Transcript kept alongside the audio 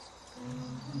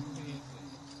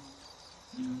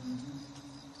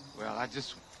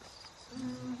just...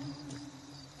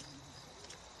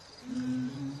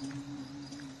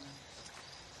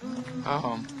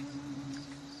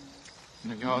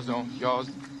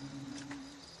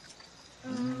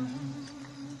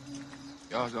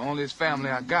 Y'all's the onlyest family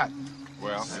I got.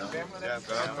 Well, that's our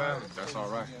family. That's all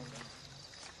right.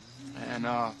 And,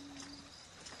 I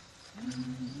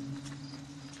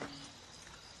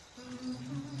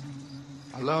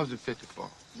love the 54.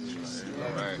 All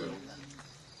right.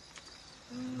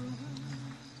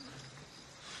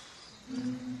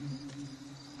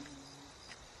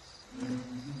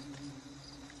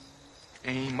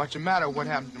 Ain't much a matter what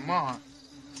happens tomorrow.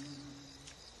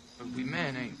 But we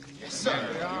men, ain't we? Yes, sir.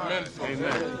 Amen.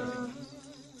 Amen.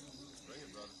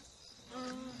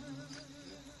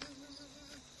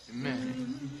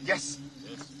 Amen. Yes.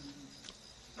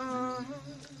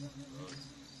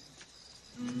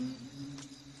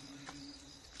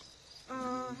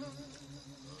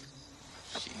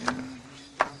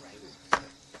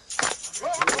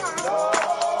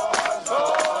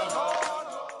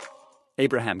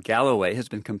 Abraham Galloway has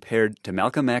been compared to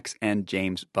Malcolm X and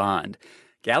James Bond.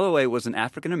 Galloway was an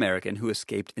African-American who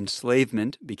escaped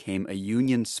enslavement, became a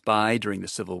Union spy during the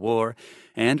Civil War,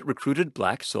 and recruited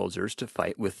black soldiers to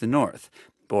fight with the North.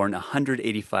 Born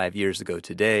 185 years ago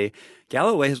today,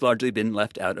 Galloway has largely been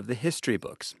left out of the history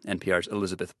books. NPR's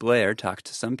Elizabeth Blair talked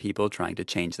to some people trying to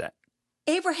change that.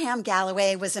 Abraham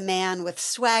Galloway was a man with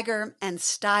swagger and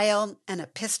style and a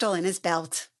pistol in his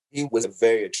belt. He was a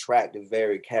very attractive,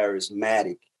 very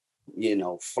charismatic,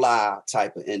 fly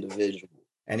type of individual.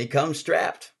 And he comes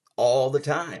strapped all the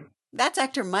time. That's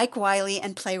actor Mike Wiley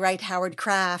and playwright Howard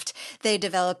Kraft. They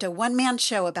developed a one-man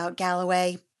show about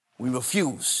Galloway. We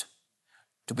refuse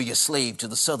to be a slave to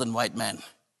the southern white man,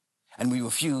 and we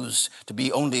refuse to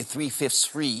be only 3/5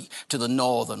 free to the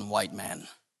northern white man.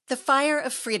 The Fire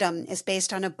of Freedom is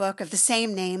based on a book of the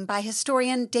same name by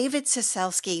historian David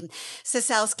Ciecelski.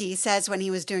 Ciecelski says when he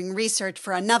was doing research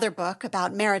for another book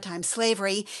about maritime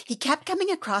slavery, he kept coming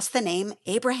across the name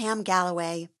Abraham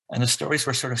Galloway. And the stories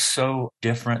were sort of so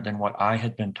different than what I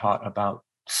had been taught about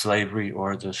slavery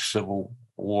or the Civil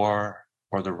War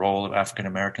or the role of African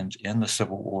Americans in the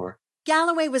Civil War.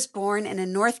 Galloway was born in a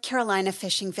North Carolina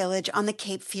fishing village on the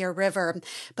Cape Fear River.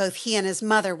 Both he and his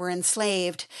mother were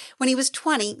enslaved. When he was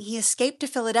 20, he escaped to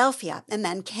Philadelphia and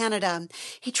then Canada.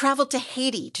 He traveled to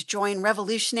Haiti to join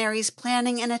revolutionaries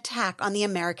planning an attack on the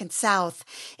American South.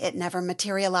 It never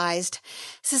materialized.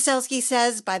 Ciecelski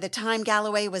says by the time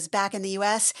Galloway was back in the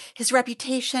U.S., his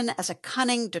reputation as a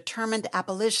cunning, determined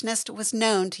abolitionist was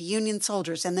known to Union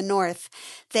soldiers in the North.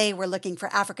 They were looking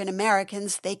for African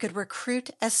Americans they could recruit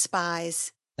as spies.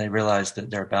 They realize that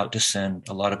they're about to send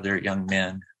a lot of their young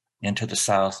men into the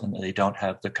South and they don't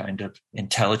have the kind of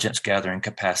intelligence gathering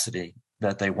capacity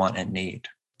that they want and need.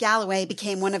 Galloway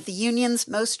became one of the Union's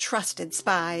most trusted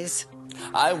spies.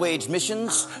 I waged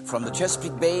missions from the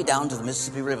Chesapeake Bay down to the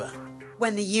Mississippi River.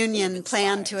 When the Union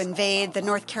planned to invade the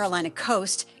North Carolina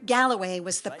coast, Galloway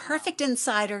was the perfect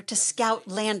insider to scout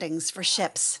landings for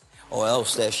ships. Or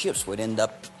else their ships would end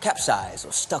up capsized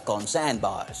or stuck on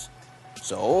sandbars.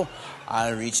 So I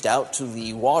reached out to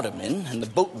the watermen and the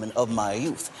boatmen of my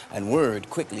youth, and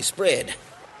word quickly spread.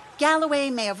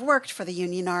 Galloway may have worked for the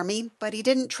Union Army, but he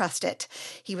didn't trust it.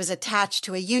 He was attached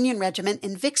to a Union regiment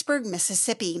in Vicksburg,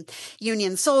 Mississippi.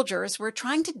 Union soldiers were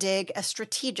trying to dig a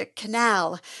strategic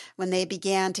canal. When they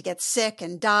began to get sick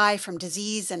and die from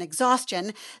disease and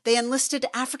exhaustion, they enlisted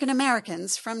African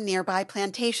Americans from nearby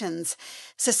plantations.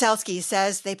 Ciecelski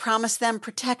says they promised them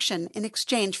protection in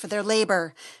exchange for their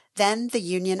labor. Then the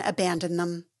Union abandoned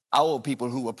them. Our people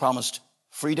who were promised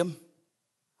freedom,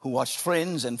 who watched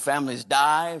friends and families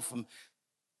die from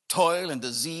toil and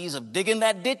disease of digging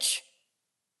that ditch,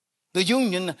 the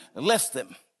Union left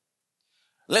them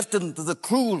to the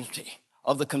cruelty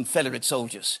of the Confederate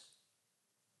soldiers,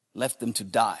 left them to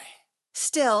die.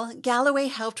 Still, Galloway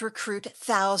helped recruit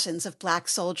thousands of black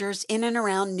soldiers in and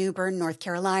around New Bern, North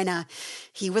Carolina.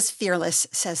 He was fearless,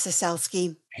 says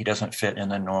Ciecelski. He doesn't fit in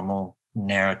the normal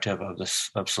narrative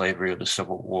of slavery or the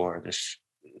Civil War, this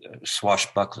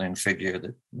swashbuckling figure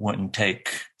that wouldn't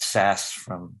take sass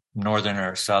from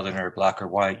Northerner, Southerner, black or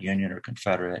white, Union or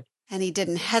Confederate. And he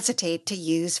didn't hesitate to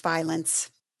use violence.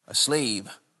 A slave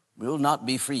will not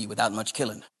be free without much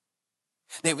killing.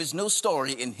 There is no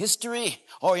story in history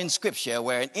or in scripture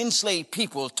where an enslaved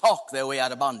people talk their way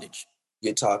out of bondage.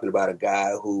 You're talking about a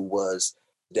guy who was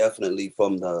definitely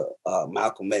from the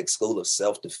Malcolm X School of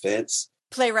Self-Defense.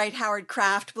 Playwright Howard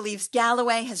Kraft believes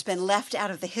Galloway has been left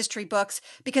out of the history books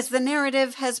because the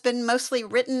narrative has been mostly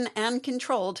written and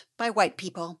controlled by white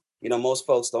people. Most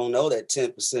folks don't know that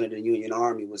 10% of the Union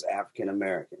Army was African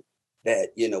American. that,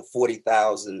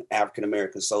 40,000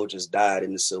 African-American soldiers died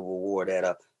in the Civil War, that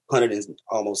 100 and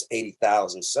almost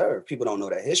 80,000 served. People don't know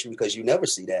that history because you never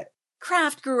see that.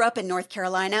 Kraft grew up in North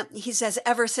Carolina. He says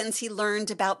ever since he learned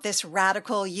about this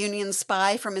radical Union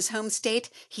spy from his home state,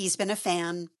 he's been a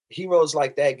fan. Heroes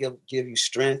like that give you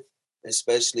strength,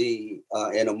 especially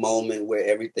in a moment where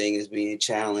everything is being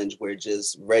challenged, where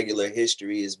just regular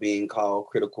history is being called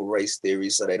critical race theory,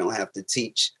 so they don't have to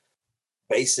teach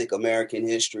basic American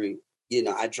history.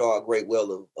 I draw a great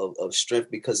well of strength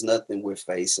because nothing we're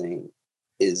facing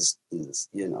is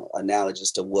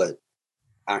analogous to what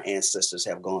our ancestors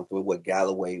have gone through, what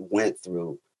Galloway went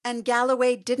through. And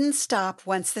Galloway didn't stop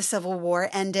once the Civil War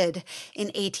ended. In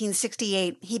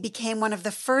 1868, he became one of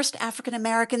the first African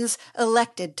Americans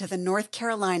elected to the North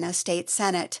Carolina State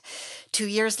Senate. 2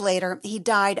 years later, he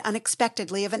died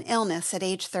unexpectedly of an illness at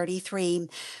age 33.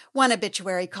 One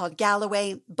obituary called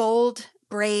Galloway bold,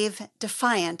 brave,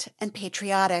 defiant, and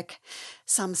patriotic.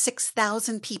 Some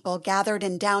 6,000 people gathered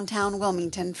in downtown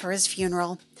Wilmington for his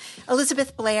funeral.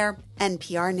 Elizabeth Blair,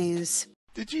 NPR News.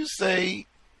 Did you say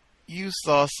you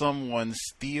saw someone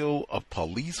steal a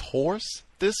police horse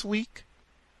this week?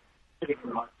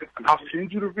 I'll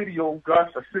send you the video, Gus.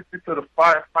 I sent it to the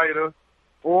firefighter.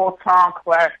 All-time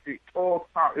classic.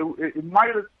 All-time. It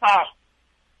might have topped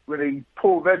when they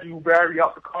pulled Reginald Barry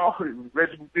out the car,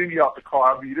 Reginald Denny out the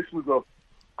car. I mean, this was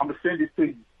I'm going to send it to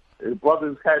you. His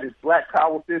brothers had his black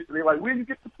power fist, and they're like, where did you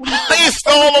get the police? They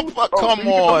stole a... Come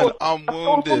on. I'm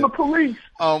wounded. From the police.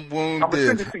 I'm wounded. I'm going to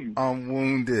send it to you. I'm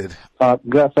wounded.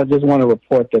 Gus, I just want to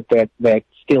report that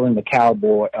stealing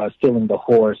the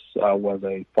horse was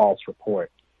a false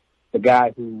report. The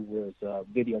guy who was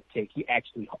videotaped, he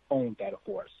actually owned that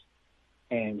horse.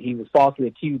 And he was falsely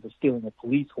accused of stealing a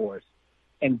police horse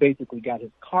and basically got his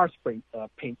car spray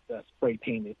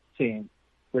painted saying,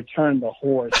 "Return the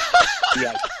horse."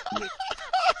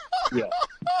 Yeah.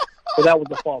 So that was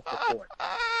a false report.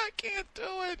 I can't do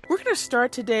it. We're going to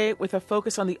start today with a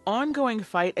focus on the ongoing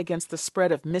fight against the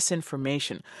spread of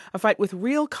misinformation, a fight with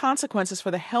real consequences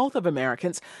for the health of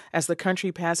Americans as the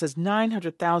country passes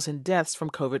 900,000 deaths from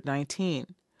COVID-19.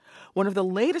 One of the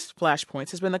latest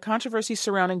flashpoints has been the controversy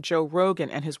surrounding Joe Rogan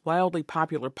and his wildly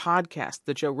popular podcast,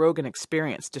 The Joe Rogan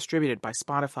Experience, distributed by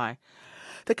Spotify.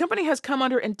 The company has come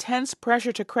under intense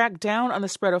pressure to crack down on the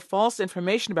spread of false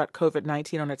information about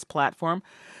COVID-19 on its platform,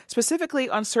 specifically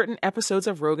on certain episodes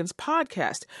of Rogan's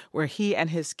podcast, where he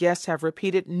and his guests have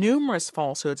repeated numerous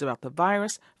falsehoods about the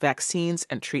virus, vaccines,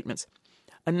 and treatments.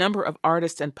 A number of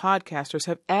artists and podcasters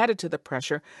have added to the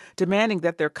pressure, demanding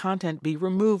that their content be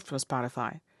removed from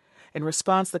Spotify. In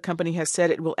response, the company has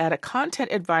said it will add a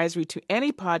content advisory to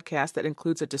any podcast that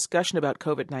includes a discussion about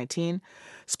COVID-19.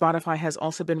 Spotify has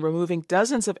also been removing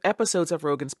dozens of episodes of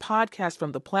Rogan's podcast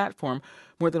from the platform,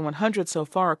 more than 100 so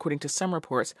far, according to some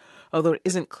reports, although it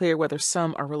isn't clear whether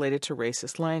some are related to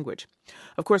racist language.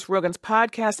 Of course, Rogan's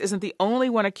podcast isn't the only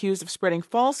one accused of spreading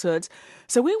falsehoods,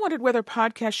 so we wondered whether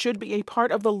podcasts should be a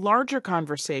part of the larger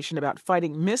conversation about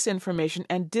fighting misinformation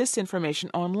and disinformation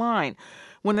online,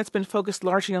 one that's been focused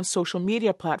largely on social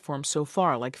media platforms so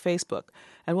far, like Facebook.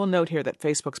 And we'll note here that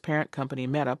Facebook's parent company,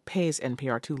 Meta, pays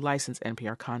NPR to license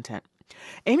NPR content.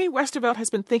 Amy Westervelt has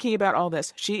been thinking about all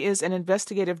this. She is an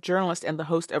investigative journalist and the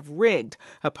host of Rigged,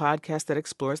 a podcast that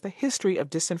explores the history of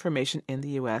disinformation in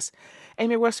the U.S.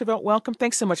 Amy Westervelt, welcome.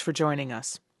 Thanks so much for joining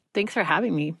us. Thanks for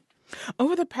having me.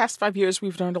 Over the past 5 years,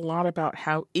 we've learned a lot about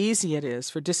how easy it is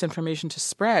for disinformation to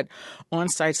spread on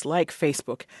sites like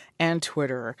Facebook and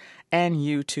Twitter and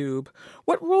YouTube.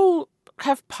 What role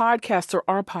have podcasts or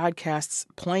are podcasts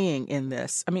playing in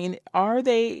this? I mean, are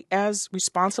they as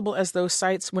responsible as those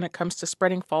sites when it comes to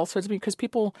spreading falsehoods? Because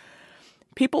people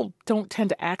don't tend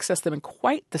to access them in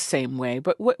quite the same way.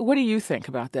 But what do you think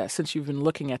about that, since you've been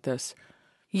looking at this?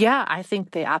 Yeah, I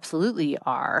think they absolutely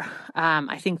are.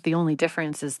 I think the only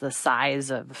difference is the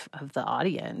size of the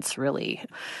audience, really.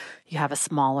 You have a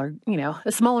smaller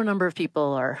number of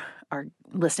people are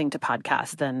listening to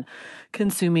podcasts than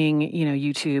consuming,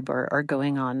 YouTube or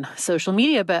going on social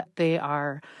media, but they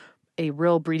are a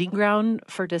real breeding ground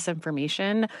for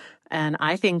disinformation. And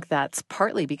I think that's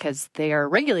partly because they are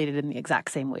regulated in the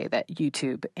exact same way that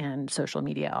YouTube and social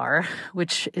media are,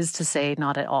 which is to say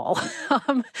not at all.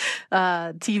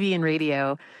 TV and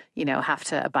radio, have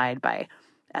to abide by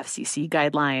FCC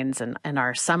guidelines and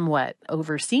are somewhat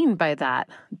overseen by that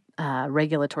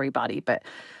regulatory body. But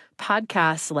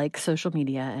podcasts like social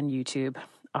media and YouTube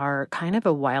are kind of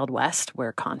a Wild West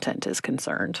where content is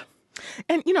concerned.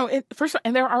 And, first of all,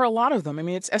 and there are a lot of them. I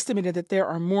mean, it's estimated that there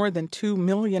are more than 2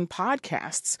 million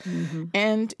podcasts. Mm-hmm.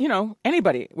 And,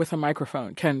 anybody with a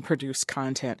microphone can produce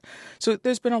content. So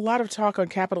there's been a lot of talk on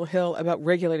Capitol Hill about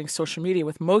regulating social media,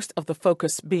 with most of the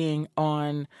focus being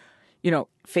on,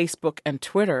 Facebook and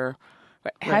Twitter.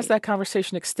 Has that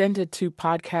conversation extended to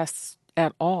podcasts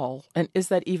at all? And is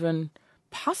that even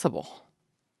possible?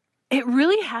 It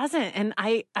really hasn't. And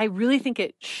I really think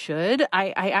it should.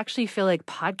 I actually feel like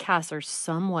podcasts are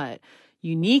somewhat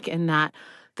unique in that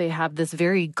they have this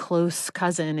very close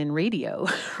cousin in radio,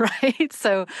 right?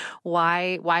 So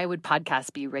why would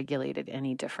podcasts be regulated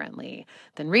any differently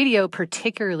than radio,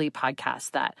 particularly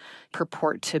podcasts that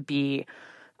purport to be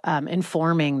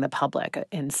informing the public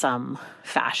in some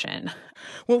fashion?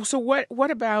 Well, so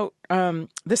what about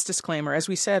this disclaimer? As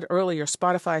we said earlier,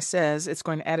 Spotify says it's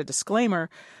going to add a disclaimer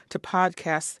to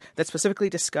podcasts that specifically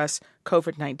discuss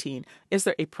COVID-19. Is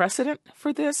there a precedent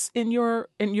for this in your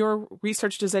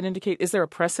research? Does that indicate, is there a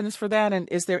precedent for that? And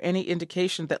is there any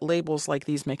indication that labels like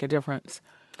these make a difference?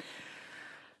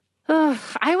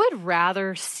 I would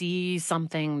rather see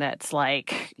something that's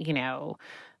like,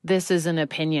 this is an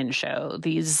opinion show.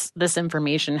 This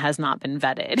information has not been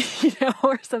vetted,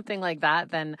 or something like that,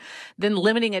 than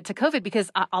limiting it to COVID. Because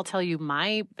I'll tell you,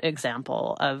 my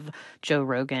example of Joe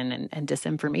Rogan and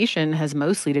disinformation has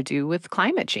mostly to do with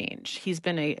climate change. He's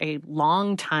been a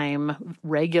long time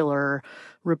regular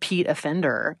repeat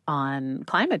offender on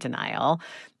climate denial,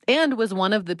 and was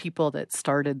one of the people that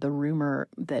started the rumor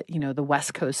that, the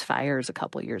West Coast fires a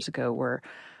couple of years ago were,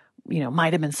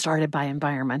 might have been started by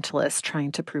environmentalists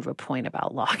trying to prove a point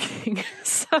about logging.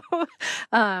 So,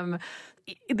 again,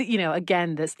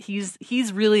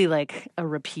 he's really like a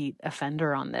repeat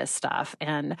offender on this stuff.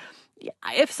 And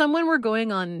if someone were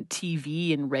going on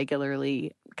TV and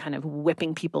regularly kind of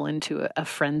whipping people into a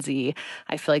frenzy,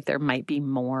 I feel like there might be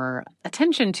more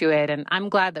attention to it. And I'm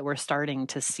glad that we're starting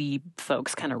to see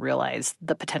folks kind of realize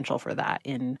the potential for that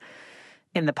in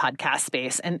the podcast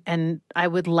space. And I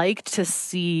would like to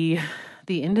see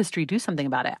the industry do something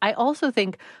about it. I also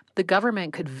think the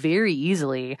government could very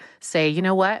easily say, you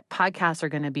know what, podcasts are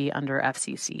going to be under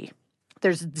FCC.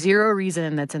 There's zero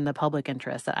reason that's in the public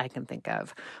interest that I can think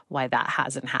of why that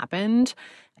hasn't happened.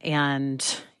 And,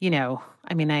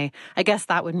 I guess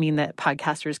that would mean that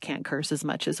podcasters can't curse as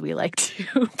much as we like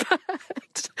to.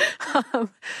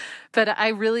 But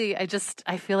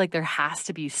I feel like there has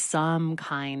to be some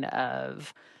kind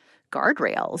of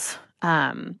guardrails.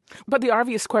 But the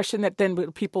obvious question that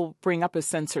then people bring up is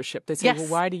censorship. They say, yes. Well,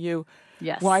 why do you...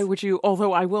 Yes. Why would you?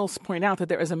 Although I will point out that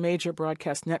there is a major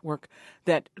broadcast network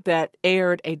that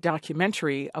aired a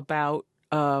documentary about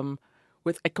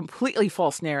with a completely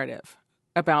false narrative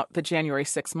about the January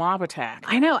 6th mob attack.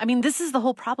 I know. I mean, this is the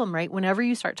whole problem, right? Whenever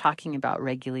you start talking about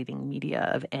regulating media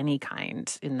of any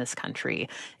kind in this country,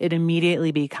 it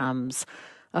immediately becomes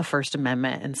a First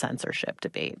Amendment and censorship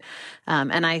debate.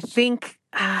 And I think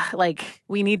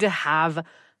we need to have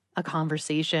a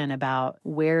conversation about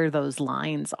where those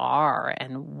lines are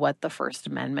and what the First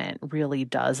Amendment really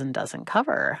does and doesn't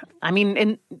cover. I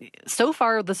mean, so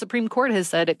far, the Supreme Court has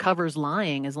said it covers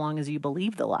lying as long as you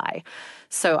believe the lie.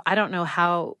 So I don't know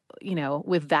how,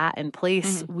 with that in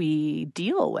place, we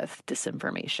deal with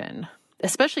disinformation,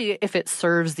 especially if it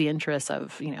serves the interests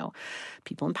of,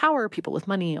 people in power, people with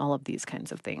money, all of these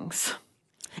kinds of things.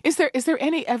 Is there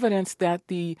any evidence that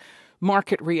the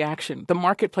market reaction, the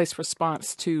marketplace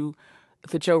response to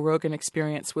the Joe Rogan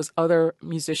experience was other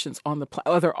musicians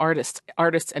other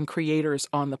artists and creators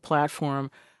on the platform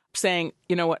saying,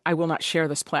 you know what, I will not share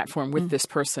this platform with this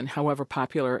person, however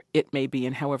popular it may be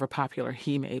and however popular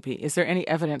he may be? Is there any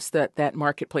evidence that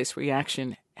marketplace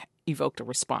reaction evoked a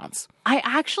response? I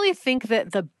actually think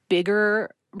that the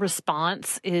bigger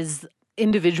response is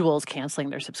individuals canceling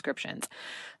their subscriptions.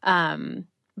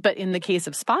 But in the case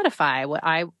of Spotify, what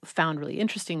I found really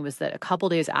interesting was that a couple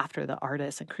days after the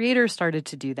artists and creators started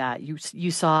to do that,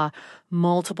 you saw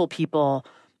multiple people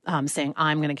saying,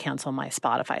 I'm going to cancel my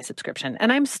Spotify subscription.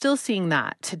 And I'm still seeing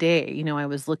that today. I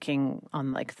was looking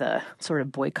on the sort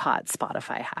of boycott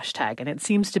Spotify hashtag, and it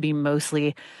seems to be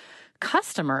mostly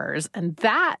customers. And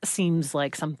that seems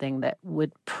like something that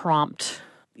would prompt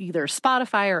either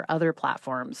Spotify or other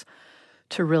platforms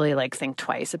to really think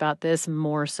twice about this,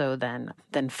 more so than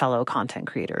fellow content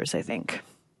creators, I think.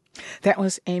 That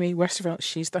was Amy Westervelt.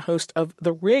 She's the host of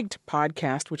the Rigged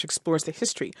podcast, which explores the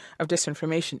history of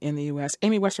disinformation in the U.S.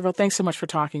 Amy Westervelt, thanks so much for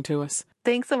talking to us.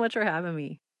 Thanks so much for having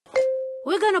me.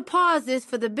 We're going to pause this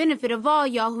for the benefit of all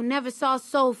y'all who never saw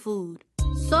Soul Food.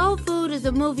 Soul Food is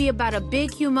a movie about a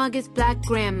big, humongous black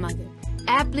grandmother,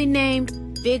 aptly named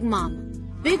Big Mama.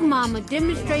 Big Mama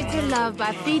demonstrates her love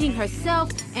by feeding herself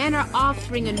and her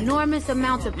offspring enormous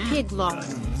amounts of pig lard.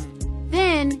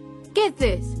 Then, get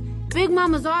this, Big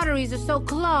Mama's arteries are so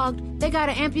clogged, they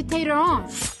gotta amputate her arm.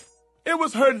 It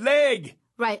was her leg.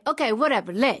 Right, okay,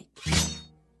 whatever, leg.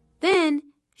 Then,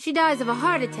 she dies of a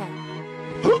heart attack.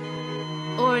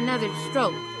 Or another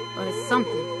stroke, or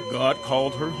something. God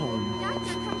called her home.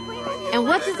 And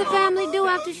what does the family do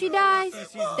after she dies?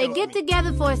 They get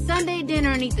together for a Sunday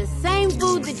dinner and eat the same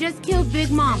food that just killed Big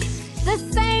Mama. The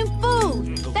same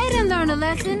food! They didn't learn a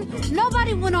lesson.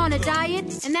 Nobody went on a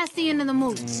diet, and that's the end of the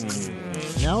movie.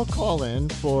 Now call in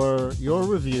for your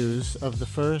reviews of the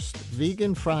first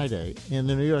Vegan Friday in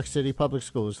the New York City Public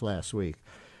Schools last week.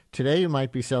 Today you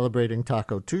might be celebrating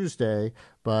Taco Tuesday,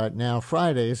 but now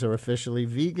Fridays are officially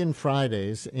Vegan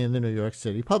Fridays in the New York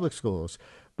City Public Schools.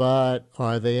 But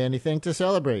are they anything to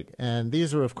celebrate? And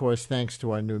these are, of course, thanks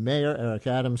to our new mayor, Eric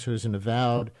Adams, who's an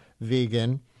avowed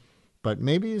vegan, but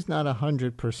maybe he's not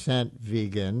 100%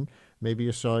 vegan. Maybe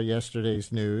you saw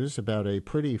yesterday's news about a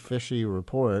pretty fishy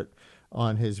report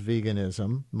on his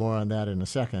veganism. More on that in a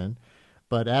second.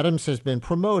 But Adams has been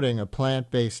promoting a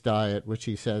plant-based diet, which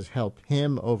he says helped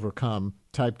him overcome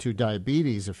type 2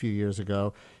 diabetes a few years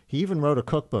ago. He even wrote a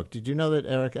cookbook. Did you know that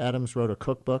Eric Adams wrote a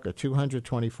cookbook, a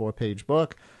 224-page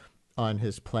book on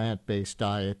his plant-based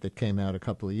diet that came out a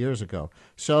couple of years ago?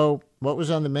 So what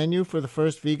was on the menu for the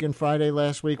first Vegan Friday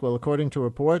last week? Well, according to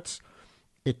reports,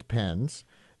 it depends.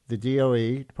 The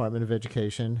DOE, Department of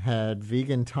Education, had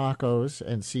vegan tacos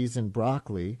and seasoned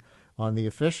broccoli on the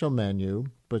official menu,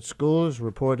 but schools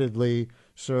reportedly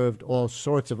served all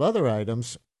sorts of other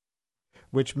items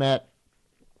which met,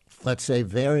 let's say,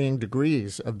 varying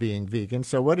degrees of being vegan.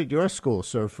 So what did your school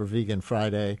serve for Vegan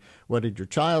Friday? What did your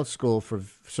child's school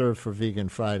serve for Vegan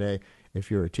Friday?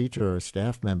 If you're a teacher or a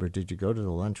staff member, did you go to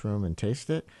the lunchroom and taste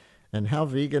it? And how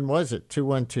vegan was it?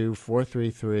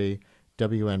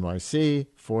 212-433-WNYC,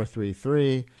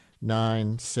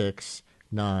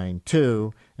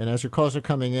 433-9692. And as your calls are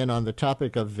coming in on the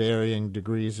topic of varying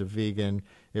degrees of vegan,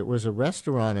 it was a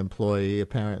restaurant employee,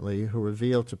 apparently, who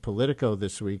revealed to Politico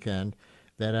this weekend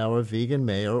that our vegan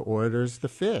mayor orders the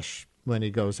fish when he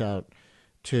goes out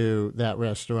to that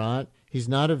restaurant. He's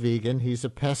not a vegan, he's a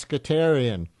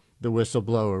pescatarian, the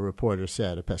whistleblower reporter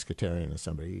said. A pescatarian is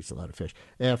somebody who eats a lot of fish.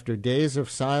 After days of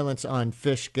silence on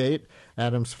Fishgate,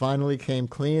 Adams finally came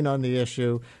clean on the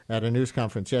issue at a news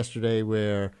conference yesterday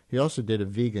where he also did a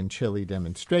vegan chili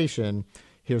demonstration.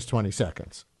 Here's 20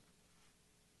 seconds.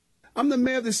 I'm the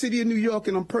mayor of the city of New York,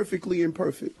 and I'm perfectly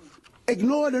imperfect.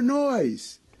 Ignore the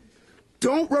noise.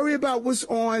 Don't worry about what's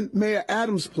on Mayor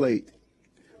Adams' plate.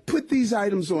 Put these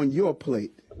items on your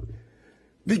plate.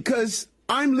 Because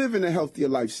I'm living a healthier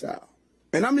lifestyle.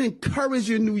 And I'm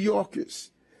encouraging New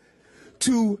Yorkers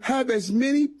to have as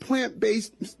many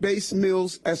plant-based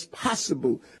meals as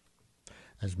possible.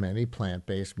 As many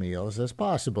plant-based meals as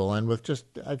possible. And with just,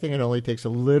 I think it only takes a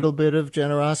little bit of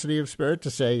generosity of spirit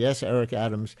to say, yes, Eric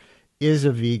Adams is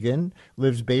a vegan,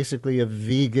 lives basically a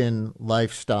vegan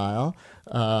lifestyle,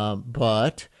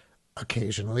 but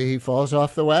occasionally he falls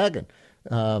off the wagon.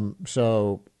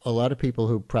 So a lot of people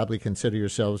who probably consider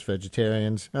yourselves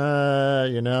vegetarians,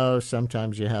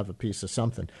 sometimes you have a piece of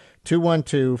something.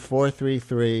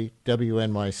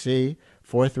 212-433-WNYC,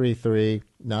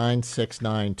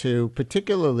 433-9692,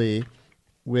 particularly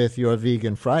with your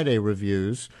Vegan Friday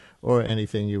reviews or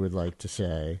anything you would like to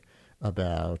say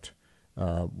about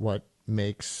what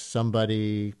makes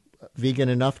somebody vegan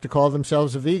enough to call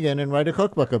themselves a vegan and write a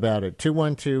cookbook about it.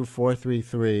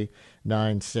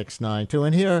 212-433-9692.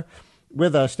 And here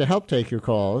with us to help take your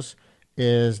calls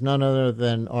is none other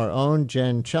than our own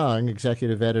Jen Chung,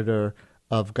 executive editor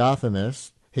of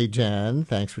Gothamist. Hey, Jen,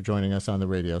 thanks for joining us on the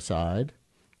radio side.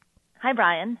 Hi,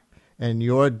 Brian. And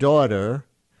your daughter,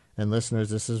 and listeners,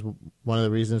 this is one of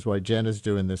the reasons why Jen is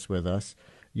doing this with us.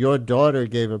 Your daughter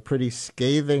gave a pretty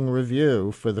scathing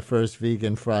review for the first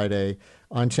Vegan Friday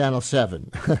on Channel 7.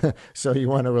 So you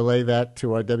want to relay that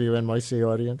to our WNYC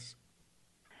audience?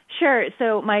 Sure.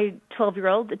 So my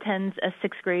 12-year-old attends a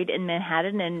sixth grade in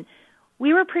Manhattan, and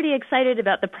we were pretty excited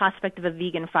about the prospect of a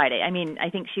Vegan Friday. I mean, I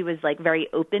think she was very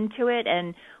open to it,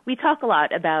 and we talk a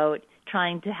lot about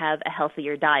trying to have a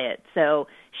healthier diet. So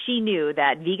she knew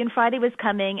that Vegan Friday was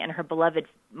coming and her beloved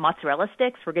mozzarella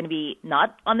sticks were going to be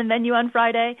not on the menu on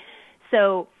Friday.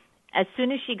 So as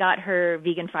soon as she got her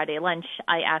Vegan Friday lunch,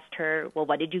 I asked her, well,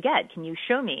 what did you get? Can you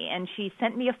show me? And she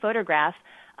sent me a photograph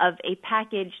of a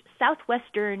packaged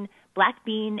Southwestern black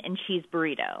bean and cheese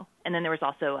burrito. And then there was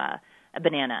also a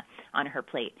banana on her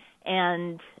plate.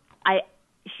 And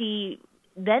she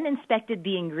then inspected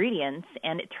the ingredients,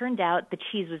 and it turned out the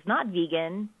cheese was not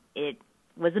vegan. It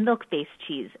was a milk-based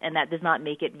cheese, and that does not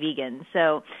make it vegan.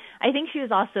 So I think she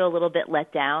was also a little bit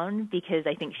let down because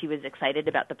I think she was excited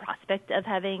about the prospect of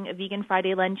having a vegan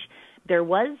Friday lunch. There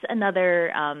was another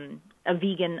a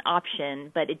vegan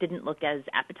option, but it didn't look as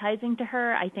appetizing to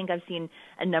her. I think I've seen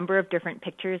a number of different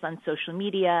pictures on social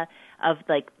media of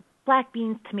like black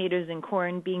beans, tomatoes, and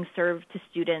corn being served to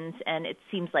students, and it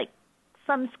seems like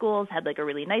some schools had like a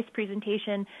really nice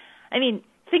presentation. I mean,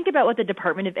 think about what the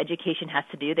Department of Education has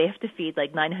to do. They have to feed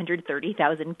like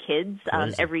 930,000 kids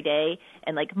every day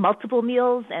and like multiple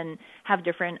meals and have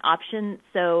different options.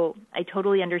 So I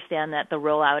totally understand that the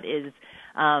rollout is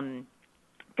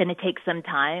going to take some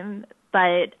time.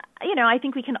 But, you know, I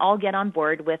think we can all get on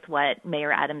board with what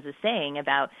Mayor Adams is saying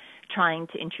about trying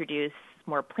to introduce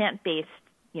more plant-based,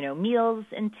 you know, meals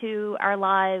into our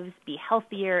lives, be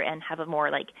healthier, and have a more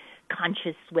like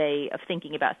conscious way of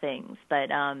thinking about things. But,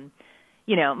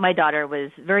 you know, my daughter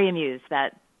was very amused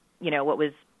that, you know, what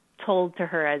was told to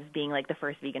her as being like the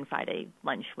first vegan Friday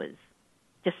lunch was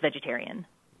just vegetarian.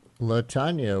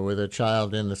 LaTanya with a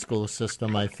child in the school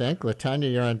system, I think.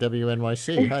 LaTanya, you're on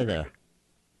WNYC. Hi there.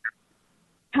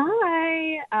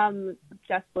 Hi.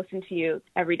 Just listen to you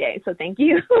every day, so thank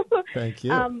you. Thank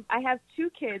you. I have two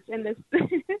kids in this.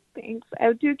 Thanks. I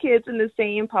have two kids in the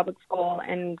same public school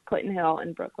in Clinton Hill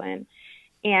in Brooklyn,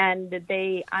 and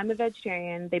I'm a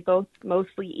vegetarian. They both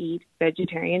mostly eat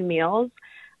vegetarian meals,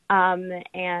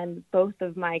 and both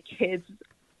of my kids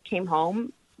came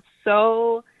home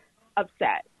so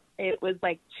upset. It was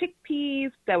like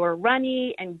chickpeas that were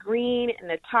runny and green in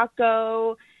the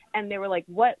taco. And they were like,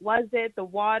 what was it? The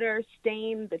water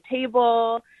stained the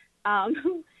table.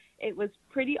 It was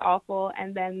pretty awful.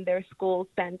 And then their school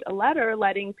sent a letter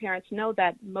letting parents know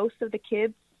that most of the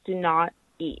kids do not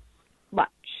eat lunch.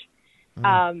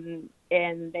 And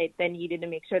they needed to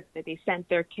make sure that they sent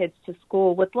their kids to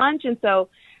school with lunch. And so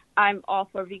I'm all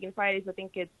for Vegan Fridays. I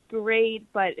think it's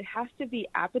great, but it has to be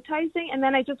appetizing. And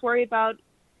then I just worry about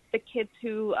the kids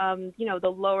who, you know, the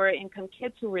lower income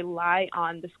kids who rely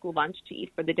on the school lunch to eat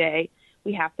for the day.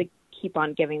 We have to keep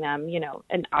on giving them, you know,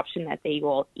 an option that they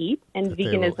will eat. And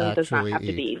veganism does not have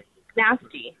to be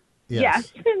nasty.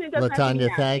 Yes. It doesn't have to be LaTanya,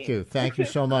 nasty. thank you. Thank you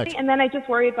so much. And then I just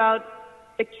worry about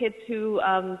the kids who,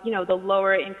 you know, the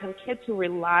lower income kids who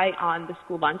rely on the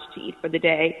school lunch to eat for the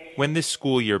day. When this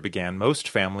school year began, most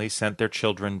families sent their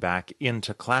children back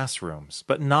into classrooms,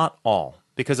 but not all.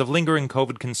 Because of lingering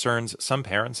COVID concerns, some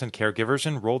parents and caregivers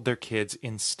enrolled their kids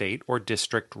in state or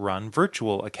district-run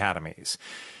virtual academies.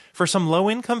 For some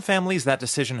low-income families, that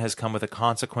decision has come with a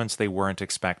consequence they weren't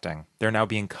expecting. They're now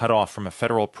being cut off from a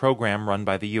federal program run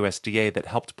by the USDA that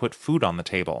helped put food on the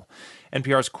table.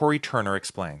 NPR's Corey Turner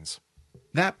explains.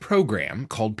 That program,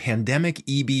 called Pandemic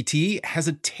EBT, has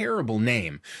a terrible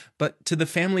name, but to the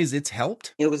families it's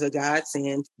helped, it was a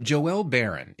godsend. Joelle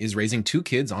Barron is raising two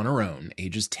kids on her own,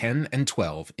 ages 10 and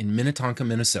 12, in Minnetonka,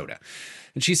 Minnesota.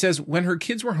 And she says when her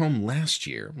kids were home last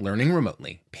year, learning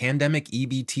remotely, Pandemic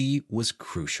EBT was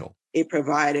crucial. It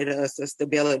provided us the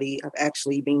stability of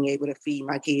actually being able to feed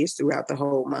my kids throughout the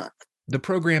whole month. The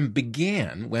program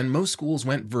began when most schools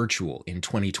went virtual in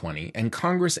 2020, and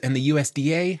Congress and the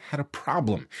USDA had a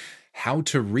problem: how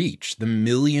to reach the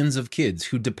millions of kids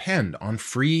who depend on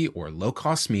free or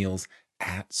low-cost meals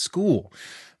at school.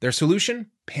 Their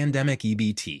solution? Pandemic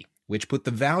EBT, which put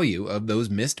the value of those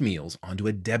missed meals onto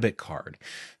a debit card.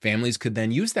 Families could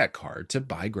then use that card to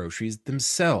buy groceries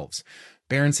themselves.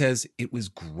 Barron says it was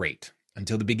great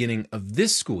until the beginning of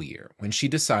this school year, when she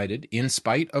decided, in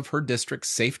spite of her district's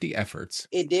safety efforts,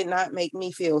 it did not make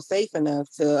me feel safe enough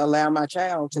to allow my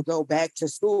child to go back to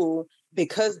school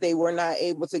because they were not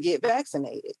able to get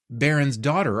vaccinated. Barron's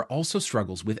daughter also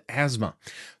struggles with asthma.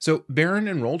 So Barron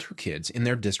enrolled her kids in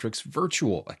their district's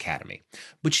virtual academy.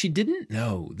 But she didn't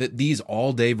know that these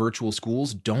all-day virtual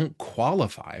schools don't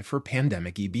qualify for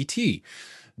Pandemic EBT.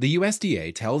 The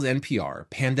USDA tells NPR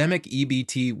Pandemic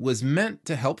EBT was meant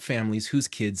to help families whose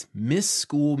kids miss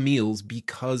school meals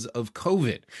because of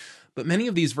COVID. But many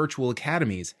of these virtual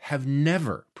academies have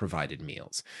never provided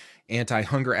meals.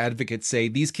 Anti-hunger advocates say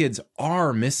these kids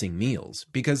are missing meals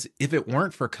because if it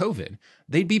weren't for COVID,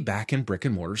 they'd be back in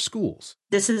brick-and-mortar schools.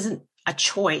 This isn't a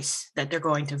choice that they're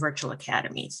going to virtual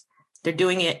academies. They're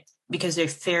doing it because they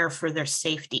fear for their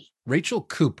safety. Rachel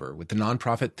Cooper with the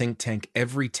nonprofit think tank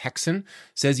Every Texan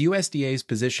says USDA's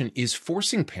position is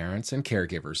forcing parents and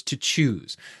caregivers to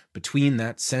choose between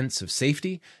that sense of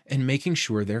safety and making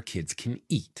sure their kids can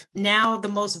eat. Now the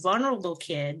most vulnerable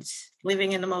kids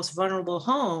living in the most vulnerable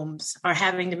homes are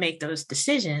having to make those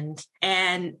decisions,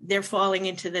 and they're falling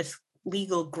into this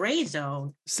legal gray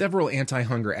zone. Several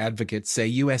anti-hunger advocates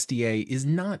say USDA is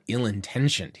not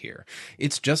ill-intentioned here.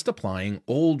 It's just applying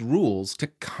old rules to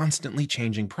constantly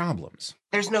changing problems.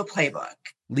 There's no playbook.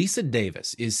 Lisa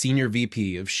Davis is Senior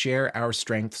VP of Share Our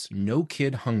Strength's No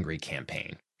Kid Hungry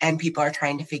campaign. And people are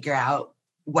trying to figure out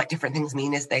what different things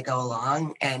mean as they go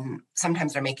along, and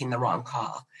sometimes they're making the wrong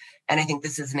call. And I think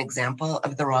this is an example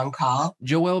of the wrong call.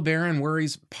 Joelle Barron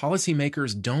worries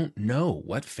policymakers don't know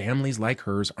what families like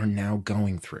hers are now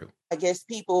going through. I guess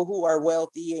people who are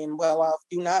wealthy and well off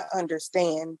do not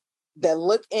understand the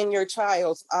look in your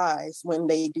child's eyes when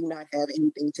they do not have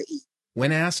anything to eat.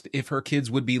 When asked if her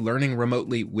kids would be learning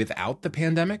remotely without the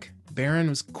pandemic, Barron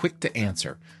was quick to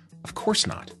answer, of course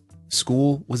not.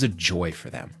 School was a joy for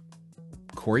them.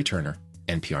 Corey Turner,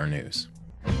 NPR News.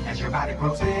 As your body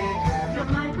grows bigger, your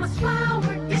mind must flower.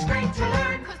 It's great to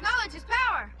learn, 'cause knowledge is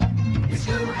power. It's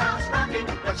Schoolhouse Rockin',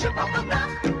 the chip off the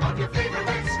block of your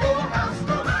favorite Schoolhouse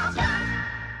Rock.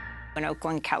 In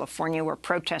Oakland, California, where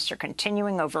protests are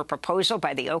continuing over a proposal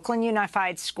by the Oakland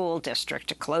Unified School District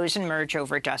to close and merge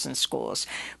over a dozen schools.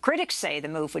 Critics say the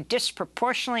move would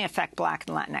disproportionately affect Black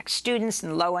and Latinx students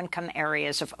in low-income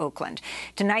areas of Oakland.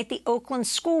 Tonight, the Oakland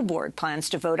School Board plans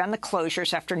to vote on the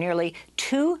closures after nearly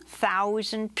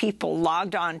 2,000 people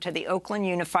logged on to the Oakland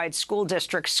Unified School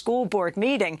District School Board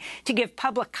meeting to give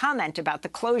public comment about the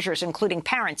closures, including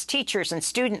parents, teachers, and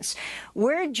students.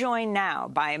 We're joined now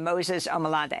by Moses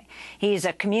Omalade. He's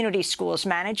a community schools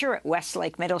manager at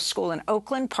Westlake Middle School in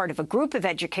Oakland, part of a group of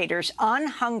educators on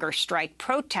hunger strike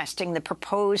protesting the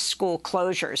proposed school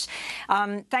closures.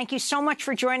 Thank you so much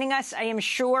for joining us. I am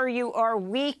sure you are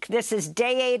weak. This is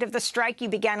day 8 of the strike. You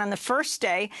began on the first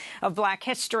day of Black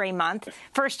History Month.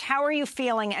 First, how are you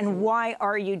feeling and why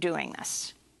are you doing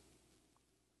this?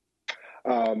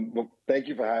 Well, thank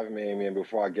you for having me, Amy. And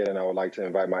before I get in, I would like to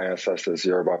invite my ancestors,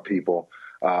 Yoruba people.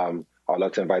 I'd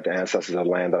love to invite the ancestors of the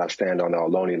land that I stand on, the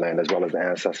Ohlone land, as well as the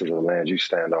ancestors of the land you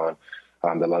stand on,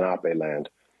 the Lenape land.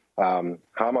 How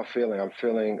am I feeling?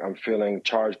 I'm feeling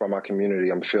charged by my community.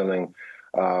 I'm feeling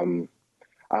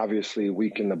obviously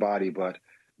weak in the body, but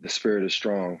the spirit is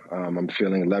strong. I'm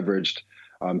feeling leveraged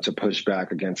to push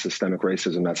back against systemic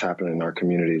racism that's happening in our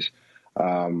communities.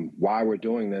 Why we're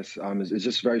doing this is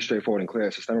just very straightforward and clear.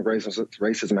 Systemic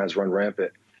racism has run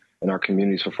rampant in our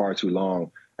communities for far too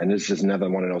long. And this is another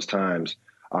one of those times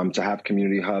to have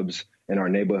community hubs in our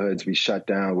neighborhoods be shut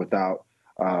down without,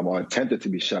 or attempted to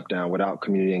be shut down without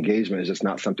community engagement is just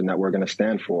not something that we're going to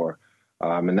stand for.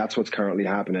 And that's what's currently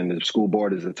happening. The school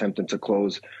board is attempting to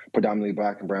close predominantly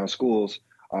Black and brown schools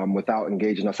without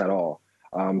engaging us at all.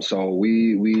 So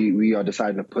we are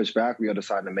deciding to push back. We are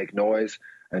deciding to make noise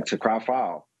and to crowd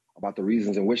foul about the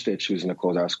reasons in which they're choosing to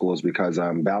close our schools, because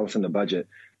balancing the budget,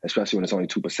 especially when it's only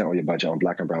 2% of your budget on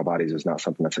Black and brown bodies, is not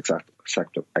something that's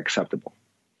acceptable.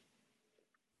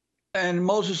 And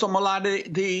Moses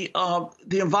Omalade, the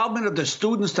involvement of the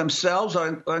students themselves,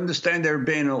 I understand there have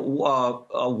been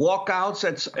walkouts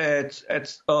at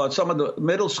some of the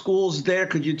middle schools there.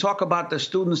 Could you talk about the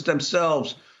students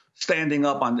themselves standing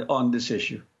up on this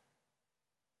issue?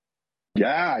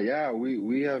 Yeah,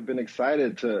 we have been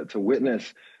excited to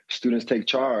witness students take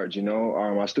charge. You know,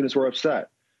 our students were upset.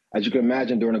 As you can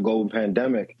imagine, during a global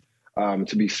pandemic,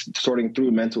 to be sorting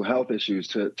through mental health issues,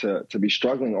 to be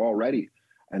struggling already,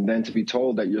 and then to be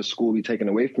told that your school will be taken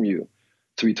away from you,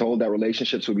 to be told that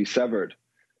relationships will be severed,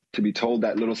 to be told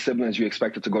that little siblings you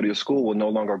expected to go to your school will no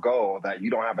longer go, that you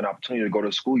don't have an opportunity to go to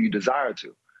the school you desire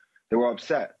to. They were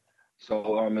upset.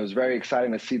 So it was very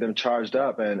exciting to see them charged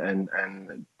up and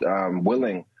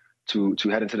willing to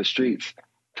head into the streets,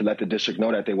 to let the district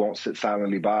know that they won't sit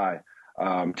silently by,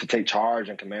 to take charge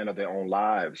and command of their own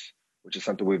lives, which is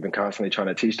something we've been constantly trying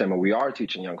to teach them. And we are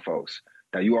teaching young folks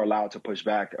that you are allowed to push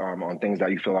back on things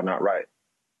that you feel are not right.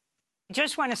 I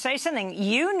just want to say something.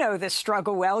 You know this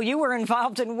struggle well. You were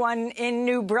involved in one in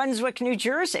New Brunswick, New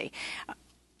Jersey.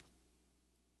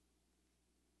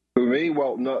 For me,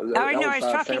 well, no. I was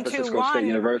talking San Francisco to Juan. State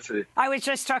University. I was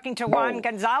just talking to Juan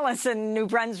Gonzalez in New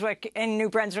Brunswick,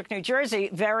 New Jersey.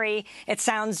 It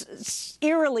sounds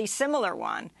eerily similar,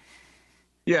 Juan.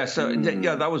 Yes,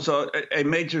 that was a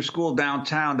major school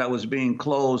downtown that was being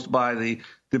closed by the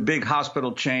big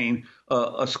hospital chain,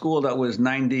 a school that was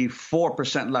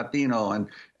 94% Latino,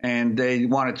 and they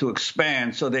wanted to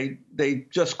expand, so they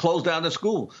just closed down the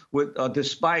school with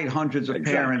despite hundreds of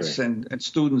parents and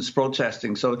students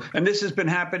protesting. So, and this has been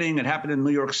happening. It happened in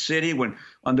New York City when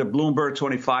under Bloomberg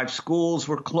 25 schools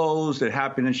were closed. It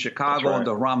happened in Chicago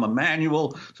under Rahm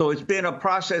Emanuel. So it's been a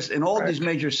process in all these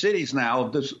major cities now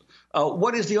of this.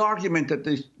 What is the argument that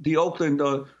the Oakland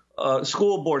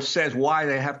school board says why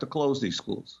they have to close these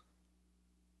schools?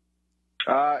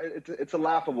 It's a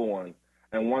laughable one,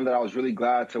 and one that I was really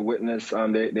glad to witness.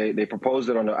 They proposed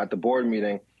it at the board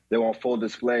meeting. They were on full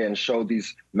display and showed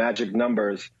these magic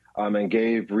numbers and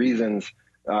gave reasons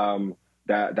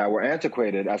that were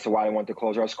antiquated as to why they want to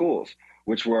close our schools,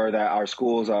 which were that our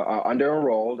schools are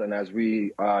under-enrolled, and as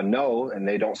we know, and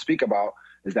they don't speak about,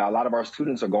 is that a lot of our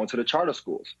students are going to the charter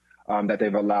schools that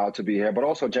they've allowed to be here, but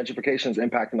also gentrification is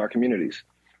impacting our communities.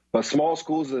 But small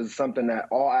schools is something that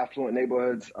all affluent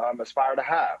neighborhoods aspire to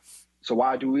have. So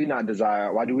why do we not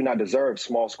deserve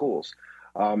small schools?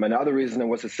 And the other reason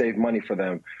was to save money for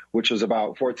them, which was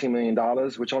about $14 million,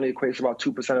 which only equates to about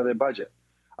 2% of their budget.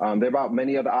 There are about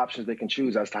many other options they can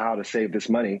choose as to how to save this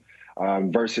money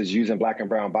versus using Black and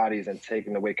brown bodies and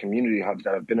taking away community hubs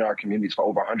that have been in our communities for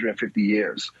over 150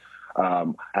 years.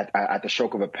 At the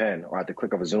stroke of a pen or at the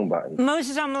click of a Zoom button.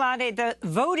 Moses Omalade, the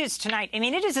vote is tonight. I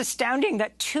mean, it is astounding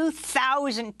that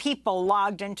 2,000 people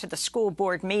logged into the school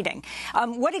board meeting.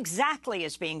 What exactly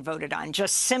is being voted on?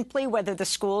 Just simply whether the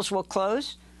schools will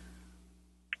close?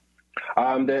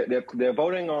 They're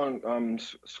voting on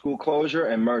school closure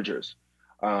and mergers.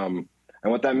 And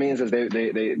what that means is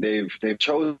they've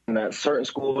chosen that certain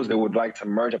schools they would like to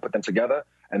merge and put them together.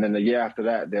 And then the year after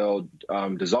that, they'll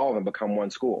dissolve and become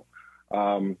one school.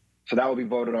 So that will be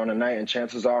voted on tonight, and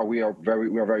chances are we are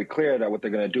very clear that what they're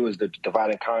going to do is the divide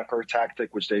and conquer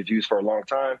tactic, which they've used for a long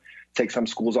time, take some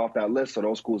schools off that list so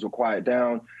those schools will quiet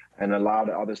down and allow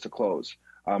the others to close.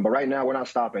 But right now, we're not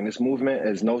stopping. This movement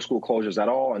is no school closures at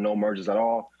all and no mergers at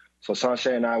all. So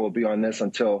Sanche and I will be on this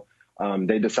until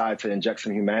they decide to inject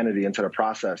some humanity into the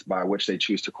process by which they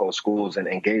choose to close schools and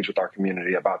engage with our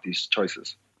community about these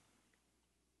choices.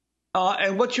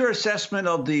 And what's your assessment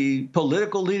of the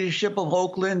political leadership of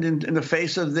Oakland in the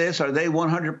face of this? Are they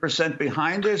 100%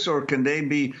 behind this, or can they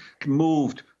be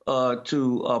moved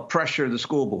to pressure the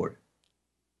school board?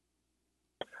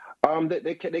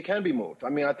 They can be moved. I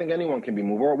mean, I think anyone can be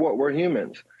moved. We're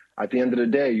humans. At the end of the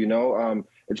day,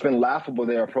 it's been laughable,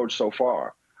 their approach so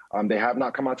far. They have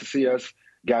not come out to see us.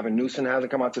 Gavin Newsom hasn't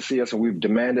come out to see us, and we've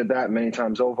demanded that many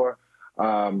times over.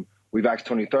 We've asked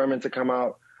Tony Thurmond to come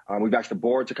out. We've asked the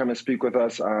board to come and speak with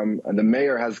us. And the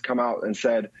mayor has come out and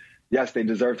said, yes, they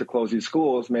deserve to close these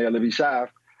schools, Mayor Libby Schaaf,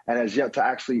 and has yet to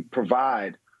actually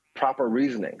provide proper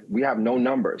reasoning. We have no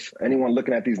numbers. Anyone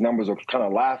looking at these numbers will kind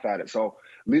of laugh at it. So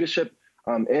leadership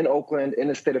in Oakland, in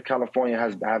the state of California,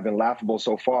 have been laughable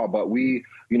so far. But we,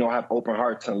 have open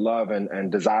hearts and love and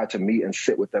desire to meet and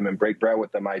sit with them and break bread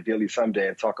with them, ideally someday,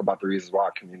 and talk about the reasons why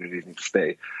our communities need to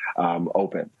stay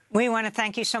open. We want to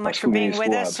thank you so much for being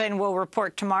with us, and we'll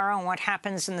report tomorrow on what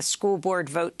happens in the school board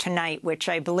vote tonight, which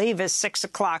I believe is 6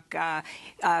 o'clock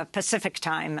Pacific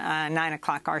time, 9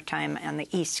 o'clock our time on the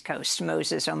East Coast.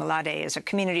 Moses Omalade is a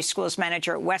community schools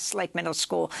manager at Westlake Middle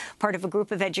School, part of a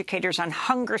group of educators on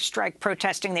hunger strike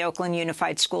protesting the Oakland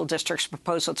Unified School District's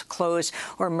proposal to close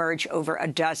or merge over a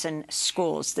dozen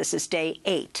schools. This is day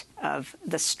 8 of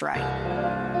the strike.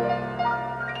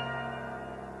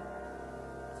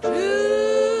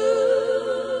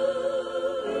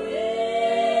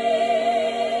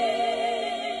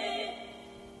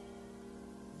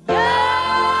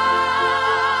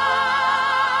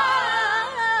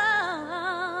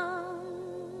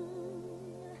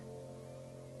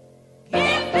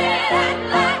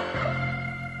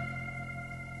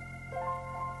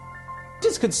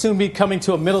 Could soon be coming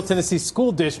to a Middle Tennessee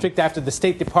school district after the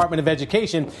State Department of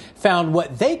Education found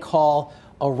what they call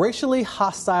a racially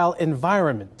hostile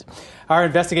environment. Our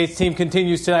Investigates team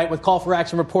continues tonight with Call for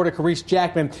Action reporter Carice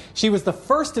Jackman. She was the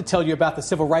first to tell you about the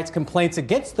civil rights complaints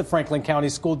against the Franklin County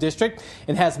School District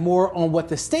and has more on what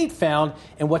the state found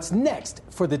and what's next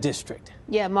for the district.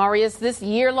 Yeah, Marius, this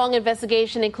year-long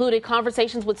investigation included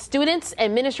conversations with students,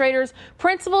 administrators,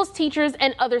 principals, teachers,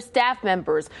 and other staff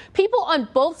members. People on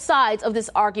both sides of this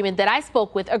argument that I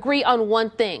spoke with agree on one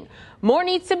thing. More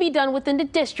needs to be done within the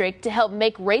district to help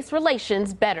make race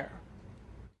relations better.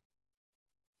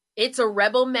 It's a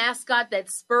rebel mascot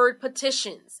that spurred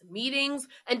petitions, meetings,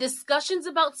 and discussions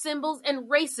about symbols and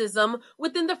racism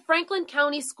within the Franklin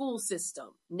County school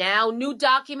system. Now, new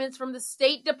documents from the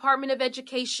State Department of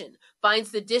Education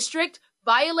finds the district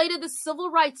violated the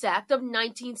Civil Rights Act of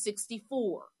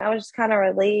 1964. I was just kind of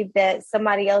relieved that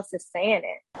somebody else is saying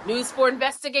it. News 4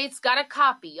 Investigates got a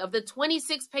copy of the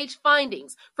 26-page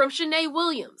findings from Shanae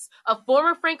Williams, a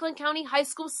former Franklin County High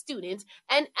School student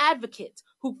and advocate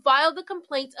who filed the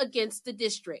complaint against the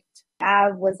district. I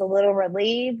was a little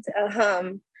relieved.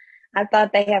 I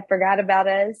thought they had forgot about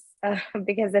us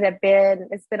because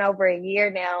it's been over a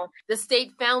year now. The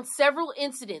state found several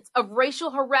incidents of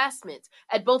racial harassment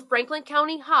at both Franklin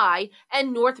County High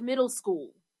and North Middle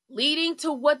School. leading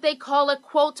to what they call a,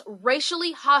 quote,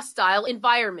 racially hostile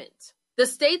environment. The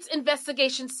state's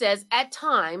investigation says at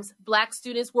times, Black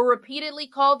students were repeatedly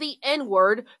called the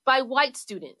N-word by white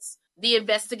students. The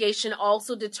investigation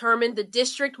also determined the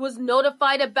district was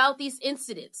notified about these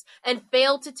incidents and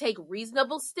failed to take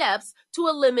reasonable steps to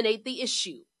eliminate the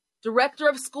issue. Director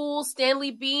of Schools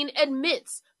Stanley Bean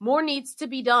admits more needs to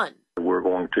be done. We're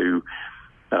going to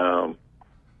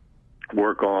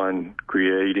work on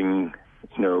creating,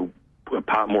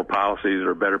 more policies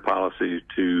or better policies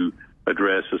to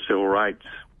address the civil rights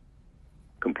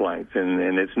complaints,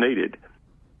 and it's needed.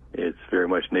 It's very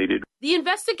much needed. The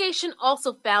investigation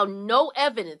also found no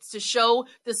evidence to show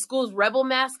the school's rebel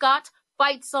mascot,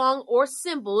 fight song, or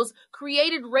symbols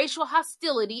created racial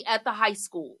hostility at the high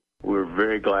school. We're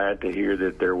very glad to hear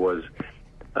that there was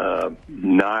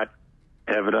not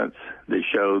evidence that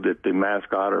showed that the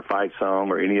mascot or fight song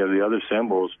or any of the other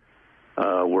symbols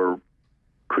were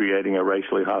creating a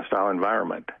racially hostile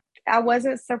environment. I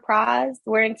wasn't surprised.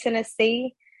 We're in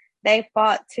Tennessee. They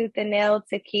fought tooth and nail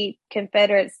to keep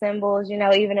Confederate symbols,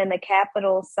 even in the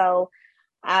Capitol. So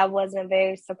I wasn't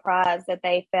very surprised that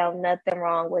they found nothing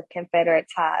wrong with Confederate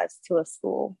ties to a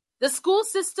school. The school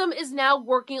system is now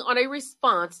working on a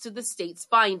response to the state's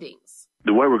findings.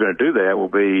 The way we're going to do that will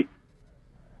be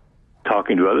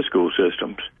talking to other school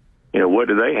systems. What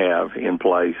do they have in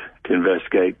place to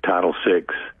investigate Title VI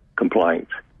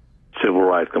complaints, civil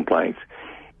rights complaints,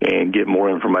 and get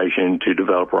more information to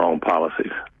develop our own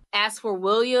policies. As for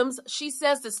Williams, she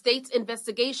says the state's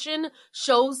investigation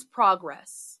shows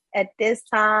progress. At this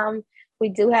time, we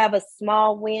do have a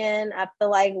small win. I feel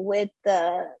like with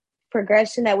the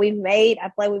progression that we've made, I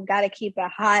feel like we've got to keep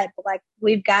it hot,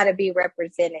 we've got to be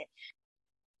represented.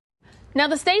 Now,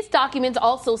 the state's documents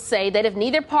also say that if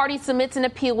neither party submits an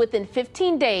appeal within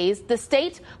 15 days, the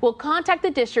state will contact the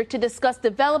district to discuss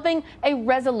developing a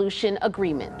resolution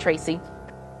agreement. Tracy.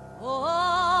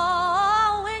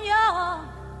 Oh, when you're,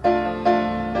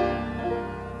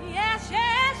 yes,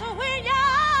 when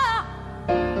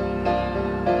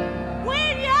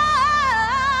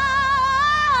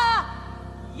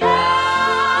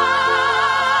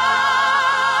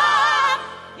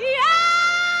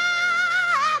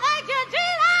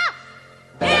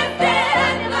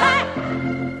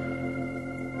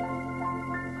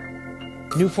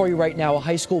New for you right now, a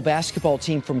high school basketball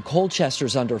team from Colchester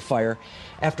is under fire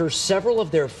after several of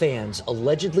their fans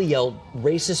allegedly yelled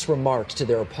racist remarks to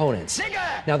their opponents.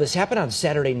 Now, this happened on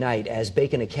Saturday night as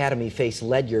Bacon Academy faced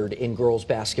Ledyard in girls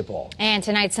basketball. And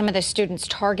tonight, some of the students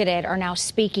targeted are now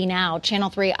speaking out. Channel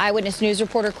 3 Eyewitness News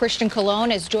reporter Christian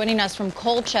Colon is joining us from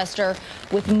Colchester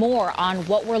with more on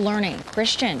what we're learning.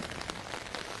 Christian.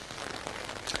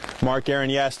 Mark,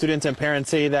 Aaron, students and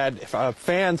parents say that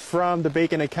fans from the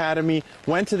Bacon Academy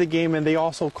went to the game and they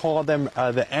also called them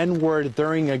the N-word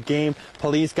during a game.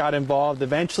 Police got involved.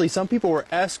 Eventually, some people were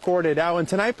escorted out. And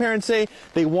tonight, parents say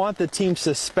they want the team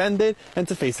suspended and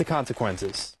to face the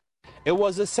consequences. It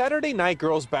was a Saturday night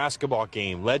girls basketball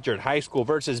game, Ledyard High School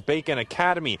versus Bacon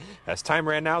Academy. As time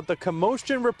ran out, the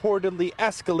commotion reportedly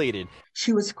escalated.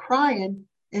 She was crying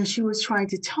and she was trying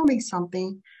to tell me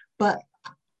something, but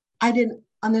I didn't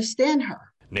understand her.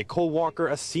 Nicole Walker,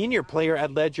 a senior player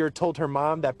at Ledyard, told her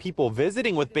mom that people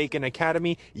visiting with Bacon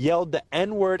Academy yelled the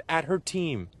N-word at her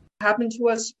team. What happened to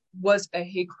us was a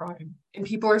hate crime. And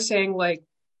people are saying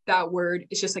that word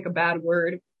is just a bad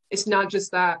word. It's not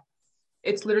just that.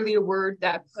 It's literally a word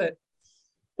that put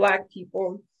Black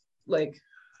people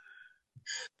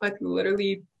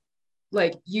literally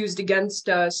used against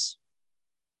us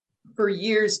for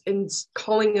years, and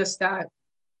calling us that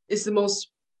is the most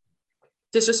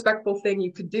disrespectful thing you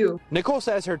could do. Nicole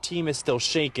says her team is still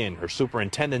shaken. Her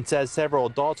superintendent says several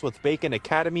adults with Bacon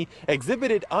Academy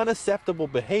exhibited unacceptable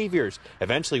behaviors.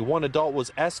 Eventually, one adult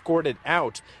was escorted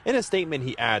out. In a statement,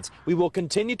 he adds, "We will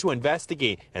continue to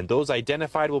investigate, and those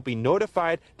identified will be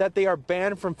notified that they are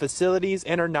banned from facilities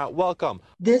and are not welcome."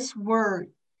 This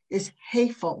word is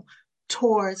hateful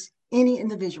towards any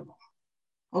individual,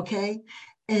 okay?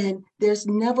 And there's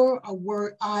never a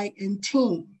word I in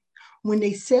team. When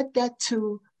they said that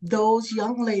to those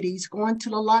young ladies going to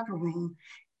the locker room,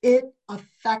 it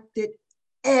affected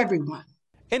everyone.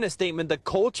 In a statement, the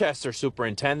Colchester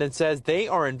superintendent says they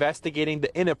are investigating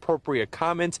the inappropriate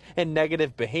comments and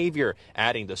negative behavior,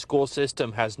 adding the school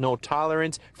system has no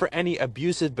tolerance for any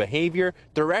abusive behavior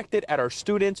directed at our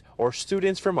students or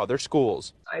students from other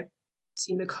schools. I've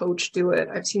seen the coach do it.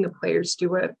 I've seen the players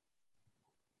do it.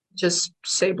 Just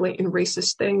say blatant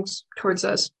racist things towards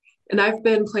us. And I've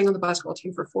been playing on the basketball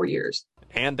team for 4 years.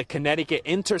 And the Connecticut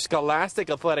Interscholastic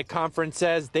Athletic Conference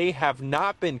says they have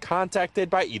not been contacted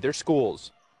by either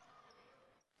schools.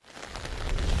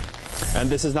 And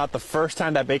this is not the first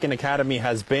time that Bacon Academy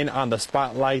has been on the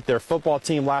spotlight. Their football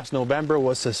team last November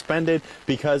was suspended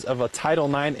because of a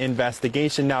Title IX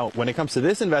investigation. Now, when it comes to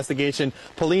this investigation,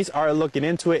 police are looking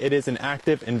into it. It is an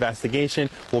active investigation.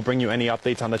 We'll bring you any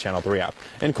updates on the Channel 3 app.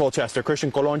 In Colchester, Christian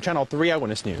Colon, Channel 3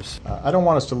 Eyewitness News. I don't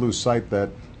want us to lose sight that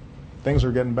things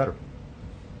are getting better.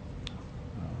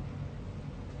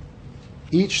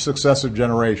 Each successive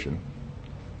generation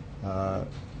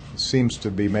seems to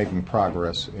be making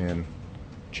progress in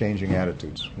changing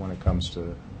attitudes when it comes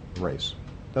to race.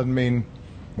 Doesn't mean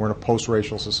we're in a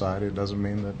post-racial society. It doesn't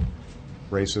mean that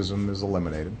racism is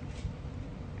eliminated.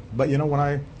 But you know, when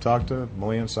I talk to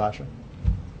Malia and Sasha,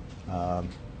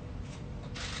 and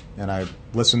I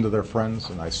listen to their friends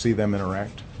and I see them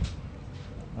interact,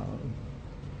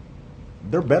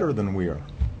 they're better than we are.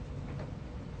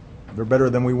 They're better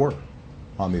than we were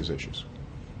on these issues.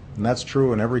 And that's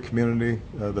true in every community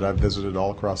that I've visited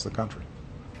all across the country.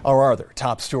 Our other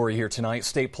top story here tonight,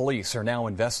 state police are now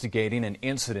investigating an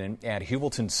incident at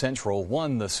Heuvelton Central,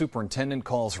 one the superintendent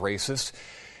calls racist.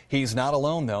 He's not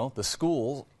alone, though. The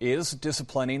school is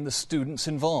disciplining the students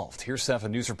involved. Here's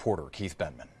 7 News reporter Keith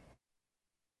Benman.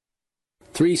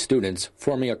 3 students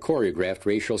forming a choreographed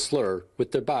racial slur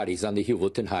with their bodies on the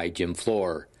Heuvelton High gym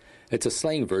floor. It's a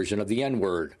slang version of the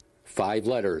N-word. 5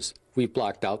 letters. We've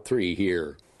blocked out 3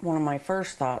 here. One of my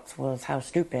first thoughts was how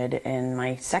stupid, and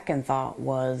my second thought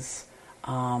was,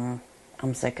 I'm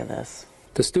sick of this.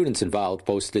 The students involved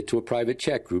posted it to a private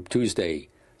chat group Tuesday.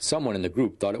 Someone in the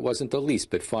group thought it wasn't the least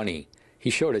bit funny.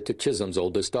 He showed it to Chisholm's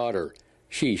oldest daughter.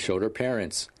 She showed her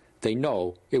parents. They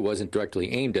know it wasn't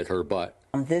directly aimed at her, but...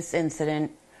 This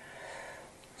incident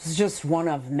is just one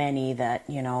of many that,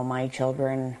 my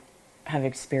children have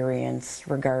experienced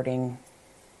regarding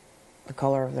the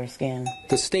color of their skin.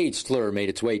 The staged slur made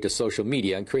its way to social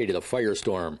media and created a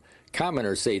firestorm.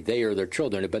 Commenters say they or their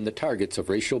children have been the targets of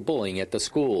racial bullying at the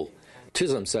school.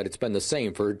 Chisholm said it's been the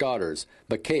same for her daughters,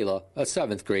 Michaela, a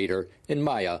 7th grader, and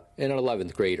Maya, an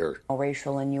 11th grader.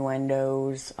 Racial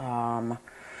innuendos,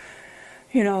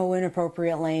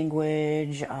 inappropriate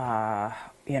language,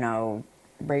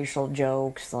 racial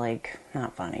jokes,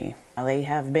 not funny. They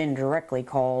have been directly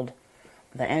called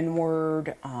the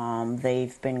N-word.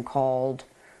 They've been called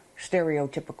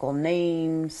stereotypical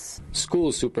names.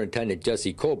 School Superintendent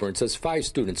Jesse Coburn says 5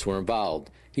 students were involved.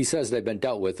 He says they've been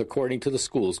dealt with according to the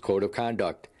school's code of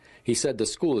conduct. He said the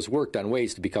school has worked on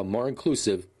ways to become more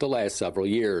inclusive the last several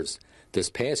years. This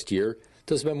past year,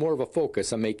 there's been more of a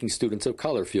focus on making students of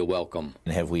color feel welcome.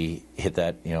 And have we hit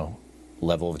that,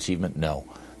 level of achievement? No.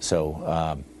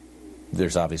 So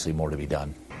there's obviously more to be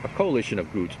done. A coalition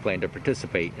of groups plan to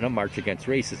participate in a march against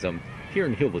racism here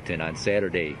in Heuvelton on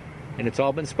Saturday, and it's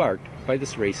all been sparked by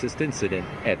this racist incident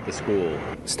at the school.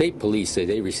 State police say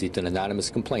they received an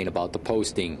anonymous complaint about the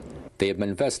posting. They have been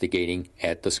investigating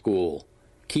at the school.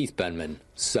 Keith Benman,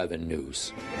 7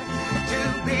 News.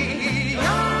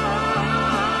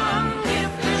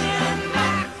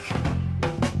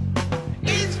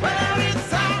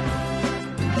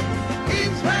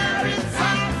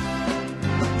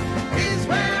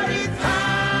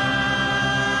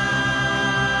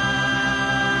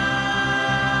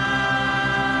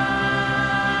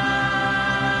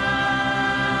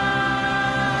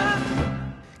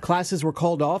 Classes were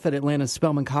called off at Atlanta's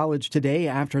Spelman College today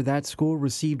after that school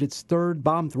received its 3rd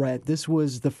bomb threat. This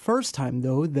was the first time,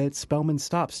 though, that Spelman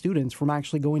stopped students from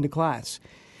actually going to class.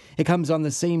 It comes on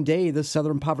the same day the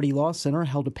Southern Poverty Law Center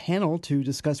held a panel to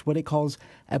discuss what it calls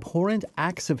abhorrent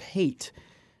acts of hate.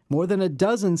 More than a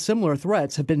dozen similar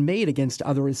threats have been made against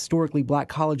other historically black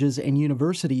colleges and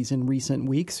universities in recent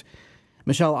weeks.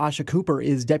 Michelle Asha Cooper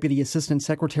is Deputy Assistant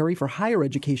Secretary for Higher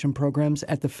Education Programs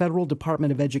at the Federal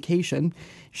Department of Education.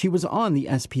 She was on the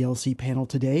SPLC panel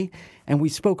today, and we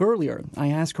spoke earlier. I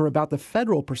asked her about the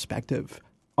federal perspective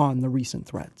on the recent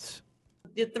threats.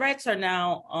 The threats are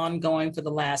now ongoing for the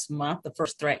last month. The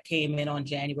first threat came in on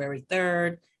January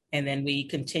 3rd, and then we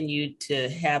continued to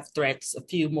have threats, a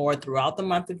few more throughout the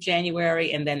month of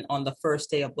January. And then on the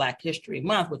first day of Black History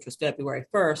Month, which was February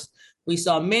 1st, we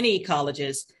saw many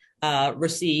colleges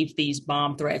received these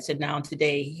bomb threats. And now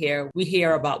today here, we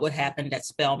hear about what happened at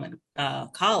Spelman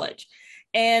College.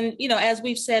 And, as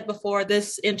we've said before,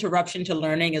 this interruption to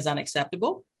learning is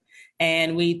unacceptable.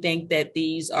 And we think that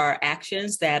these are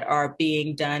actions that are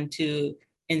being done to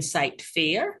incite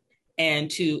fear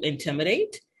and to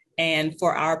intimidate. And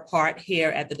for our part here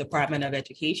at the Department of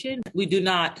Education, we do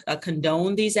not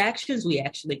condone these actions. We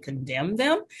actually condemn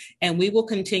them. And we will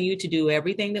continue to do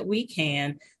everything that we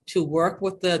can to work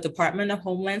with the Department of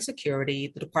Homeland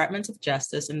Security, the Departments of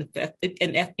Justice, and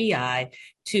FBI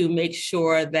to make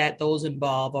sure that those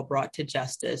involved are brought to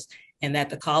justice and that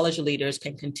the college leaders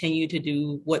can continue to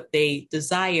do what they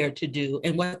desire to do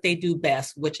and what they do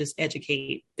best, which is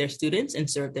educate their students and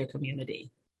serve their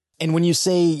community. And when you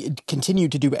say continue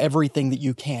to do everything that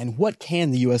you can, what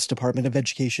can the U.S. Department of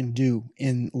Education do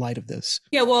in light of this?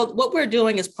 Yeah, well, what we're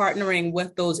doing is partnering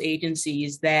with those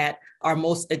agencies that are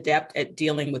most adept at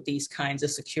dealing with these kinds of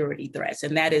security threats,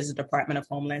 and that is the Department of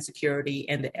Homeland Security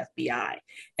and the FBI.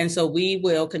 And so we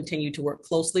will continue to work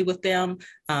closely with them.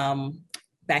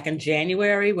 Back in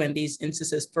January, when these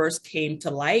instances first came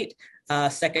to light,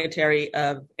 Secretary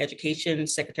of Education,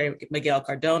 Secretary Miguel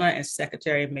Cardona, and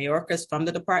Secretary Mayorkas from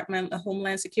the Department of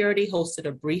Homeland Security hosted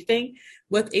a briefing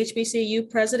with HBCU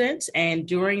presidents. And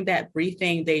during that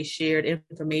briefing, they shared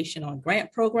information on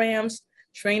grant programs,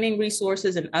 training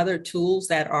resources, and other tools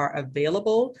that are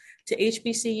available to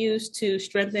HBCUs to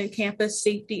strengthen campus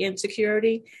safety and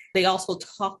security. They also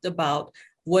talked about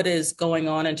what is going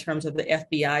on in terms of the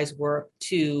FBI's work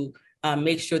to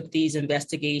make sure that these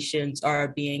investigations are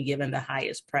being given the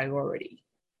highest priority.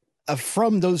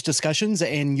 From those discussions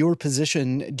and your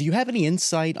position, do you have any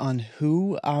insight on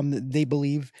who they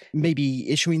believe may be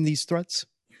issuing these threats?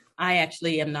 I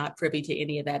actually am not privy to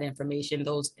any of that information.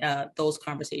 Those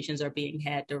conversations are being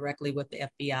had directly with the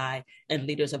FBI and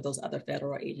leaders of those other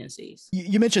federal agencies.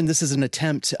 You mentioned this is an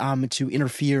attempt to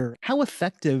interfere. How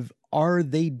effective are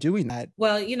they doing that?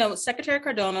 Well, Secretary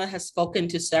Cardona has spoken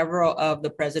to several of the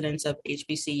presidents of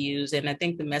HBCUs, and I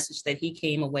think the message that he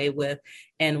came away with,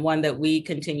 and one that we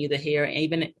continue to hear,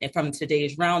 even from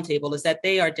today's roundtable, is that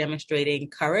they are demonstrating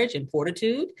courage and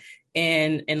fortitude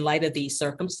in light of these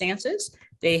circumstances.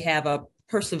 They have a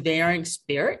persevering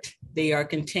spirit. They are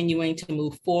continuing to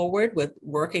move forward with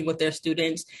working with their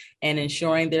students and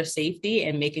ensuring their safety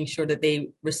and making sure that they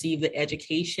receive the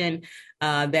education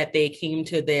that they came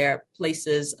to their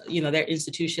places, their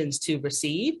institutions to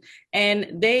receive.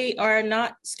 And they are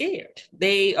not scared.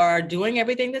 They are doing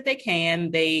everything that they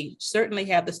can. They certainly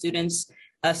have the students'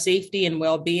 safety and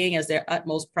well-being as their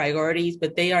utmost priorities,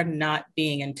 but they are not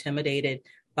being intimidated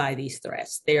by these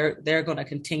threats. They're going to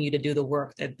continue to do the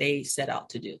work that they set out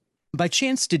to do. By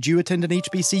chance, did you attend an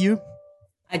HBCU?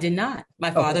 I did not.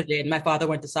 My father did. My father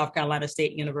went to South Carolina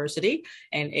State University,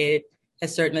 and it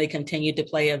has certainly continued to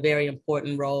play a very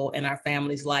important role in our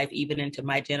family's life, even into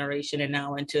my generation and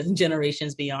now into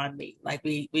generations beyond me. Like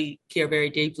we care very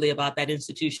deeply about that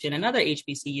institution and other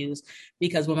HBCUs,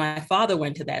 because when my father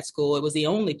went to that school, it was the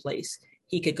only place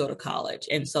he could go to college.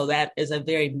 And so that is a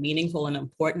very meaningful and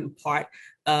important part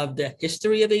of the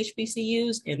history of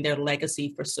HBCUs and their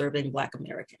legacy for serving Black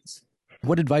Americans.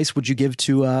 What advice would you give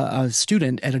to a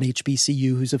student at an HBCU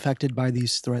who's affected by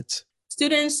these threats?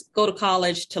 Students go to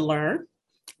college to learn.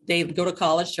 They go to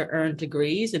college to earn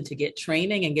degrees and to get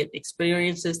training and get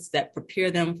experiences that prepare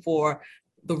them for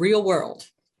the real world.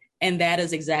 And that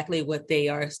is exactly what they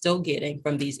are still getting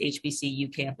from these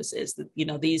HBCU campuses.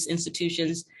 These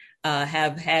institutions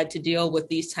have had to deal with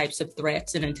these types of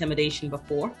threats and intimidation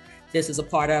before. This is a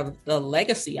part of the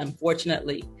legacy,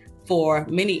 unfortunately, for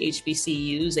many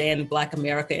HBCUs and Black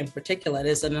America in particular. It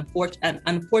is an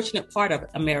unfortunate part of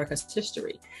America's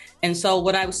history. And so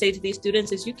what I would say to these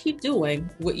students is you keep doing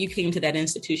what you came to that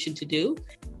institution to do.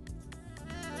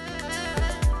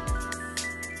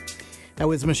 That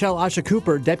was Michelle Asha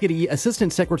Cooper, Deputy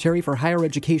Assistant Secretary for Higher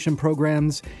Education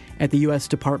Programs at the U.S.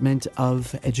 Department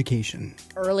of Education.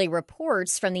 Early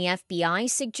reports from the FBI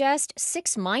suggest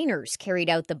 6 minors carried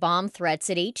out the bomb threats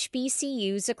at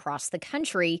HBCUs across the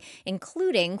country,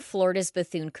 including Florida's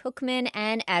Bethune-Cookman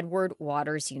and Edward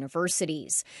Waters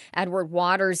Universities. Edward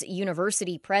Waters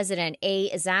University President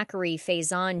A. Zachary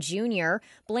Faison Jr.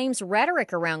 blames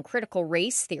rhetoric around critical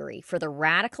race theory for the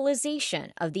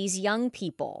radicalization of these young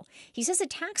people. He says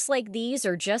attacks like these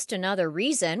are just another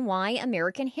reason why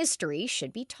American history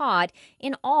should be taught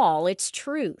in all its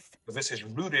truth. This is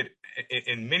rooted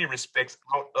in many respects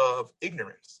out of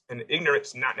ignorance, and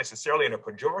ignorance not necessarily in a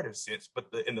pejorative sense, but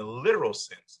in the literal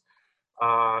sense,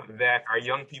 that our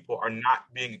young people are not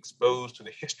being exposed to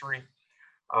the history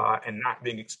and not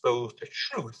being exposed to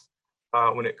truth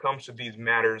when it comes to these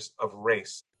matters of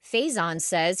race. Faison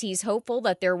says he's hopeful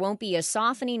that there won't be a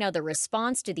softening of the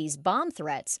response to these bomb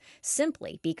threats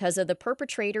simply because of the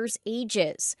perpetrators'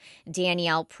 ages.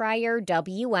 Danielle Pryor,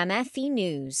 WMFE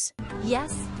News.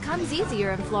 Yes, comes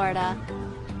easier in Florida.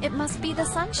 It must be the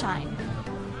sunshine.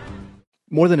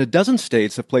 More than a dozen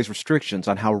states have placed restrictions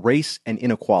on how race and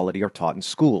inequality are taught in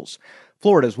schools.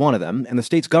 Florida is one of them, and the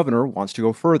state's governor wants to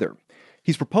go further.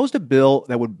 He's proposed a bill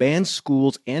that would ban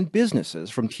schools and businesses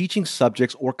from teaching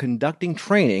subjects or conducting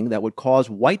training that would cause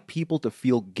white people to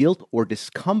feel guilt or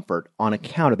discomfort on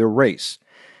account of their race.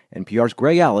 NPR's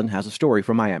Greg Allen has a story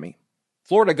from Miami.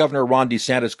 Florida Governor Ron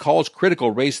DeSantis calls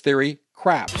critical race theory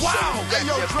crap. Wow! Hey,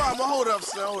 yo, drama, hold up,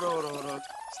 son. Hold on.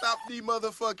 Stop the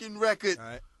motherfucking record. All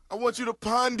right. I want you to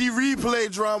pond the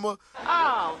replay, drama.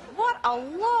 Oh, what a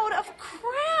load of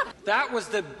crap! That was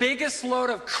the biggest load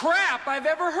of crap I've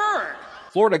ever heard.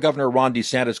 Florida Governor Ron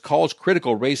DeSantis calls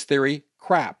critical race theory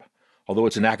crap. Although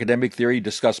it's an academic theory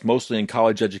discussed mostly in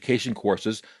college education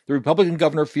courses, the Republican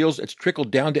governor feels it's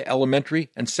trickled down to elementary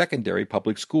and secondary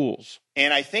public schools.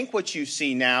 And I think what you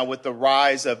see now with the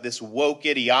rise of this woke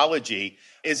ideology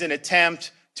is an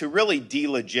attempt to really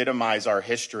delegitimize our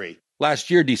history.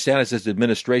 Last year, DeSantis'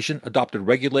 administration adopted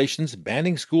regulations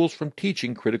banning schools from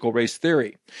teaching critical race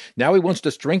theory. Now he wants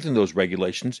to strengthen those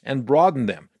regulations and broaden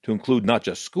them to include not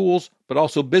just schools, but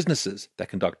also businesses that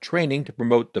conduct training to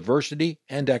promote diversity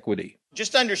and equity.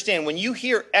 Just understand, when you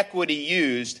hear equity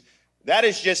used, that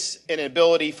is just an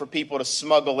ability for people to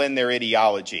smuggle in their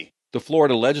ideology. The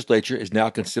Florida legislature is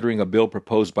now considering a bill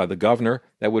proposed by the governor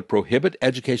that would prohibit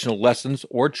educational lessons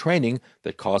or training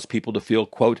that cause people to feel,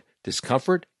 quote,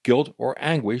 discomfort, guilt, or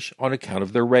anguish on account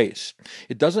of their race.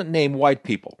 It doesn't name white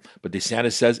people, but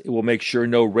DeSantis says it will make sure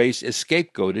no race is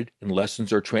scapegoated in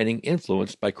lessons or training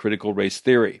influenced by critical race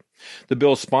theory. The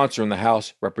bill's sponsor in the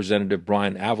House, Representative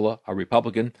Brian Avila, a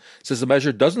Republican, says the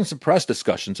measure doesn't suppress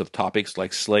discussions of topics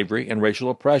like slavery and racial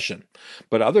oppression.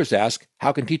 But others ask,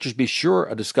 how can teachers be sure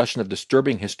a discussion of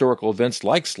disturbing historical events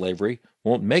like slavery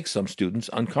won't make some students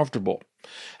uncomfortable?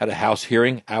 At a House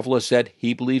hearing, Avila said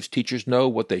he believes teachers know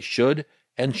what they should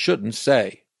and shouldn't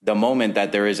say. The moment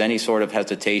that there is any sort of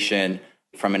hesitation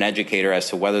from an educator as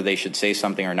to whether they should say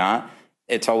something or not,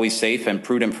 it's always safe and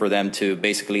prudent for them to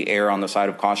basically err on the side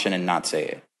of caution and not say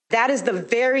it. That is the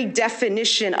very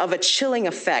definition of a chilling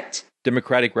effect.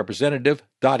 Democratic Representative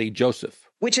Dottie Joseph.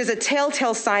 Which is a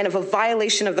telltale sign of a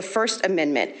violation of the First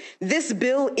Amendment. This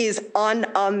bill is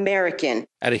un-American.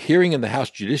 At a hearing in the House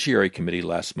Judiciary Committee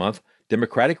last month,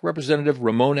 Democratic Representative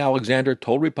Ramon Alexander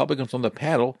told Republicans on the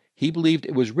panel he believed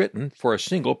it was written for a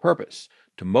single purpose,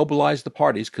 to mobilize the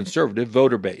party's conservative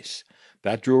voter base.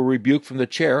 That drew a rebuke from the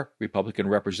chair, Republican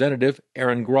Representative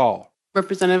Aaron Grahl.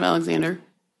 Representative Alexander,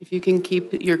 if you can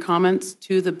keep your comments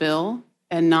to the bill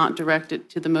and not direct it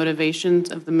to the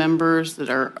motivations of the members that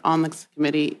are on this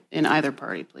committee in either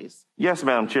party, please. Yes,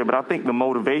 Madam Chair, but I think the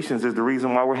motivations is the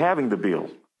reason why we're having the bill.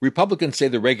 Republicans say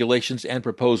the regulations and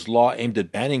proposed law aimed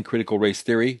at banning critical race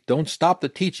theory don't stop the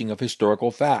teaching of historical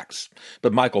facts.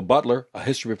 But Michael Butler, a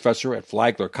history professor at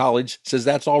Flagler College, says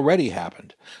that's already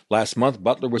happened. Last month,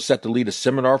 Butler was set to lead a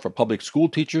seminar for public school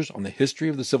teachers on the history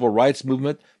of the civil rights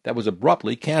movement that was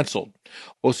abruptly canceled.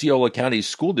 Osceola County's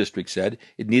school district said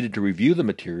it needed to review the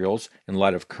materials in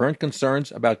light of current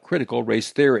concerns about critical race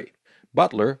theory.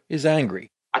 Butler is angry.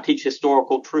 I teach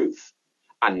historical truth.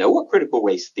 I know what critical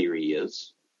race theory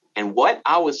is. And what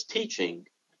I was teaching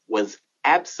was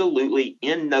absolutely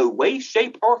in no way,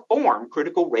 shape, or form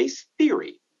critical race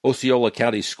theory. Osceola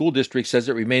County School District says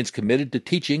it remains committed to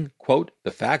teaching, quote, the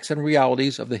facts and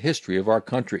realities of the history of our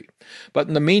country. But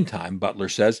in the meantime, Butler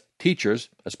says, teachers,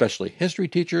 especially history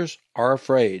teachers, are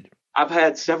afraid. I've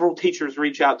had several teachers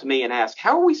reach out to me and ask,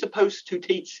 how are we supposed to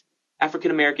teach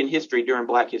African American history during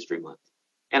Black History Month?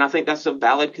 And I think that's a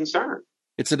valid concern.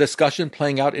 It's a discussion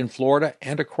playing out in Florida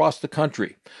and across the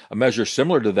country. A measure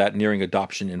similar to that nearing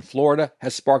adoption in Florida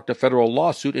has sparked a federal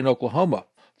lawsuit in Oklahoma,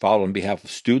 filed on behalf of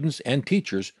students and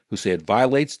teachers who say it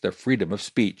violates their freedom of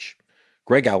speech.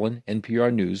 Greg Allen,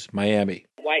 NPR News, Miami.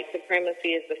 White supremacy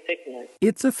is a sickness.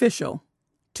 It's official.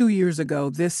 2 years ago,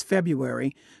 this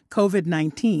February,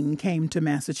 COVID-19 came to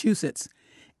Massachusetts.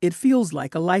 It feels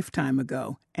like a lifetime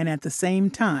ago, and at the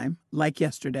same time, like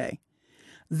yesterday.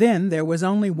 Then there was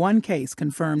only one case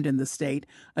confirmed in the state,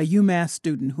 a UMass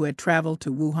student who had traveled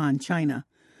to Wuhan, China.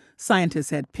 Scientists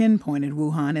had pinpointed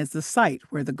Wuhan as the site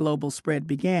where the global spread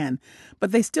began,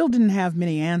 but they still didn't have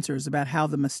many answers about how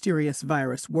the mysterious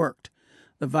virus worked.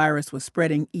 The virus was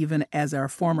spreading even as our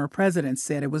former president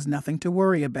said it was nothing to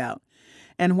worry about.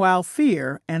 And while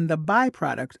fear and the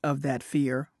byproduct of that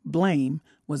fear, blame,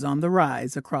 was on the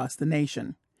rise across the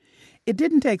nation. It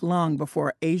didn't take long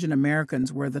before Asian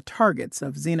Americans were the targets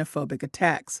of xenophobic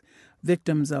attacks,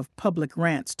 victims of public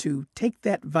rants to take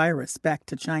that virus back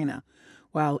to China,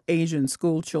 while Asian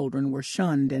school children were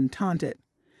shunned and taunted.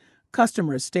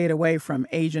 Customers stayed away from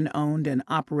Asian-owned and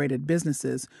operated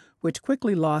businesses, which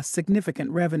quickly lost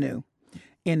significant revenue.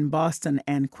 In Boston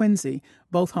and Quincy,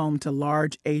 both home to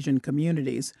large Asian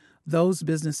communities, those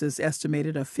businesses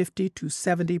estimated a 50 to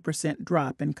 70%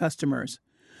 drop in customers.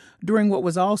 During what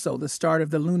was also the start of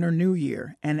the Lunar New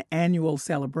Year, an annual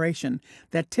celebration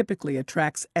that typically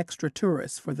attracts extra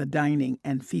tourists for the dining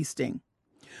and feasting.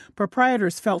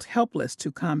 Proprietors felt helpless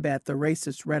to combat the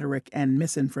racist rhetoric and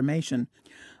misinformation.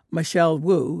 Michelle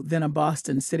Wu, then a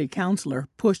Boston city councilor,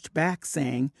 pushed back,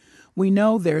 saying, "We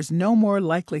know there's no more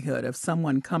likelihood of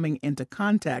someone coming into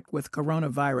contact with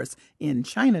coronavirus in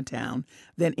Chinatown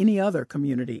than any other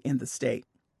community in the state."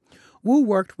 Wu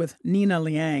worked with Nina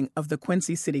Liang of the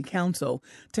Quincy City Council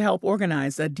to help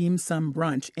organize a dim sum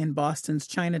brunch in Boston's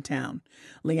Chinatown.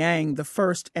 Liang, the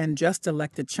first and just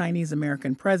elected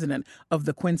Chinese-American president of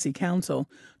the Quincy Council,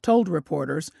 told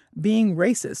reporters, "Being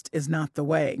racist is not the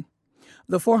way."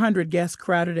 The 400 guests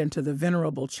crowded into the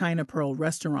venerable China Pearl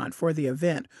restaurant for the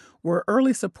event were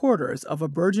early supporters of a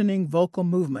burgeoning vocal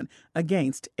movement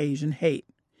against Asian hate.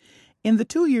 In the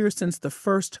 2 years since the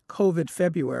first COVID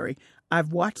February,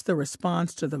 I've watched the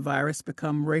response to the virus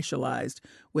become racialized,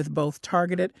 with both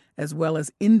targeted as well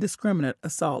as indiscriminate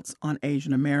assaults on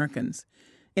Asian Americans.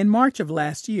 In March of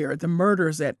last year, the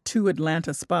murders at 2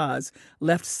 Atlanta spas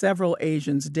left several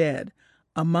Asians dead.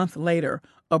 A month later,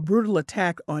 a brutal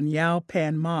attack on Yao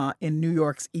Pan Ma in New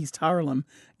York's East Harlem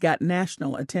got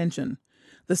national attention.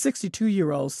 The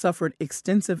 62-year-old suffered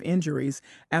extensive injuries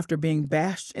after being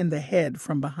bashed in the head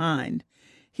from behind.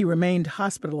 He remained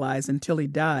hospitalized until he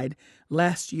died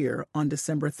last year on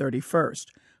December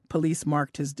 31st. Police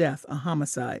marked his death a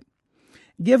homicide.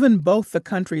 Given both the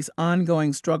country's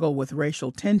ongoing struggle with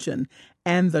racial tension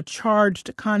and the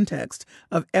charged context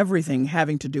of everything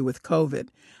having to do with COVID,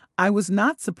 I was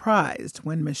not surprised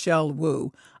when Michelle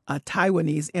Wu, a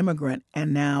Taiwanese immigrant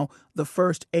and now the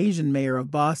first Asian mayor of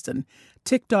Boston,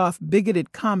 ticked off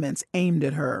bigoted comments aimed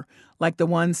at her, like the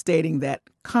one stating that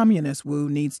Communist Wu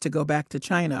needs to go back to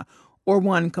China, or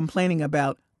one complaining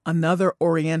about another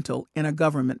Oriental in a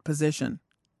government position.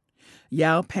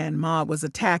 Yao Pan Ma was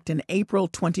attacked in April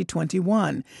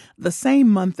 2021, the same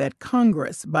month that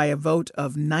Congress, by a vote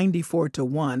of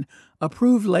 94-1,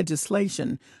 approved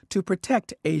legislation to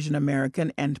protect Asian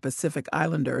American and Pacific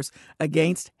Islanders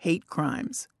against hate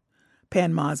crimes.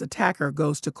 Pan Ma's attacker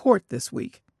goes to court this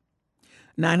week.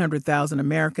 900,000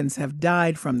 Americans have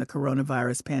died from the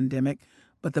coronavirus pandemic,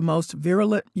 but the most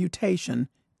virulent mutation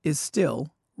is still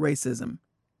racism.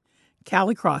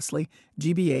 Callie Crossley,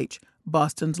 GBH,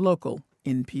 Boston's local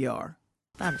NPR.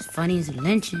 About as funny as a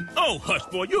lynching. Oh, hush,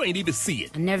 boy, you ain't even see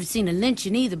it. I never seen a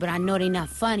lynching either, but I know they not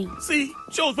funny. See,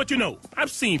 shows what you know. I've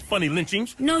seen funny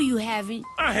lynchings. No, you haven't.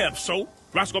 I have so.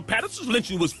 Roscoe Patterson's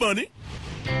lynching was funny.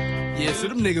 Yeah, so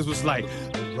them niggas was like,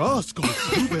 Roscoe,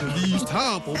 you better leave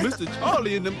town for Mr.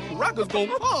 Charlie and them crackers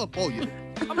gonna come for you.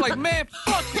 I'm like, man,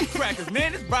 fuck these crackers,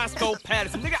 man. It's Roscoe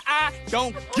Patterson. Nigga, I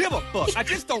don't give a fuck. I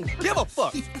just don't give a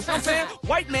fuck. You know what I'm saying?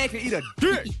 White man can eat a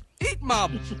dick. Eat my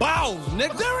balls,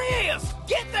 nigga. There he is.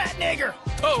 Get that nigger.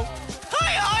 Oh.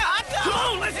 Come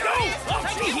on, let's go.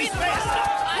 Oh, shit, he's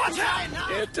fast. Watch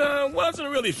out. It wasn't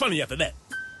really funny after that.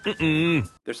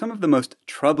 They're some of the most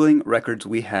troubling records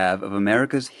we have of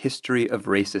America's history of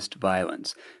racist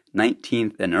violence.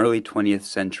 19th and early 20th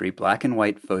century black and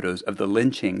white photos of the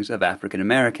lynchings of African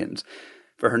Americans.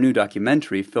 For her new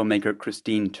documentary, filmmaker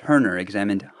Christine Turner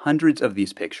examined hundreds of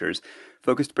these pictures,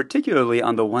 focused particularly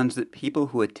on the ones that people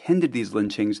who attended these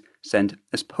lynchings sent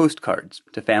as postcards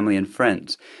to family and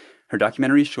friends. Her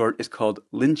documentary short is called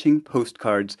Lynching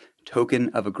Postcards, Token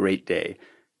of a Great Day.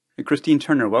 Christine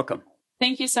Turner, welcome.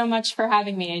 Thank you so much for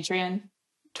having me, Adrian.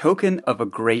 Token of a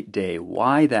Great Day.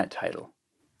 Why that title?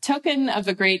 Token of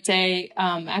a Great Day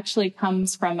actually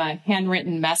comes from a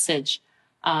handwritten message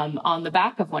on the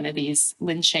back of one of these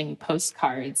lynching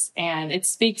postcards. And it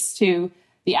speaks to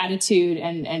the attitude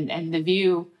and the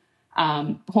view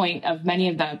point of many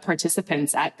of the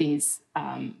participants at these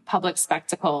public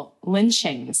spectacle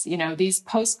lynchings. You know, these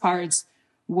postcards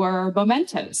were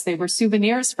mementos. They were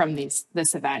souvenirs from this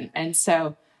event. And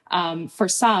so for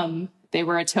some, they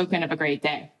were a token of a great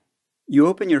day. You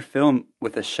open your film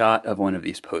with a shot of one of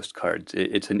these postcards.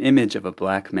 It's an image of a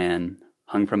black man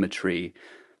hung from a tree,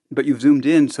 but you've zoomed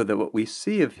in so that what we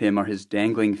see of him are his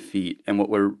dangling feet, and what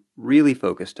we're really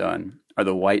focused on are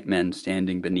the white men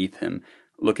standing beneath him,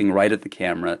 looking right at the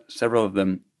camera, several of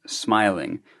them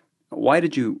smiling. Why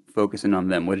did you focus in on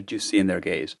them? What did you see in their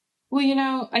gaze? Well, you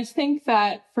know, I think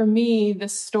that for me,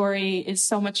 this story is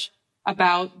so much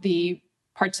about the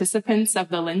participants of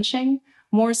the lynching,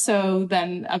 more so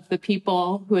than of the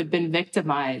people who had been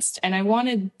victimized. And I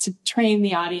wanted to train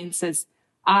the audience's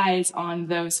eyes on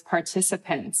those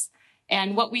participants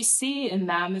And what we see in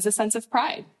them is a sense of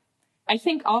pride. I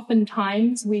think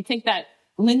oftentimes we think that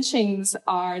lynchings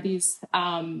are these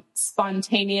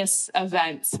spontaneous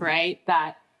events, right?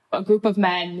 That a group of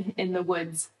men in the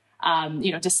woods,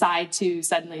 decide to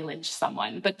suddenly lynch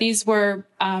someone. But these were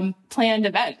planned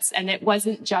events, and it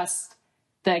wasn't just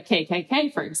the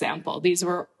KKK, for example. These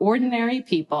were ordinary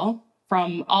people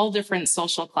from all different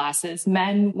social classes,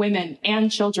 men, women,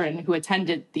 and children who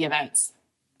attended the events.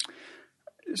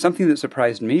 Something that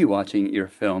surprised me watching your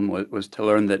film was to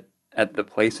learn that at the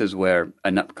places where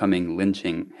an upcoming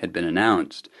lynching had been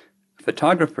announced,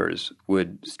 photographers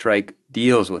would strike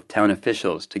deals with town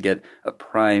officials to get a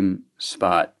prime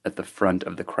spot at the front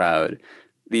of the crowd.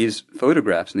 These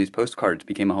photographs and these postcards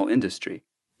became a whole industry.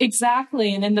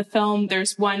 Exactly. And in the film,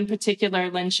 there's one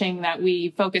particular lynching that we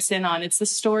focus in on. It's the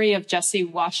story of Jesse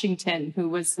Washington, who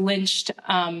was lynched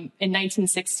in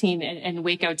 1916 in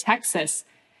Waco, Texas.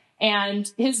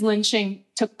 And his lynching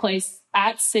took place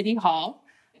at City Hall.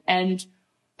 And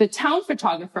the town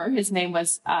photographer, his name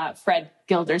was Fred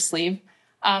Gildersleeve,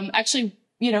 actually,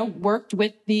 worked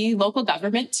with the local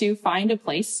government to find a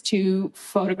place to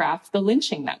photograph the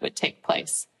lynching that would take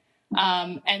place.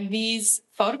 And these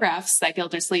photographs that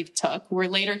Gildersleeve took were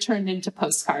later turned into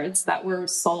postcards that were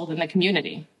sold in the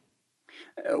community.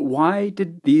 Why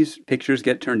did these pictures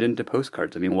get turned into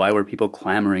postcards? I mean, why were people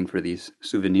clamoring for these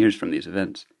souvenirs from these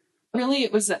events? Really,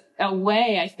 it was a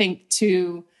way, I think,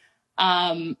 to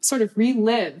sort of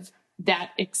relive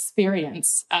that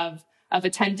experience of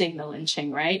attending the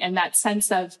lynching, right? And that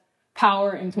sense of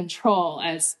power and control,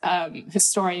 as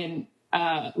historian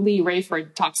Lee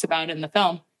Rayford talks about in the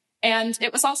film. And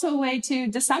it was also a way to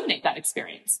disseminate that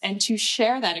experience and to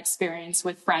share that experience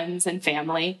with friends and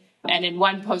family. And in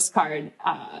one postcard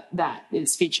that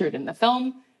is featured in the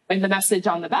film, in the message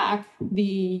on the back, the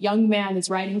young man is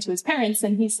writing to his parents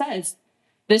and he says,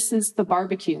 "This is the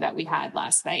barbecue that we had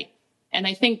last night." And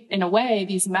I think in a way,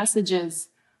 these messages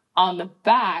on the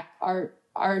back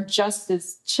are just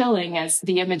as chilling as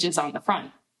the images on the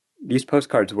front. These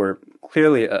postcards were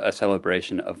clearly a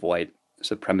celebration of white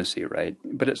supremacy, right?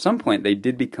 But at some point, they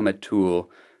did become a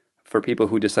tool for people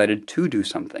who decided to do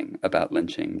something about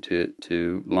lynching,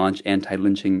 to launch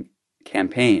anti-lynching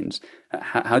campaigns.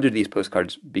 How did these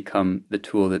postcards become the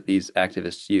tool that these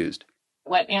activists used?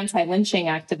 What anti-lynching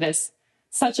activists,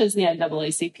 such as the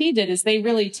NAACP, did is they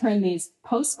really turned these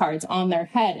postcards on their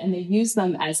head and they used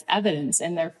them as evidence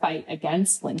in their fight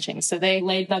against lynching. So they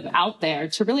laid them out there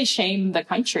to really shame the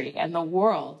country and the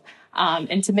world,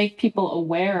 and to make people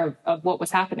aware of what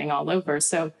was happening all over.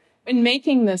 So in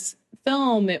making this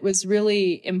film, it was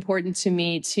really important to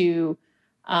me to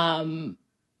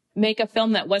make a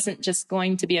film that wasn't just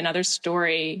going to be another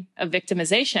story of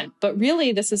victimization, but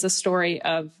really this is a story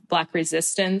of Black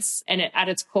resistance. And at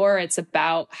its core, it's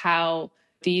about how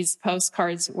these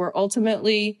postcards were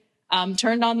ultimately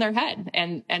turned on their head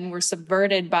and were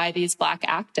subverted by these Black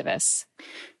activists.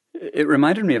 It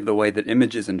reminded me of the way that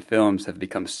images and films have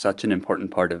become such an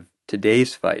important part of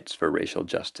today's fights for racial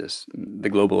justice. The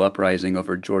global uprising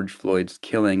over George Floyd's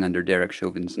killing under Derek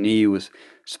Chauvin's knee was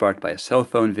sparked by a cell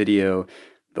phone video.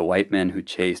 The white men who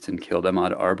chased and killed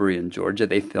Ahmaud Arbery in Georgia,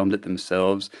 they filmed it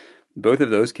themselves. Both of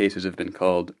those cases have been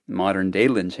called modern-day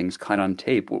lynchings caught on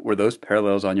tape. Were those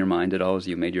parallels on your mind at all as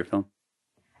you made your film?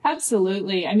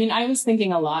 Absolutely. I mean, I was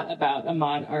thinking a lot about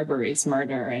Ahmaud Arbery's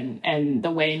murder and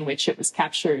the way in which it was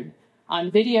captured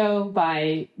on video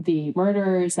by the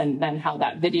murderers, and then how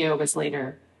that video was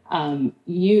later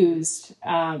used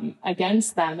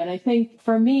against them. And I think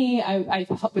for me, I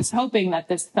was hoping that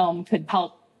this film could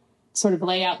help sort of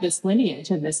lay out this lineage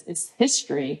and this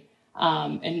history,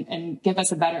 and give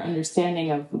us a better understanding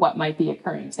of what might be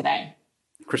occurring today.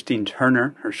 Christine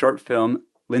Turner, her short film,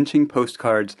 Lynching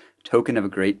Postcards, Token of a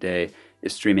Great Day,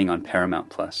 is streaming on Paramount+.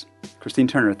 Christine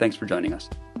Turner, thanks for joining us.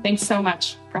 Thanks so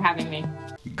much for having me.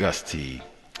 Gus T.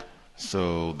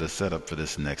 So the setup for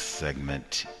this next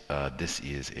segment, this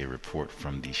is a report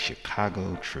from the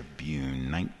Chicago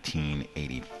Tribune,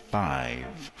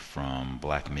 1985, from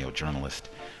Black male journalist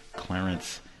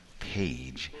Clarence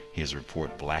Page. His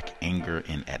report, Black Anger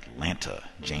in Atlanta.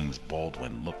 James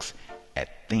Baldwin looks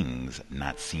at things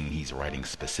not seen. He's writing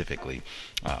specifically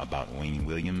about Wayne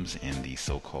Williams and the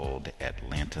so-called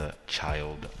Atlanta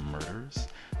child murders.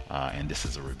 And this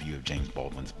is a review of James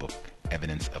Baldwin's book,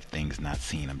 Evidence of Things Not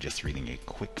Seen. I'm just reading a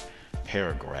quick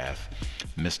paragraph.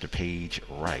 Mr. Page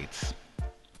writes,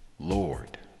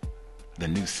 Lord, the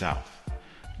New South,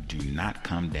 do not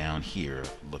come down here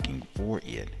looking for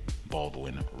it,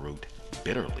 Baldwin wrote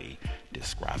bitterly,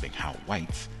 describing how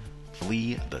whites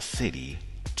flee the city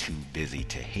too busy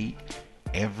to hate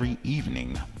every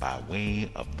evening by way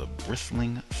of the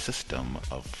bristling system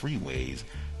of freeways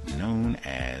known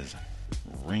as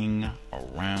Ring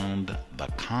Around the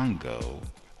Congo,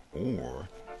 or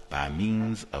by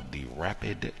means of the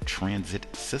Rapid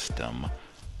Transit System,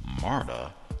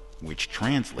 MARTA, which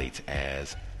translates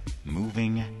as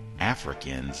Moving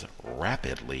Africans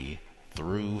Rapidly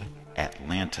Through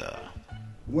Atlanta.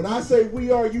 When I say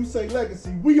we are, you say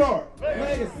legacy. We are.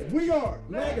 Legacy. We are.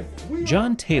 Legacy. We are.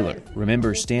 John Taylor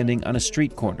remembers standing on a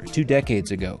street corner 2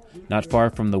 decades ago, not far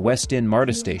from the West End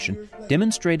MARTA station,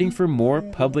 demonstrating for more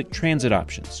public transit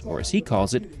options, or as he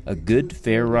calls it, a good,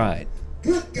 fair ride.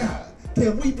 Good God,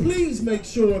 can we please make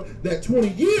sure that 20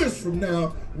 years from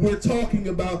now, we're talking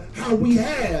about how we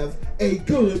have a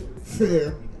good,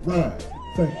 fair ride?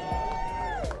 Thank you.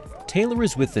 Taylor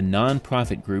is with the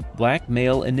nonprofit group Black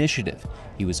Male Initiative.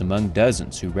 He was among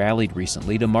dozens who rallied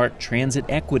recently to mark Transit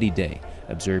Equity Day,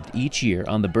 observed each year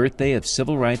on the birthday of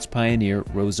civil rights pioneer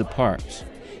Rosa Parks.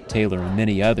 Taylor and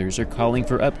many others are calling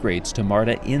for upgrades to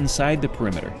MARTA inside the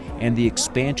perimeter and the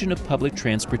expansion of public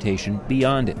transportation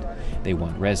beyond it. They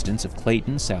want residents of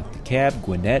Clayton, South DeKalb,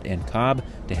 Gwinnett, and Cobb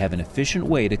to have an efficient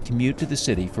way to commute to the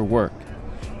city for work.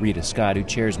 Rita Scott, who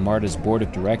chairs MARTA's board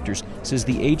of directors, says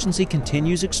the agency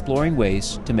continues exploring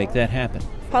ways to make that happen.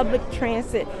 Public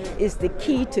transit is the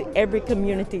key to every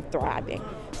community thriving.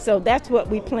 So that's what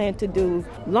we plan to do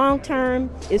long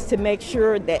term, is to make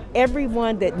sure that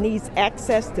everyone that needs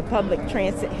access to public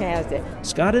transit has it.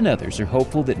 Scott and others are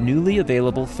hopeful that newly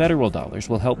available federal dollars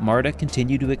will help MARTA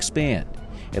continue to expand.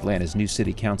 Atlanta's new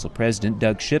city council president,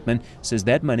 Doug Shipman, says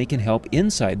that money can help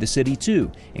inside the city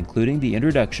too, including the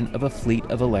introduction of a fleet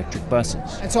of electric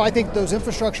buses. And so I think those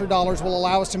infrastructure dollars will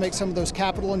allow us to make some of those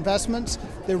capital investments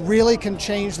that really can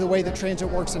change the way that transit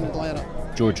works in Atlanta.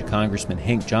 Georgia Congressman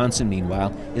Hank Johnson,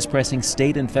 meanwhile, is pressing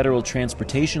state and federal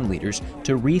transportation leaders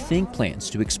to rethink plans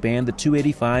to expand the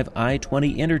 285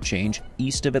 I-20 interchange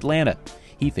east of Atlanta.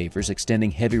 He favors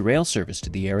extending heavy rail service to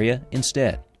the area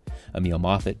instead. Emil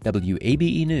Moffat,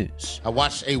 WABE News. I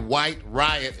watched a white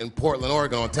riot in Portland,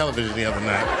 Oregon on television the other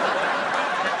night.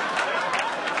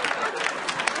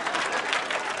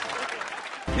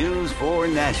 News for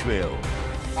Nashville.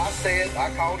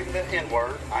 I called him the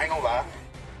N-word. I ain't gonna lie.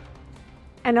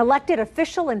 An elected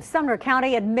official in Sumner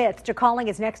County admits to calling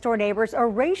his next-door neighbors a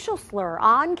racial slur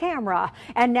on camera.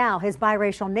 And now his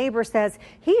biracial neighbor says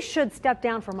he should step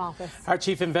down from office. Our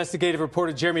chief investigative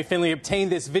reporter Jeremy Finley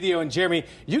obtained this video. And Jeremy,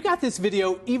 you got this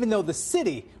video even though the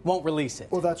city won't release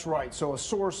it. Well, that's right. So a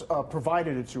source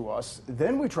provided it to us.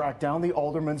 Then we tracked down the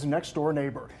alderman's next-door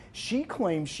neighbor. She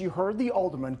claims she heard the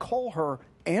alderman call her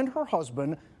and her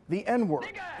husband the N-word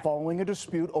following a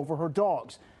dispute over her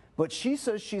dogs. But she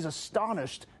says she's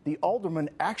astonished the alderman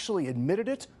actually admitted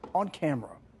it on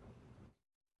camera.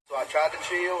 So I tried to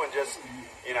chill and just,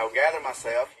 gather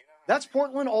myself. That's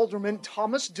Portland Alderman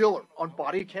Thomas Dillard on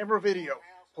body camera video.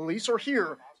 Police are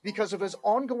here because of his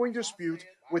ongoing dispute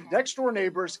with next-door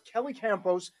neighbors Kelly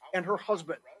Campos and her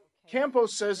husband.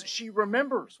 Campos says she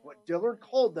remembers what Dillard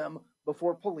called them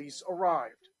before police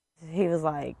arrived. He was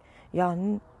like,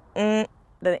 y'all, the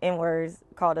N-words,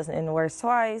 called us N-words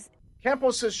twice.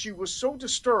 Campos says she was so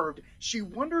disturbed, she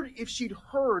wondered if she'd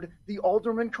heard the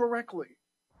alderman correctly.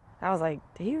 I was like,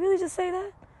 did he really just say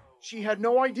that? She had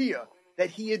no idea that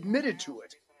he admitted to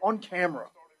it on camera.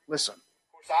 Listen.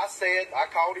 So I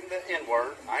called him the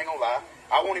N-word. I ain't gonna lie.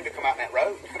 I want him to come out that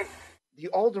road. The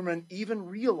alderman even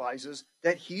realizes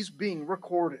that he's being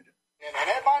recorded. And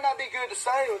that might not be good to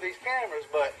say with these cameras,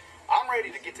 but I'm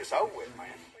ready to get this over with, man.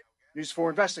 News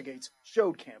 4 Investigates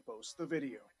showed Campos the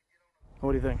video.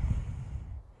 What do you think?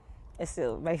 It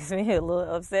still makes me a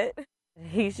little upset.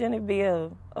 He shouldn't be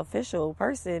an official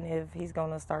person if he's going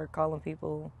to start calling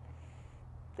people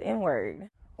the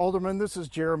N-word. Alderman, this is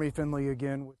Jeremy Finley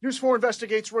again. News 4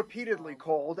 Investigates repeatedly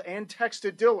called and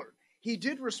texted Dillard. He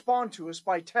did respond to us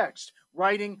by text,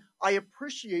 writing, "I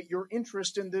appreciate your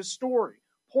interest in this story.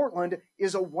 Portland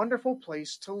is a wonderful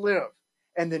place to live,"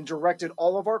 and then directed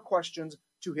all of our questions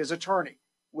to his attorney,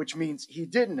 which means he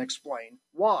didn't explain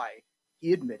why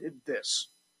he admitted this.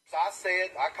 So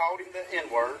I called him the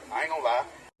N-word. I ain't gonna lie.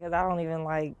 Because I don't even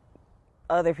like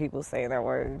other people saying that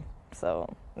word. So,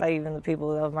 not even the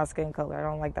people of my skin color. I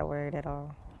don't like that word at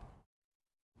all.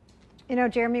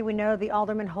 Jeremy, we know the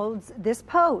alderman holds this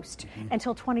post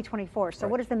until 2024. So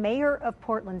what is the mayor of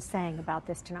Portland saying about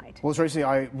this tonight? Well, Tracy,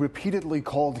 I repeatedly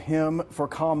called him for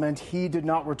comment. He did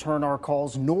not return our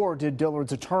calls, nor did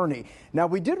Dillard's attorney. Now,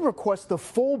 we did request the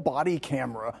full body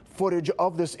camera footage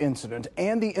of this incident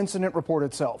and the incident report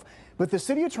itself. But the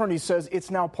city attorney says it's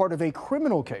now part of a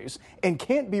criminal case and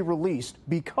can't be released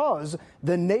because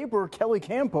the neighbor, Kelly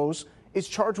Campos, is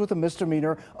charged with a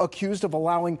misdemeanor, accused of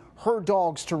allowing her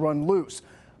dogs to run loose.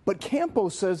 But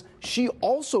Campos says she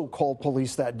also called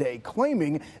police that day,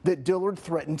 claiming that Dillard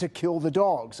threatened to kill the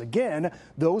dogs. Again,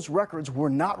 those records were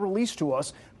not released to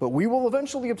us, but we will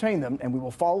eventually obtain them, and we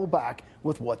will follow back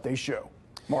with what they show.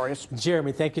 Marius.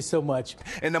 Jeremy, thank you so much.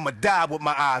 And I'ma die with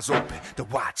my eyes open. The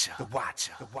Watcher, the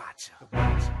Watcher, the Watcher, the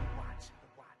Watcher.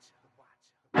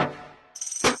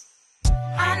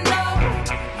 I know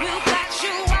you got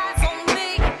your eyes on me.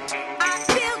 I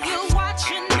feel you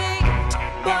watching me,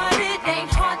 but it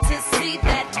ain't hard to see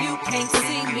that you can't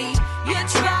see me. You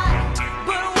try,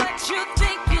 but what you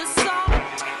think you saw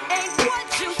ain't what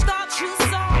you thought you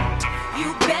saw.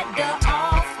 You better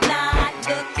off not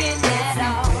looking at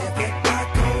all. Everywhere that I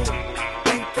go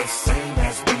ain't the same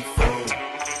as before.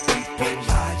 People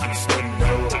I used to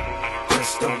know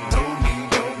just don't know me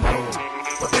no more.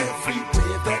 But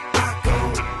everywhere that I go,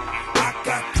 I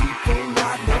got people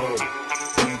I know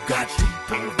who got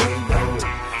people they know.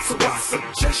 So I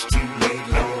suggest you lay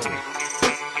low.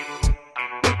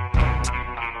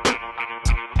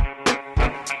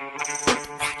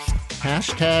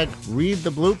 Hashtag read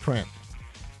the blueprint.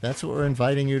 That's what we're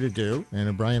inviting you to do in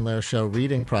a Brian Lehrer Show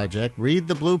reading project. Read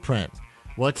the blueprint.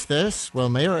 What's this? Well,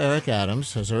 Mayor Eric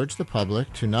Adams has urged the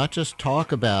public to not just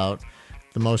talk about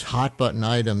the most hot-button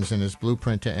items in his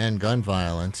blueprint to end gun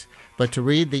violence, but to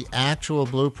read the actual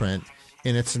blueprint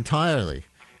in its entirety.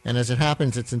 And as it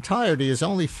happens, its entirety is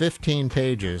only 15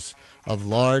 pages of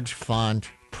large font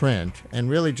print, and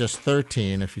really just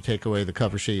 13 if you take away the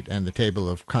cover sheet and the table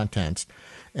of contents.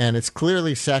 And it's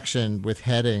clearly sectioned with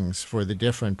headings for the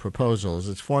different proposals.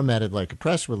 It's formatted like a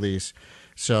press release,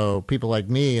 so people like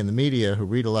me in the media who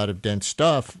read a lot of dense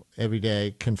stuff every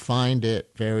day can find it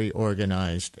very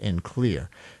organized and clear.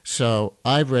 So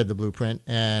I've read the blueprint,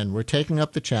 and we're taking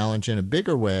up the challenge in a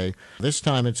bigger way. This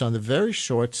time it's on the very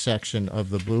short section of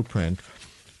the blueprint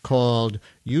called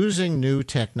Using New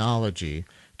Technology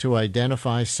to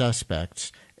Identify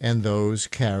Suspects and Those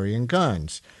Carrying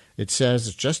Guns. It says,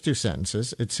 it's just 2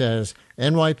 sentences, it says,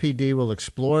 NYPD will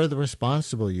explore the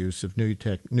responsible use of new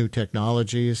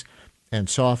technologies and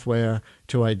software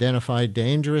to identify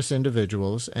dangerous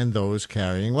individuals and those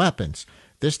carrying weapons.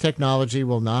 This technology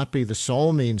will not be the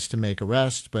sole means to make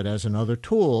arrests, but as another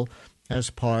tool as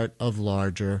part of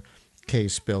larger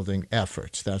case-building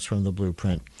efforts. That's from the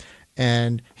blueprint.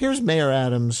 And here's Mayor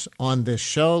Adams on this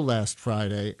show last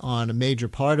Friday on a major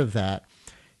part of that.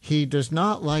 He does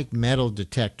not like metal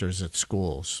detectors at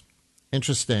schools.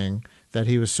 Interesting that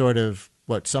he was sort of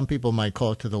what some people might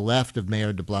call to the left of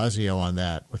Mayor de Blasio on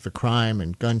that, with the crime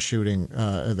and gun shooting,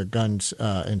 the guns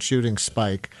and shooting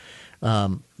spike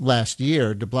last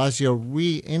year. De Blasio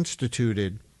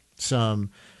reinstituted some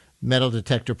metal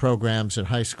detector programs at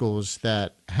high schools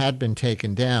that had been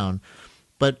taken down.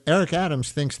 But Eric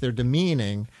Adams thinks they're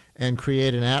demeaning and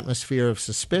create an atmosphere of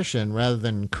suspicion rather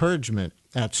than encouragement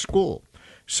at school.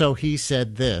 So he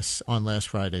said this on last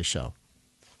Friday's show.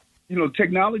 You know,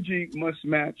 technology must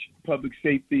match public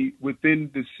safety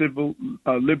within the civil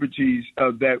liberties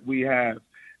that we have.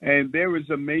 And there is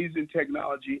amazing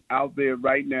technology out there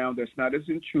right now that's not as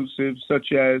intrusive,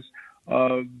 such as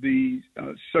the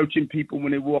searching people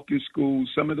when they walk in schools.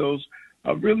 Some of those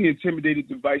are really intimidating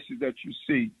devices that you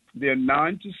see. They're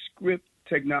nondescript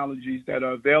technologies that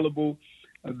are available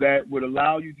that would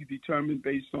allow you to determine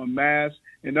based on mass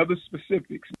and other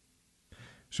specifics.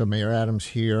 So Mayor Adams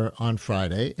here on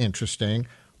Friday, interesting.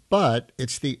 But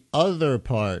it's the other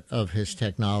part of his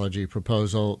technology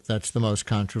proposal that's the most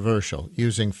controversial,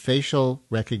 using facial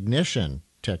recognition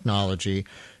technology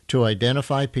to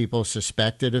identify people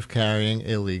suspected of carrying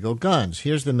illegal guns.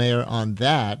 Here's the mayor on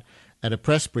that at a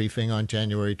press briefing on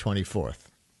January 24th.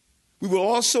 We will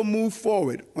also move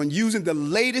forward on using the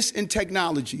latest in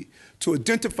technology to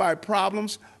identify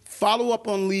problems, follow up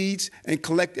on leads, and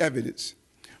collect evidence.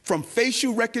 From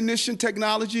facial recognition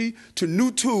technology to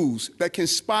new tools that can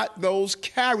spot those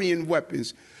carrying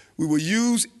weapons, we will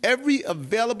use every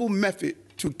available method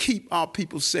to keep our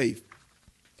people safe.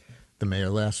 The mayor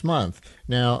last month.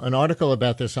 Now, an article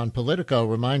about this on Politico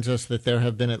reminds us that there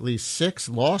have been at least 6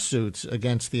 lawsuits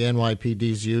against the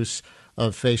NYPD's use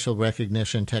of facial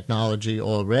recognition technology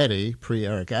already,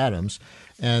 pre-Eric Adams,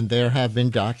 and there have been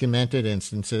documented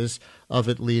instances of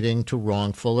it leading to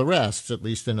wrongful arrests, at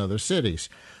least in other cities.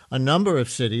 A number of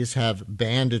cities have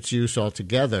banned its use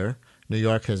altogether. New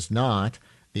York has not.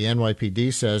 The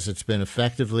NYPD says it's been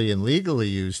effectively and legally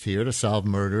used here to solve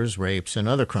murders, rapes, and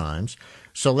other crimes.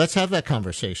 So let's have that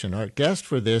conversation. Our guest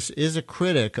for this is a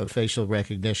critic of facial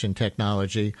recognition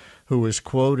technology who was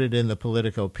quoted in the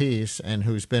Politico piece and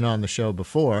who's been on the show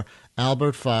before,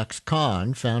 Albert Fox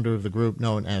Kahn, founder of the group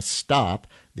known as STOP,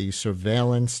 the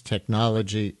Surveillance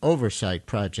Technology Oversight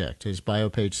Project. His bio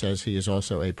page says he is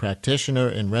also a practitioner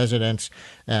in residence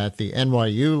at the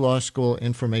NYU Law School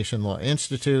Information Law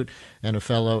Institute and a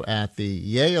fellow at the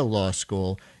Yale Law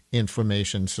School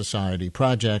Information Society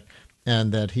Project,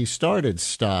 and that he started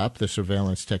STOP, the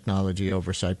Surveillance Technology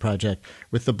Oversight Project,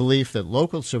 with the belief that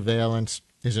local surveillance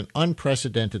is an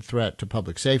unprecedented threat to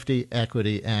public safety,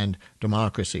 equity, and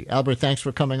democracy. Albert, thanks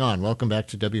for coming on. Welcome back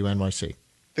to WNYC.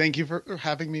 Thank you for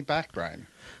having me back, Brian.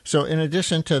 So in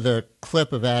addition to the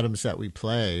clip of Adams that we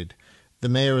played, the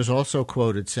mayor is also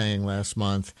quoted saying last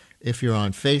month, if you're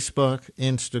on Facebook,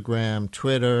 Instagram,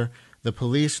 Twitter, the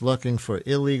police looking for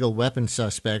illegal weapon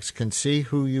suspects can see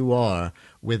who you are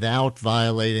without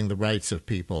violating the rights of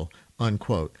people,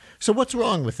 unquote. So what's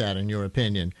wrong with that, in your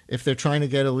opinion, if they're trying to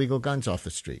get illegal guns off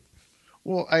the street?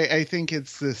 Well, I think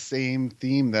it's the same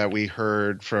theme that we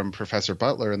heard from Professor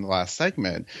Butler in the last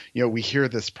segment. You know, we hear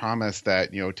this promise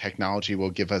that, you know, technology will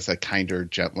give us a kinder,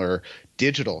 gentler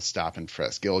digital stop and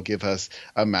frisk. It'll give us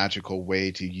a magical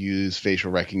way to use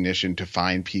facial recognition to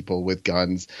find people with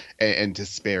guns and to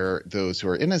spare those who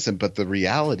are innocent. But the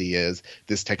reality is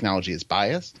this technology is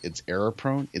biased, it's error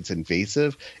prone, it's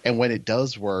invasive. And when it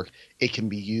does work, it can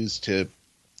be used to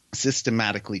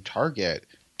systematically target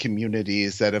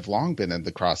communities that have long been in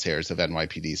the crosshairs of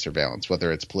NYPD surveillance,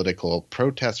 whether it's political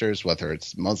protesters, whether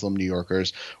it's Muslim New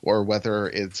Yorkers, or whether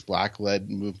it's Black-led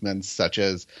movements such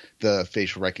as the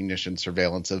facial recognition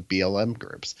surveillance of BLM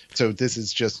groups. So this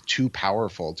is just too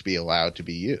powerful to be allowed to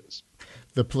be used.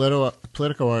 The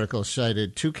Politico article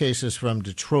cited two cases from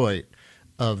Detroit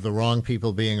of the wrong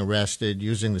people being arrested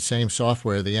using the same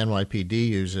software the NYPD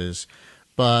uses,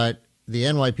 but the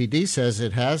NYPD says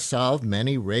it has solved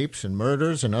many rapes and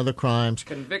murders and other crimes.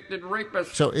 Convicted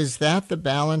rapists. So is that the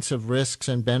balance of risks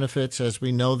and benefits as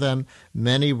we know them?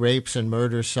 Many rapes and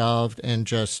murders solved and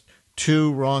just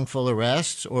 2 wrongful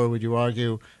arrests? Or would you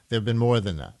argue there have been more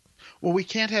than that? Well, we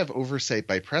can't have oversight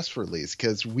by press release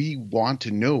because we want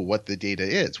to know what the data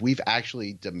is. We've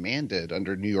actually demanded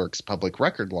under New York's public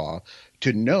record law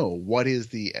to know what is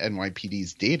the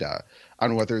NYPD's data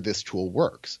on whether this tool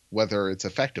works, whether it's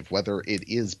effective, whether it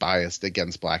is biased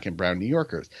against Black and brown New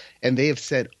Yorkers. And they have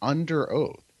said under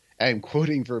oath, I'm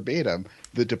quoting verbatim,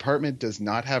 the department does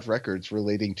not have records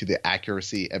relating to the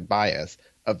accuracy and bias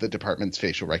of the department's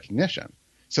facial recognition.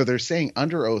 So they're saying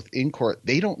under oath in court,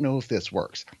 they don't know if this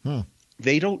works.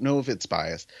 They don't know if it's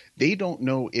biased. They don't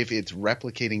know if it's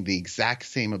replicating the exact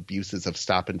same abuses of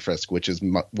stop and frisk, which is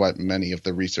what many of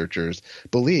the researchers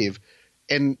believe.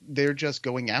 And they're just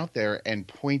going out there and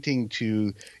pointing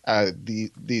to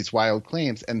these wild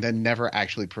claims and then never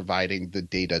actually providing the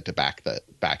data to back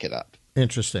it up.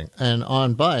 Interesting. And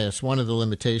on bias, one of the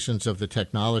limitations of the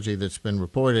technology that's been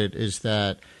reported is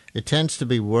that it tends to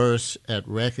be worse at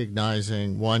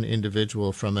recognizing one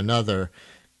individual from another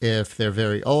if they're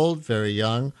very old, very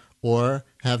young, or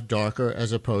have darker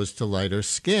as opposed to lighter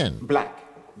skin. Black,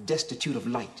 destitute of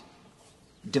light,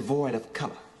 devoid of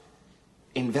color,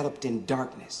 enveloped in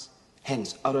darkness,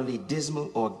 hence utterly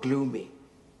dismal or gloomy,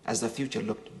 as the future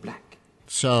looked black.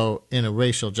 So in a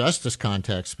racial justice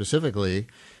context specifically,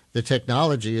 the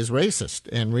technology is racist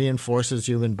and reinforces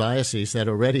human biases that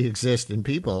already exist in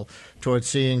people towards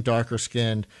seeing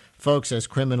darker-skinned folks as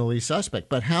criminally suspect.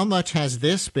 But how much has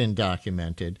this been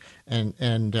documented, and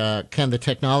can the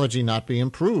technology not be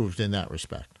improved in that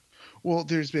respect? Well,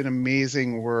 there's been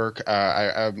amazing work.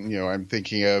 I'm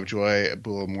thinking of Joy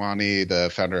Buolamwini, the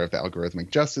founder of the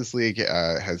Algorithmic Justice League,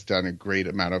 has done a great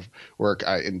amount of work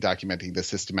in documenting the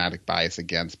systematic bias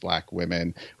against Black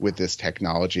women with this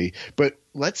technology. But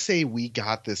let's say we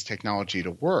got this technology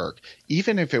to work,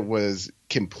 even if it was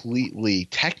completely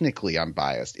technically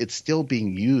unbiased, it's still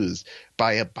being used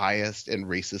by a biased and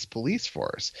racist police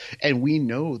force. And we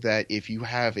know that if you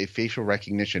have a facial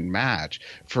recognition match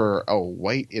for a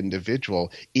white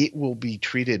individual, it will be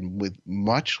treated with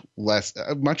much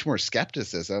more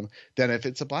skepticism than if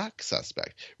it's a Black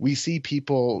suspect. We see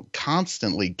people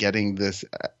constantly getting this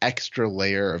extra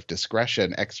layer of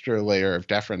discretion, extra layer of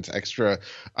deference, extra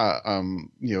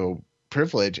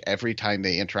privilege every time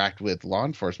they interact with law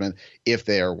enforcement if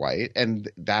they are white, and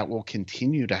that will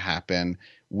continue to happen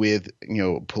with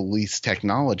police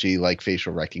technology like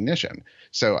facial recognition.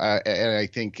 So and I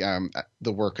think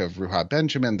the work of Ruha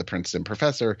Benjamin, the Princeton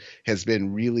professor, has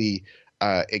been really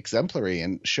exemplary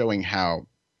in showing how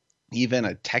even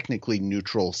a technically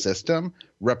neutral system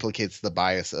replicates the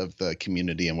bias of the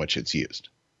community in which it's used.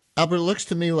 Albert, it looks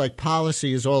to me like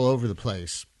policy is all over the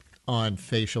place on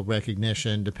facial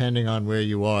recognition, depending on where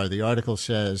you are. The article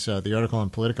says, the article on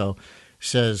Politico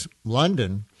says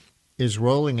London is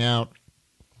rolling out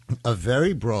a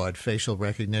very broad facial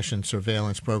recognition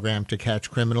surveillance program to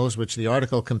catch criminals, which the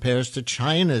article compares to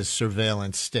China's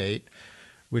surveillance state,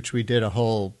 which we did a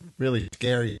whole really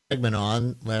scary segment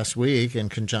on last week in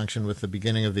conjunction with the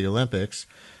beginning of the Olympics,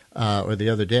 or the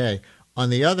other day. On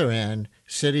the other end,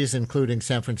 cities including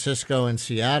San Francisco and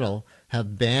Seattle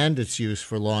have banned its use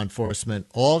for law enforcement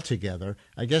altogether.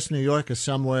 I guess New York is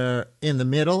somewhere in the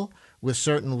middle with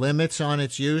certain limits on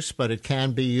its use, but it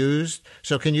can be used.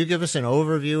 So can you give us an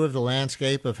overview of the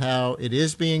landscape of how it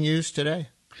is being used today?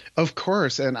 Of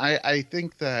course. And I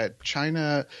think that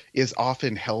China is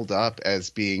often held up as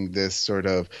being this sort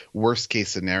of worst case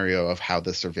scenario of how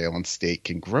the surveillance state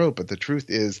can grow. But the truth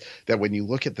is that when you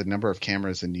look at the number of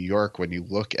cameras in New York, when you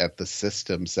look at the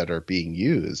systems that are being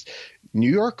used, New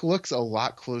York looks a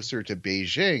lot closer to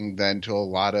Beijing than to a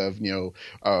lot of,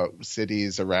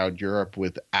 cities around Europe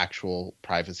with actual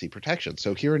privacy protection.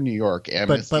 So here in New York,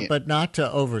 Amnesty, but not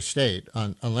to overstate,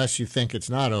 unless you think it's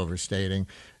not overstating,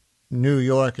 New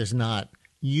York is not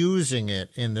using it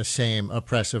in the same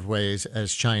oppressive ways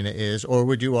as China is, or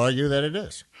would you argue that it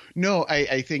is? No,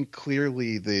 I think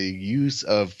clearly the use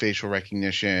of facial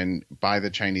recognition by the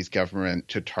Chinese government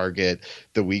to target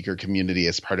the Uyghur community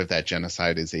as part of that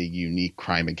genocide is a unique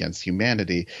crime against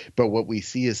humanity. But what we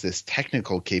see is this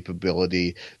technical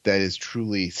capability that is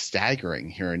truly staggering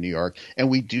here in New York. And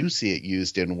we do see it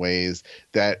used in ways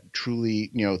that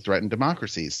truly, threaten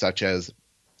democracy, such as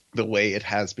the way it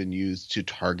has been used to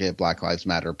target Black Lives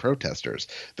Matter protesters,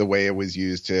 the way it was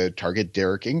used to target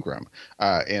Derek Ingram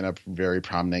in a very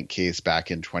prominent case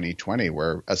back in 2020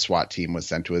 where a SWAT team was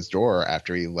sent to his door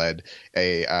after he led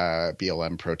a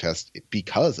BLM protest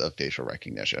because of facial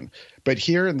recognition. But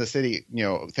here in the city,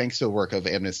 thanks to the work of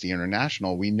Amnesty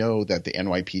International, we know that the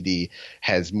NYPD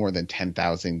has more than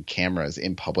 10,000 cameras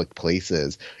in public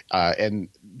places and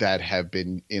that have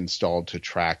been installed to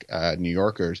track New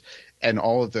Yorkers. And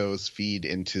all of those feed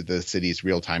into the city's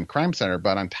real-time crime center.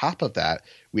 But on top of that,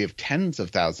 we have tens of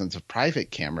thousands of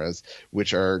private cameras,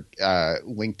 which are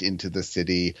linked into the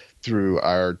city through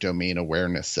our domain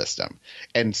awareness system.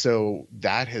 And so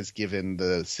that has given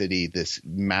the city this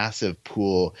massive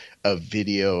pool of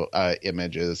video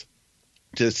images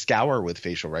to scour with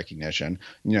facial recognition.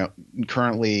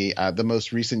 Currently, the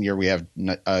most recent year we have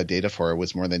data for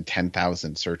was more than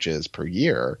 10,000 searches per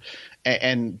year.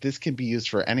 And this can be used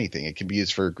for anything. It can be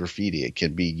used for graffiti. It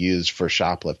can be used for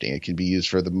shoplifting. It can be used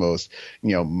for the most,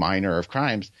 minor of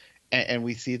crimes. And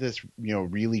we see this,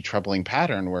 really troubling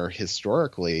pattern where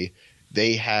historically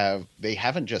they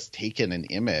haven't just taken an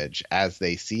image as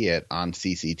they see it on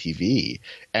CCTV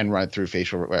and run it through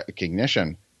facial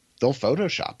recognition. They'll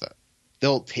Photoshop it.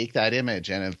 They'll take that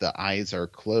image, and if the eyes are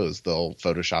closed, they'll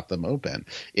Photoshop them open.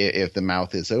 If the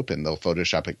mouth is open, they'll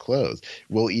Photoshop it closed.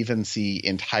 We'll even see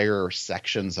entire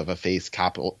sections of a face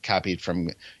copied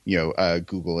from,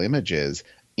 Google Images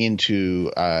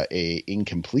into a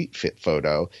incomplete fit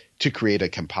photo to create a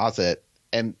composite.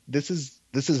 And this is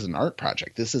an art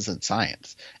project. This isn't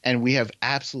science. And we have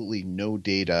absolutely no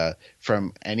data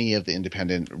from any of the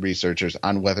independent researchers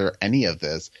on whether any of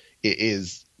this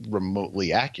is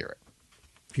remotely accurate.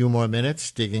 Few more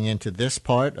minutes digging into this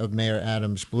part of Mayor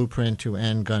Adams' blueprint to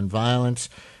end gun violence,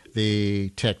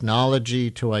 the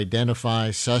technology to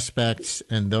identify suspects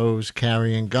and those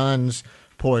carrying guns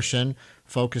portion,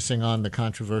 focusing on the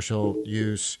controversial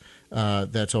use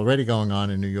that's already going on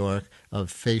in New York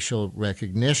of facial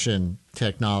recognition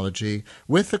technology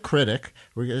with a critic.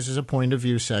 This is a point of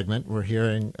view segment. We're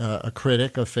hearing a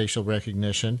critic of facial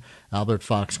recognition, Albert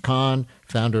Fox-Cahn,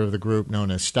 founder of the group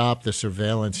known as STOP, the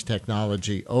Surveillance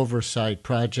Technology Oversight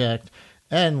Project.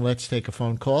 And let's take a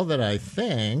phone call that I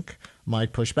think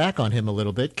might push back on him a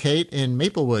little bit. Kate in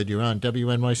Maplewood, you're on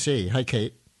WNYC. Hi,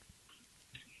 Kate.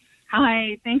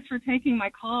 Hi, thanks for taking my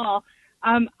call.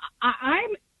 I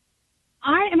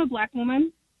am a Black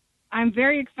woman. I'm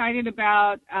very excited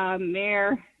about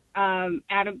Mayor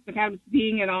Adams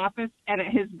being in office and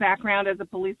his background as a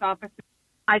police officer.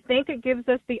 I think it gives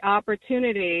us the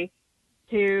opportunity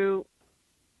to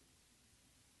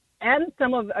end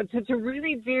to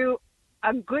really do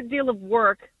a good deal of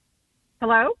work.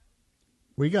 Hello?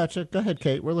 We got you. Go ahead,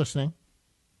 Kate. We're listening.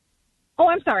 Oh,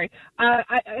 I'm sorry.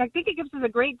 I think it gives us a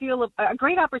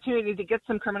great opportunity to get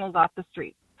some criminals off the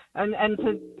street. And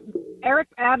to Eric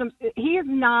Adams, he is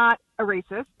not a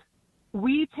racist.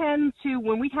 We tend to,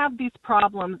 when we have these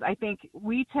problems, I think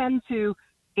we tend to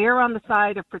err on the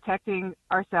side of protecting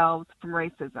ourselves from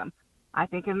racism. I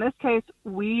think in this case,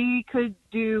 we could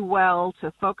do well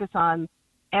to focus on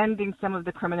ending some of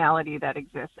the criminality that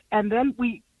exists. And then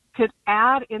we could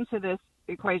add into this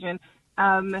equation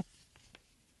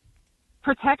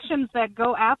protections that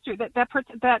go after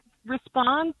that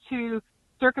respond to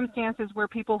circumstances where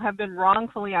people have been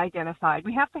wrongfully identified.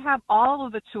 We have to have all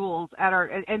of the tools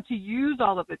and to use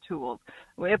all of the tools.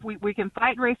 If we can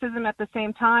fight racism at the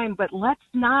same time, but let's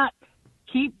not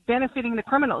keep benefiting the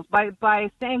criminals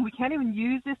by saying we can't even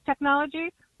use this technology.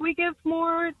 We give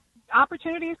more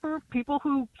opportunities for people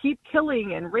who keep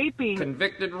killing and raping.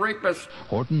 Convicted rapist.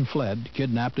 Horton fled,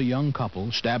 kidnapped a young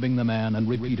couple, stabbing the man and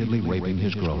repeatedly raping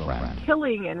his girlfriend.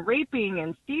 Killing and raping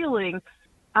and stealing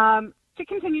to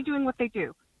continue doing what they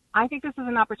do. I think this is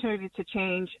an opportunity to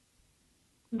change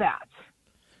that.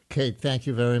 Kate, thank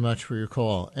you very much for your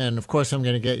call. And of course, I'm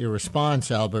going to get your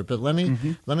response, Albert, but let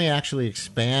me actually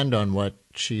expand on what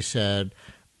she said,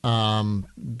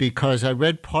 because I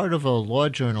read part of a Law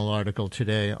Journal article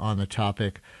today on the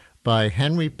topic by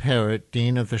Henry Parrott,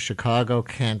 Dean of the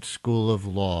Chicago-Kent School of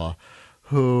Law,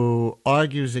 who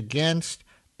argues against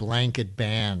blanket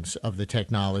bans of the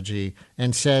technology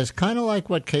and says, kind of like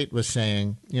what Kate was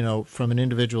saying, from an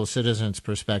individual citizen's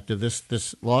perspective,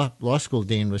 this law school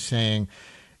dean was saying,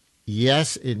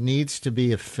 yes, it needs to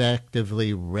be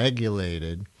effectively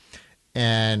regulated,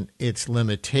 and its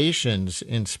limitations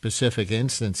in specific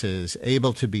instances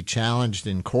able to be challenged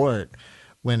in court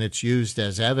when it's used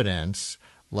as evidence,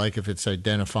 like if it's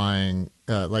identifying,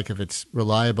 like if it's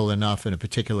reliable enough in a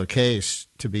particular case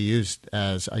to be used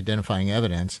as identifying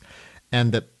evidence,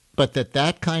 but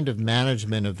that kind of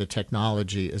management of the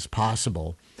technology is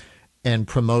possible and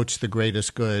promotes the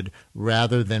greatest good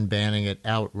rather than banning it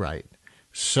outright.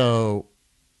 So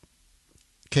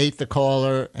Kate, the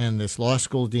caller, and this law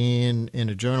school dean in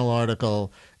a journal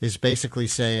article is basically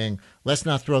saying, let's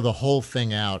not throw the whole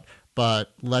thing out,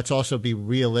 but let's also be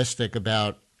realistic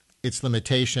about its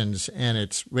limitations and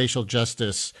its racial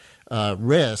justice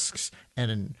risks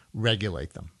and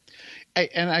regulate them.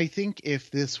 And I think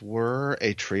if this were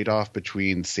a trade-off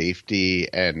between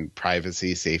safety and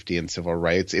privacy, safety and civil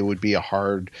rights, it would be a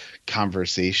hard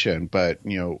conversation. But,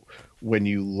 when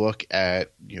you look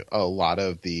at a lot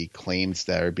of the claims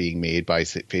that are being made by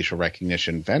facial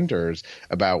recognition vendors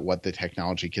about what the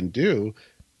technology can do,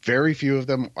 very few of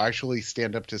them actually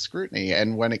stand up to scrutiny.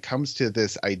 And when it comes to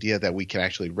this idea that we can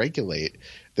actually regulate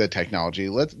the technology,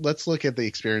 let's look at the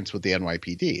experience with the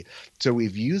NYPD. So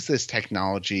we've used this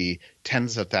technology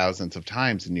tens of thousands of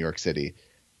times in New York City,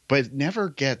 but it never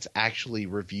gets actually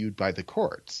reviewed by the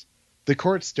courts. The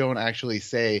courts don't actually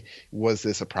say, was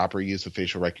this a proper use of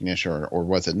facial recognition or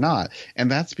was it not? And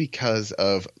that's because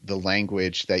of the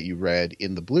language that you read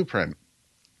in the blueprint,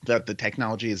 that the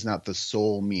technology is not the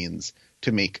sole means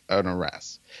to make an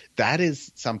arrest. That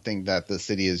is something that the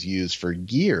city has used for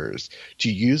years,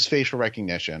 to use facial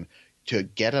recognition to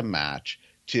get a match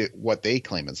to what they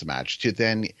claim is a match, to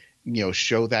then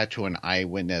show that to an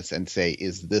eyewitness and say,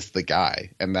 is this the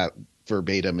guy? And that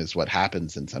verbatim is what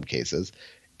happens in some cases.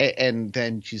 And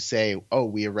then to say, oh,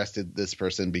 we arrested this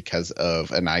person because of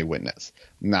an eyewitness,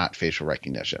 not facial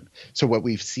recognition. So what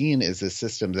we've seen is a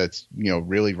system that's,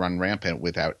 really run rampant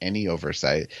without any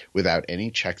oversight, without any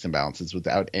checks and balances,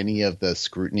 without any of the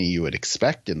scrutiny you would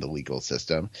expect in the legal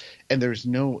system. And there's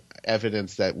no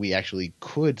evidence that we actually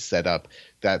could set up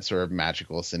that sort of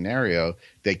magical scenario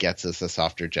that gets us a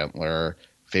softer, gentler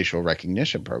facial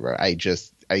recognition program. I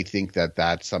think that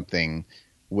that's something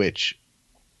which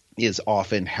is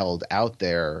often held out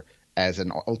there as an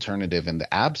alternative in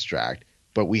the abstract,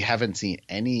 but we haven't seen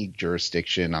any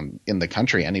jurisdiction in the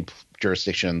country, any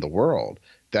jurisdiction in the world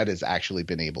that has actually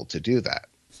been able to do that.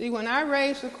 See, when I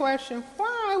raise the question,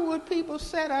 why would people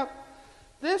set up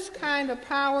this kind of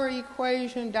power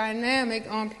equation dynamic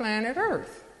on planet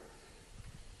Earth?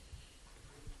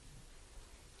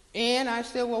 And I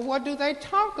said, well, what do they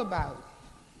talk about?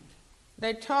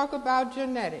 They talk about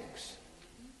genetics.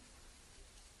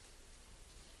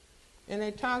 And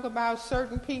they talk about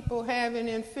certain people having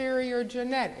inferior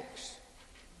genetics.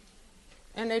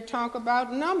 And they talk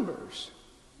about numbers.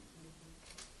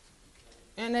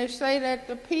 And they say that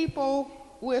the people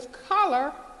with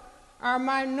color are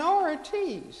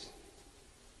minorities.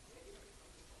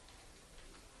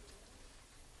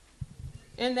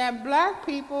 And that black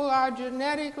people are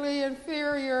genetically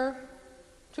inferior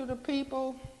to the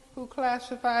people who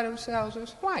classify themselves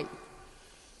as white.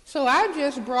 So I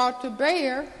just brought to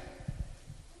bear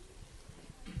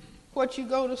what you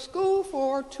go to school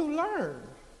for to learn.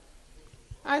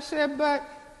 I said, but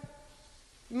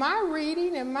my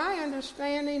reading and my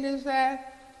understanding is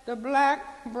that the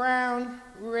black, brown,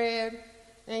 red,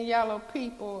 and yellow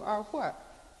people are what?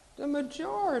 The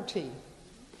majority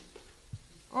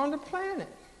on the planet.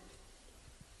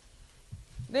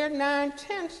 They're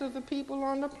 9/10 of the people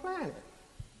on the planet.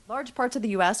 Large parts of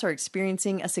the U.S. are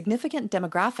experiencing a significant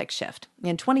demographic shift.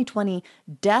 In 2020,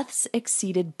 deaths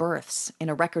exceeded births in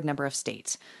a record number of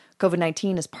states.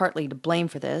 COVID-19 is partly to blame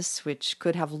for this, which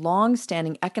could have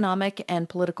long-standing economic and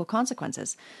political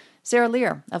consequences. Sarah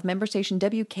Lear of member station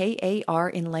WKAR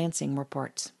in Lansing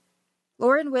reports.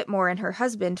 Lauren Whitmore and her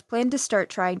husband planned to start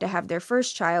trying to have their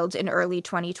first child in early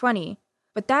 2020.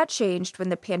 But that changed when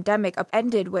the pandemic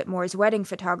upended Whitmore's wedding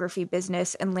photography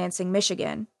business in Lansing,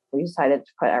 Michigan. We decided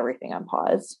to put everything on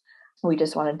pause. We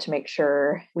just wanted to make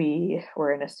sure we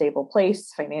were in a stable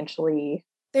place financially.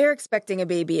 They're expecting a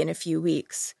baby in a few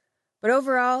weeks. But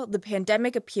overall, the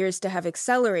pandemic appears to have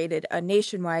accelerated a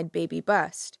nationwide baby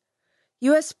bust.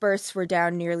 U.S. births were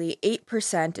down nearly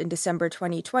 8% in December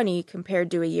 2020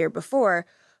 compared to a year before,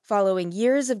 following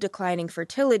years of declining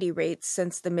fertility rates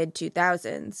since the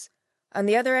mid-2000s. On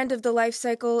the other end of the life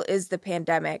cycle is the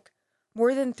pandemic.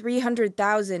 More than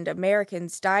 300,000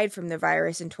 Americans died from the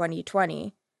virus in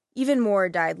 2020. Even more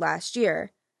died last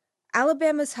year.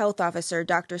 Alabama's health officer,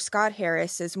 Dr. Scott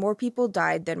Harris, says more people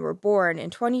died than were born in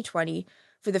 2020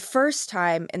 for the first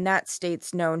time in that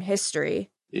state's known history.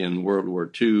 In World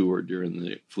War II or during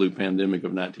the flu pandemic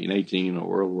of 1918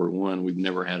 or World War I, we've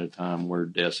never had a time where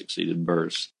deaths exceeded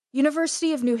births.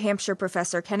 University of New Hampshire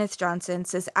professor Kenneth Johnson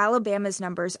says Alabama's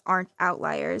numbers aren't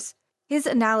outliers. His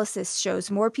analysis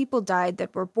shows more people died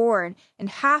that were born in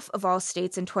half of all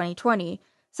states in 2020,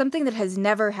 something that has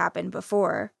never happened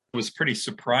before. It was pretty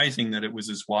surprising that it was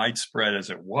as widespread as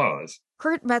it was.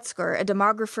 Kurt Metzger, a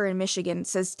demographer in Michigan,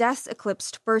 says deaths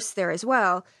eclipsed births there as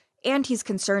well, and he's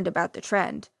concerned about the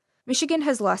trend. Michigan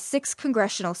has lost 6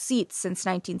 congressional seats since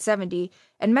 1970,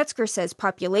 and Metzger says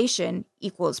population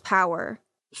equals power.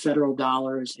 Federal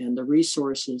dollars and the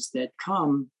resources that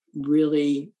come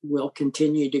really will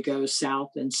continue to go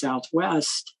south and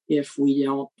southwest if we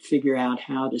don't figure out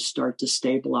how to start to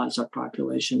stabilize our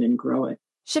population and grow it.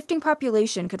 Shifting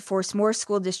population could force more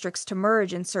school districts to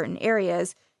merge in certain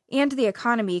areas, and the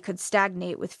economy could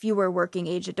stagnate with fewer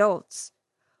working-age adults.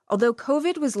 Although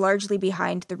COVID was largely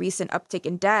behind the recent uptick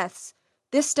in deaths,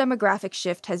 this demographic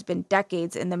shift has been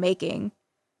decades in the making.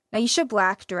 Naisha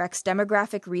Black directs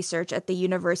demographic research at the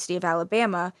University of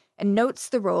Alabama and notes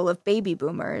the role of baby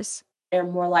boomers. They're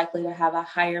more likely to have a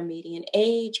higher median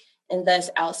age and thus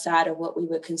outside of what we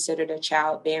would consider the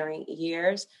childbearing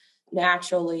years.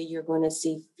 Naturally, you're going to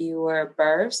see fewer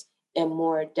births and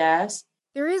more deaths.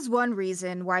 There is one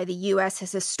reason why the U.S.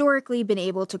 has historically been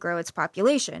able to grow its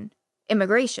population: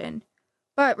 immigration.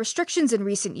 But restrictions in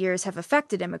recent years have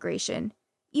affected immigration.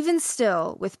 Even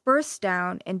still, with births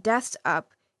down and deaths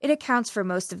up, it accounts for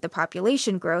most of the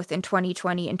population growth in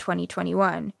 2020 and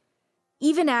 2021,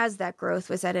 even as that growth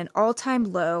was at an all-time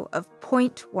low of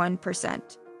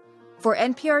 0.1%. For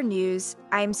NPR News,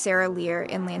 I'm Sarah Lear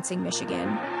in Lansing,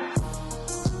 Michigan.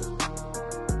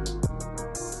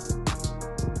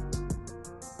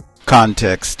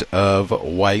 Context of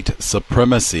white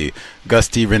supremacy. Gus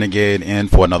T. Renegade in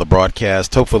for another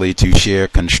broadcast, hopefully to share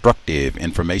constructive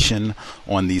information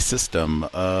on the system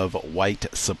of white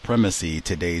supremacy.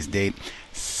 Today's date,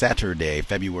 Saturday,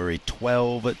 February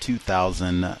 12,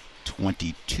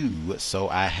 2022. So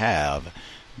I have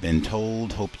been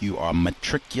told. Hope you are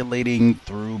matriculating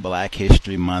through Black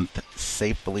History Month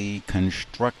safely,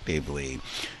 constructively.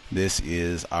 This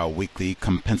is our weekly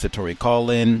compensatory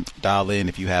call-in. Dial in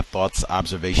if you have thoughts,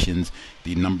 observations.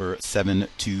 The number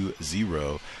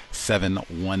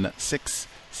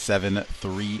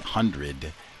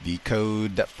 720-716-7300. The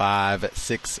code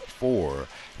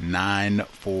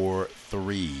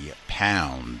 564-943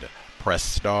 pound. Press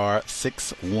star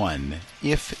 61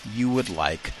 if you would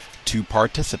like to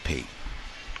participate.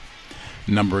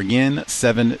 Number again,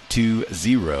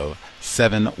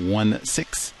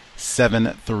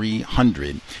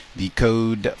 720-716-7300. The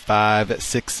code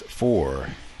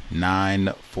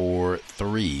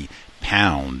 564-943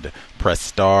 pound. Press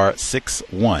star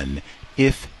 61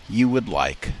 if you would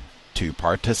like to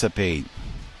participate.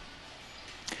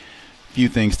 Few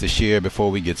things to share before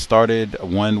we get started.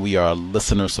 One, we are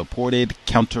listener supported,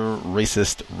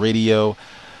 counter-racist radio.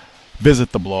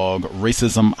 Visit the blog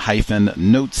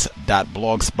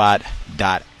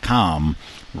racism-notes.blogspot.com.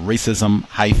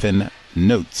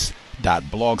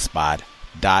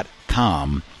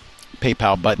 racism-notes.blogspot.com.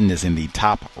 PayPal button is in the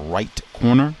top right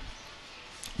corner.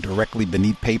 Directly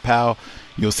beneath PayPal,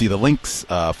 you'll see the links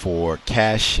for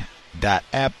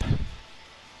Cash.app,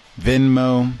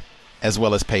 Venmo, as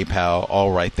well as PayPal,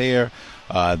 all right there.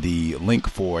 The link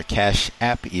for Cash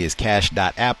App is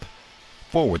cash.app/$,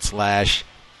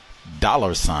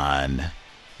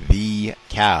 the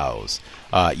cows.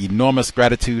 Enormous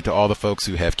gratitude to all the folks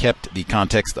who have kept the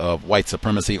context of white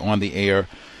supremacy on the air.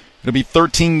 It'll be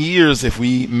 13 years if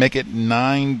we make it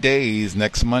 9 days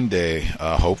next Monday.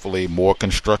 Hopefully more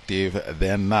constructive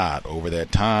than not over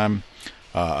that time.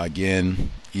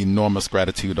 Again, enormous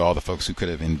gratitude to all the folks who could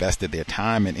have invested their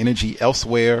time and energy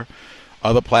elsewhere,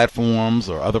 other platforms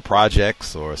or other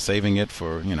projects, or saving it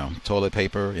for, toilet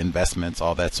paper, investments,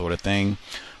 all that sort of thing.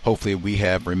 Hopefully we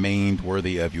have remained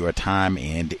worthy of your time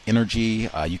and energy.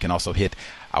 You can also hit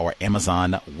our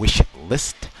Amazon wish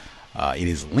list. It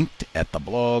is linked at the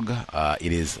blog.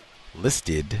 It is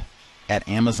listed at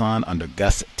Amazon under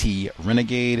Gus T.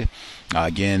 Renegade.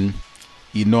 Again,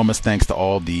 enormous thanks to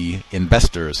all the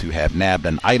investors who have nabbed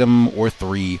an item or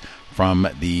 3 from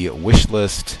the wish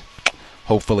list.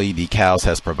 Hopefully the cows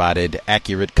has provided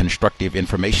accurate, constructive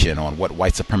information on what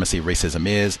white supremacy racism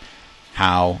is,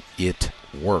 how it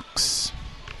works.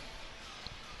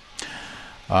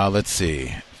 Let's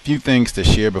see. Few things to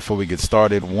share before we get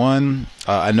started. One,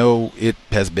 I know it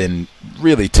has been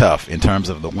really tough in terms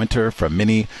of the winter for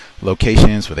many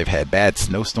locations where they've had bad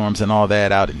snowstorms and all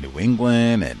that out in New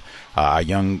England, and our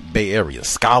young Bay Area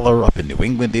scholar up in New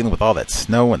England dealing with all that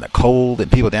snow and the cold,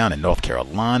 and people down in North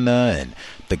Carolina and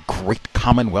the great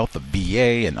Commonwealth of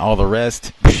VA and all the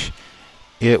rest.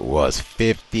 It was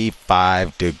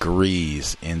 55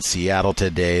 degrees in Seattle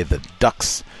today. The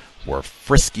ducks were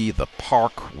frisky. The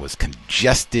park was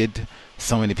congested.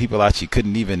 So many people out, you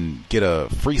couldn't even get a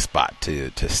free spot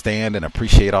to stand and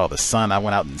appreciate all the sun. I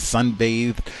went out and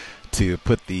sunbathed to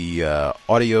put the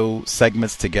audio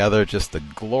segments together. Just a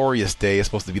glorious day. It's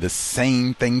supposed to be the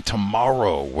same thing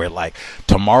tomorrow, where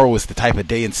tomorrow is the type of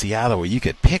day in Seattle where you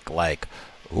could pick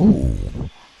ooh,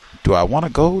 do I want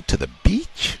to go to the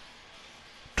beach?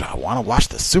 Do I want to watch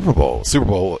the Super Bowl? Super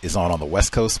Bowl is on the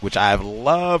West Coast, which I've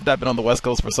loved. I've been on the West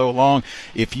Coast for so long.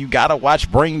 If you got to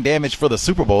watch Brain Damage for the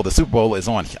Super Bowl is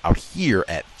on out here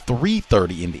at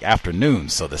 3:30 in the afternoon.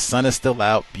 So the sun is still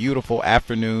out. Beautiful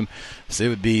afternoon. So it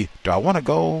would be, do I want to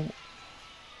go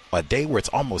a day where it's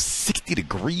almost 60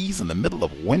 degrees in the middle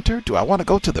of winter? Do I want to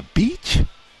go to the beach?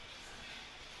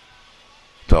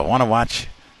 Do I want to watch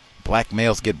black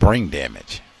males get brain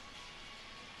damage?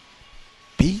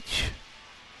 Beach?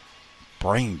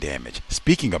 Brain damage.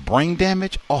 Speaking of brain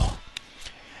damage,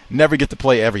 never get to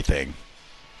play everything.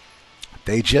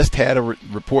 They just had a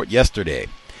report yesterday.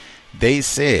 They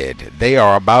said they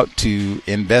are about to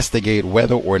investigate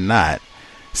whether or not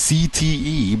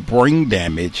CTE, brain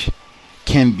damage,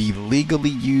 can be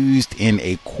legally used in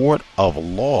a court of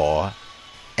law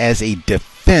as a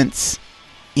defense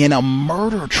in a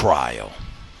murder trial.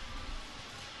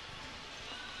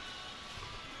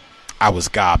 I was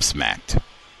gobsmacked.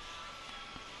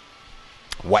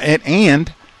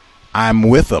 And I'm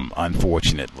with them,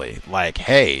 unfortunately.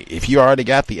 Hey, if you already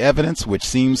got the evidence, which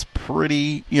seems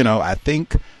pretty, I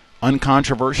think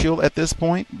uncontroversial at this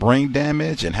point, brain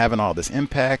damage and having all this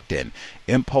impact and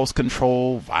impulse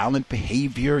control, violent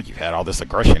behavior, you've had all this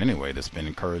aggression anyway that's been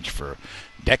encouraged for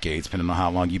decades, depending on how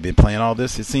long you've been playing all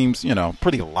this. It seems,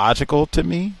 pretty logical to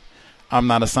me. I'm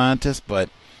not a scientist, but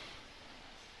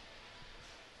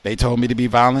they told me to be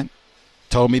violent,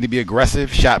 told me to be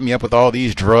aggressive, shot me up with all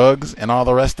these drugs and all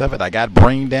the rest of it. I got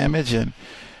brain damage and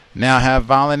now have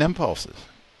violent impulses.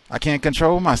 I can't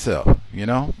control myself.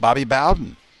 Bobby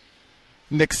Bowden,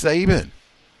 Nick Saban,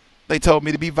 they told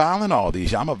me to be violent all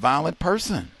these. I'm a violent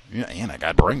person. And I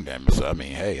got brain damage. So,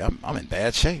 hey, I'm in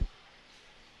bad shape.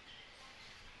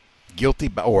 Guilty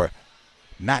by, or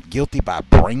not guilty by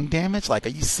brain damage? Are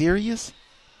you serious?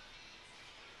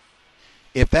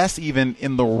 If that's even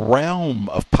in the realm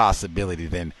of possibility,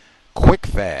 then quick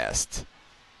fast,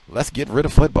 let's get rid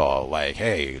of football.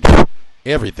 Hey,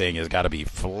 everything has got to be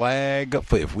flag.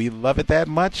 If we love it that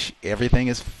much, everything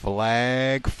is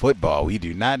flag football. We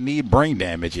do not need brain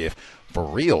damage. If for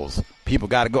reals, people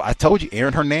got to go. I told you,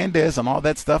 Aaron Hernandez and all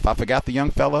that stuff. I forgot the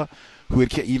young fella who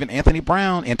had even Antonio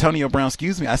Brown,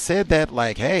 I said that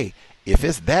hey, if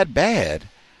it's that bad,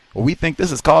 or we think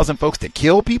this is causing folks to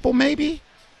kill people, maybe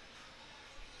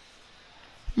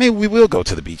we will go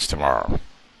to the beach tomorrow.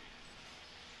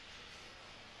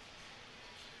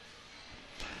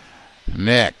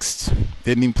 Next.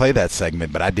 Didn't even play that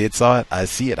segment, but I did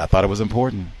see it. I thought it was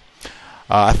important.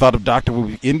 I thought of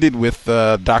we ended with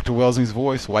Dr. Welsing's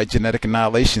voice, White Genetic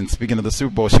Annihilation. Speaking of the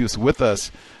Super Bowl, she was with us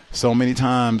so many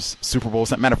times. Super Bowl.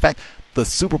 Matter of fact, the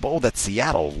Super Bowl that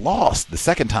Seattle lost the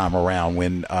second time around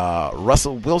when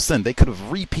Russell Wilson, they could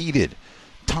have repeated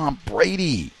Tom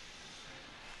Brady.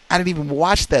 I didn't even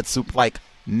watch that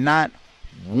not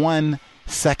 1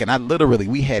 second.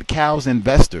 We had cows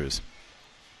investors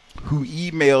who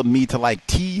emailed me to like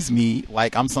tease me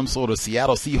like I'm some sort of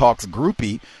Seattle Seahawks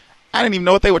groupie. I didn't even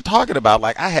know what they were talking about.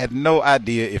 Like, I had no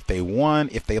idea if they won,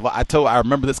 if they lost. I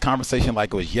remember this conversation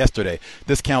like it was yesterday.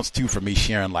 This counts too for me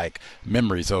sharing like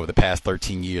memories over the past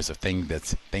 13 years of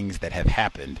things that have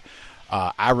happened.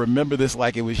 I remember this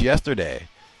like it was yesterday.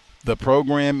 The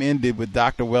program ended with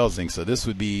Dr. Welsing. So this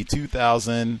would be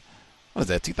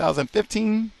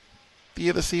 2015? The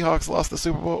year the Seahawks lost the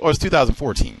Super Bowl? Or it's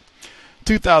 2014.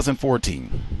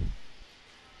 2014.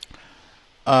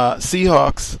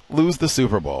 Seahawks lose the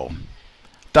Super Bowl.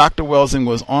 Dr. Welsing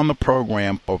was on the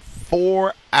program for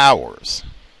 4 hours.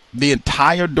 The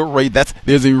entire duration.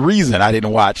 There's a reason I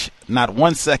didn't watch not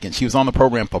 1 second. She was on the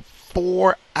program for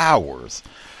 4 hours.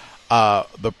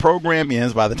 The program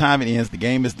ends. By the time it ends, the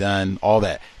game is done, all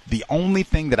that. The only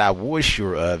thing that I was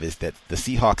sure of is that the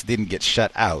Seahawks didn't get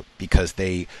shut out because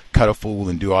they cut a fool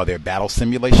and do all their battle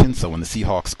simulations. So when the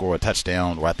Seahawks score a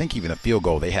touchdown, or I think even a field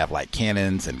goal, they have like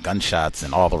cannons and gunshots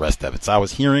and all the rest of it. So I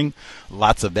was hearing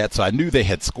lots of that. So I knew they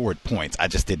had scored points. I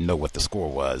just didn't know what the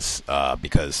score was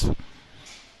because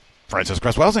Frances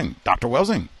Cress Welsing, Dr.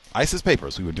 Welsing, ISIS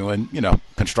papers. We were doing,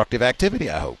 constructive activity,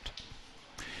 I hoped.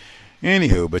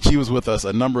 Anywho, but she was with us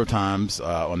a number of times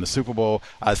on the Super Bowl.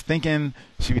 I was thinking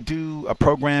she would do a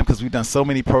program because we've done so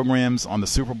many programs on the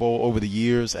Super Bowl over the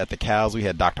years at the Cows. We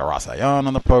had Dr. Rasayan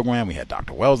on the program. We had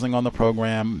Dr. Welsing on the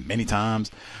program many times.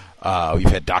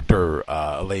 We've had Dr.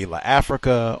 Layla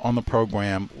Africa on the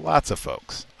program. Lots of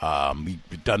folks.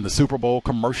 We've done the Super Bowl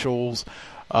commercials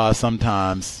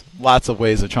sometimes. Lots of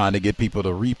ways of trying to get people to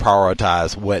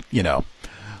reprioritize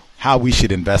how we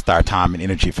should invest our time and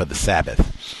energy for the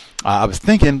Sabbath. I was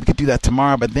thinking we could do that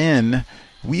tomorrow, but then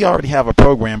we already have a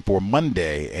program for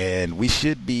Monday, and we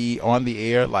should be on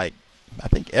the air I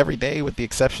think every day with the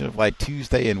exception of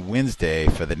Tuesday and Wednesday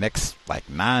for the next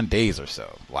 9 days or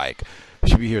so. We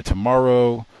should be here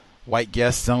tomorrow, white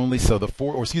guests only. So the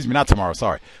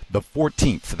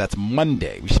 14th. So that's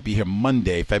Monday. We should be here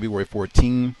Monday, February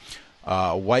 14th.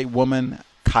 White woman,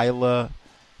 Kyla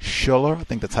Schuller. I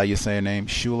think that's how you say her name,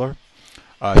 Schuller.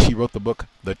 She wrote the book,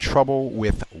 The Trouble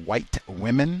with White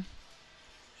Women.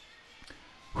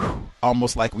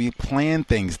 Almost like we planned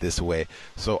things this way.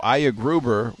 So Aya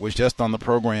Gruber was just on the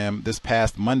program this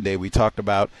past Monday. We talked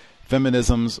about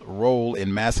feminism's role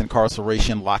in mass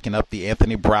incarceration, locking up the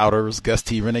Anthony Browders, Gus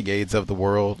T. Renegades of the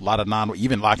world,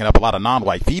 even locking up a lot of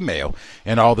non-white female,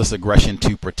 and all this aggression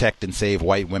to protect and save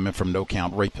white women from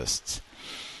no-count rapists.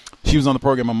 She was on the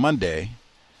program on Monday.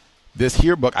 This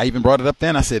here book, I even brought it up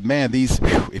then. I said, man,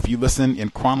 if you listen in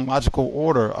chronological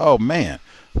order, oh, man.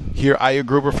 Hear Aya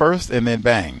Gruber first, and then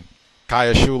bang.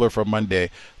 Kaya Schuller for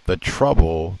Monday, The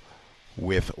Trouble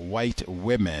with White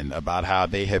Women, about how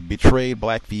they have betrayed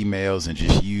black females and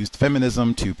just used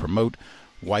feminism to promote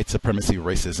white supremacy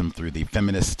racism through the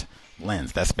feminist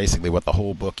lens. That's basically what the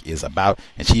whole book is about.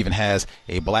 And she even has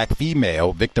a black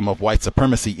female victim of white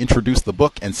supremacy introduce the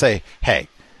book and say, hey,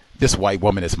 this white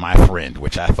woman is my friend,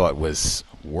 which I thought was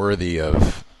worthy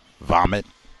of vomit,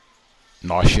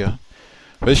 nausea.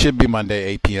 But it should be Monday,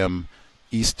 8 p.m.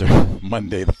 Eastern,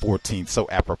 Monday the 14th. So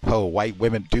apropos, white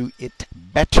women do it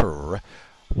better.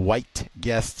 White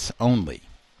guests only.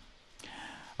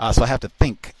 So I have to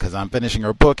think, because I'm finishing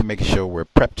her book and making sure we're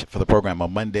prepped for the program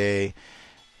on Monday.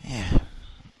 Yeah.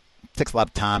 Takes a lot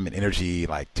of time and energy,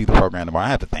 do the program tomorrow. I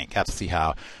have to think. I have to see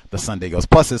how the Sunday goes.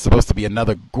 Plus, it's supposed to be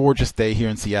another gorgeous day here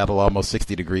in Seattle, almost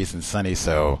 60 degrees and sunny.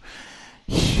 So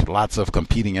lots of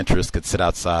competing interests. Could sit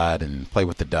outside and play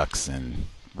with the ducks and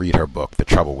read her book, The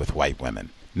Trouble with White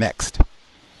Women. Next.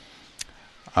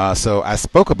 So I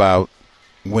spoke about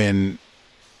when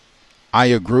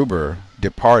Aya Gruber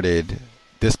departed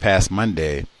this past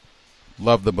Monday.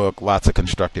 Love the book. Lots of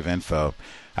constructive info.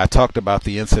 I talked about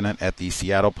the incident at the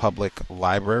Seattle Public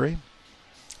Library.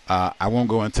 I won't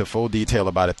go into full detail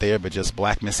about it there, but just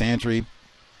Black Misandry.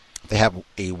 They have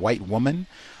a white woman,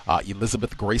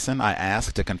 Elizabeth Grayson, I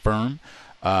asked to confirm,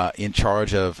 in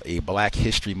charge of a Black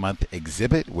History Month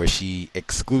exhibit where she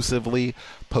exclusively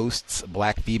posts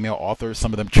black female authors,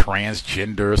 some of them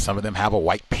transgender, some of them have a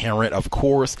white parent, of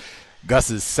course.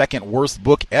 Gus's second worst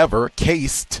book ever,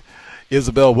 Cased,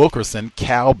 Isabel Wilkerson,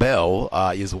 Cowbell,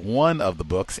 is one of the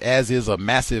books, as is a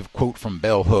massive quote from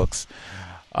Bell Hooks.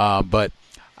 But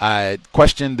I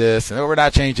questioned this, and we're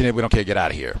not changing it. We don't care. Get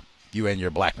out of here. You and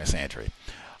your Black Misandry.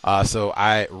 So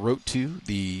I wrote to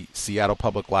the Seattle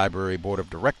Public Library Board of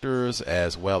Directors,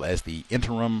 as well as the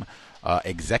interim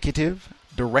executive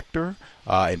director,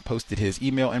 and posted his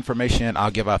email information.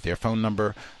 I'll give out their phone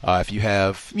number. If you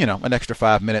have, an extra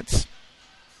 5 minutes,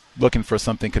 looking for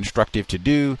something constructive to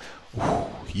do,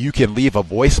 you can leave a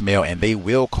voicemail and they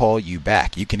will call you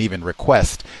back. You can even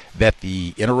request that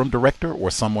the interim director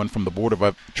or someone from the Board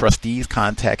of Trustees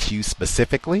contacts you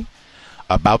specifically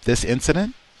about this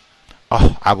incident.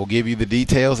 I will give you the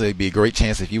details. It'd be a great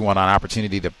chance if you want an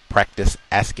opportunity to practice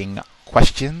asking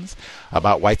questions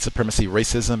about white supremacy,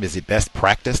 racism. Is it best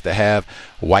practice to have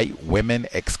white women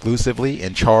exclusively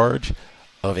in charge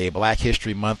of a Black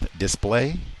History Month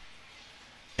display?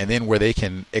 And then where they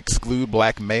can exclude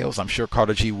black males? I'm sure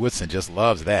Carter G. Woodson just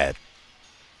loves that.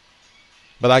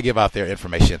 But I give out their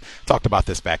information. Talked about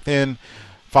this back then.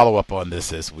 Follow up on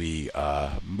this as we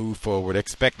move forward.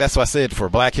 That's what I said for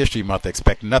Black History Month.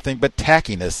 Expect nothing but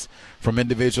tackiness from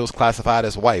individuals classified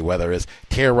as white, whether it's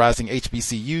terrorizing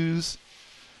HBCUs.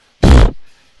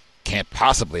 Can't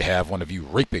possibly have one of you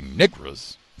raping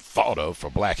niggers thought of for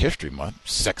Black History Month.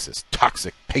 Sexist,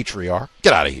 toxic patriarch.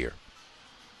 Get out of here.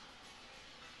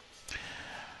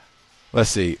 Let's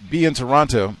see. B in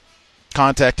Toronto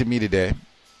contacted me today.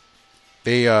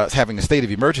 They are having a state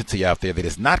of emergency out there that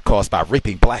is not caused by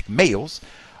raping black males,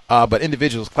 but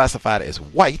individuals classified as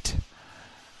white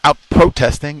out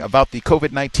protesting about the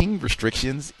COVID-19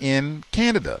 restrictions in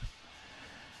Canada.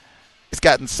 It's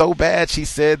gotten so bad, she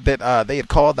said, that they had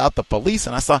called out the police,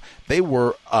 and I saw they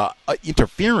were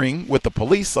interfering with the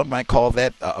police. Some might call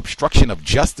that obstruction of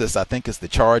justice, I think is the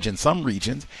charge in some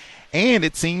regions. And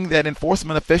it seemed that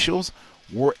enforcement officials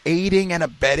were aiding and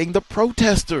abetting the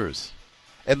protesters.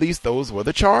 At least those were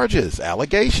the charges,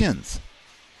 allegations.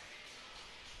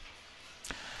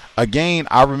 Again,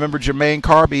 I remember Jermaine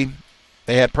Carby.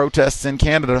 They had protests in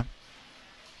Canada,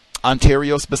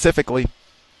 Ontario specifically,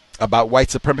 about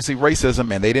white supremacy,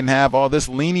 racism, and they didn't have all this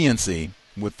leniency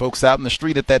with folks out in the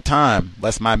street at that time.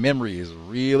 Unless my memory is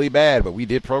really bad, but we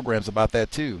did programs about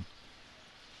that too.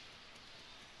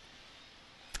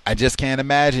 I just can't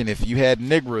imagine if you had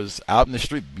niggers out in the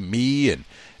street, me and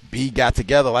B got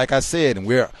together, like I said, and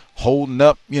we're holding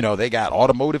up, they got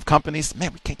automotive companies.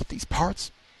 Man, we can't get these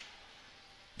parts.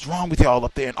 What's wrong with y'all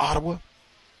up there in Ottawa?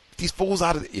 These fools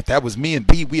if that was me and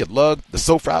B, we had lugged the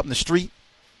sofa out in the street.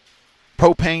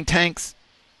 Propane tanks.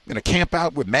 We're going to camp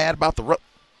out. We're mad about the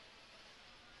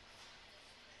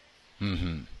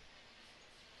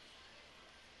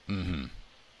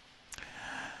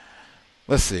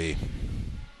Let's see.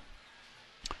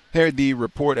 Heard the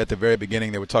report at the very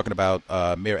beginning. They were talking about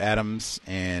Mayor Adams,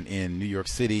 and in New York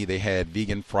City they had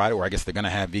Vegan Friday, or I guess they're going to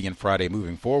have Vegan Friday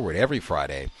moving forward every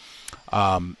Friday.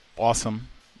 Awesome.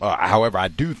 However, I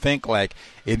do think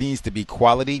it needs to be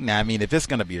quality. Now, I mean, if it's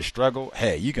going to be a struggle,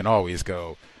 hey, you can always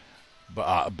go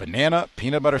banana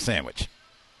peanut butter sandwich.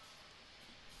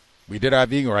 We did our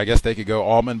vegan, or I guess they could go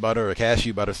almond butter or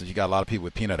cashew butter since you got a lot of people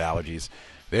with peanut allergies.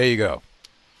 There you go.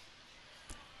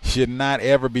 Should not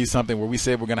ever be something where we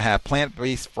say we're going to have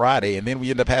plant-based Friday and then we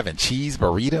end up having cheese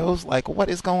burritos. Like, what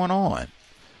is going on?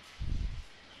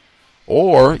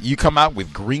 Or you come out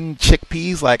with green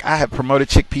chickpeas. Like, I have promoted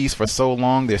chickpeas for so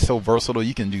long. They're so versatile.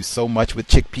 You can do so much with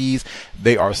chickpeas.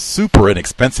 They are super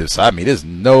inexpensive. So, I mean, there's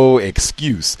no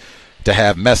excuse to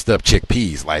have messed up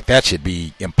chickpeas. Like, that should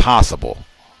be impossible.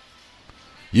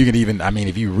 You can even,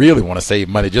 if you really want to save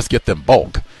money, just get them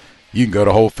bulk. You can go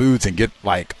to Whole Foods and get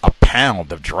a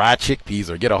pound of dry chickpeas,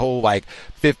 or get a whole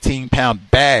 15-pound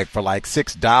bag for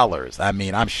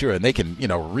 $6. I'm sure, and they can,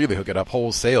 really hook it up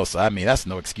wholesale. So, that's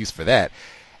no excuse for that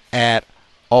at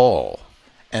all.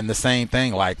 And the same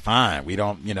thing, fine, we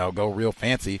don't, go real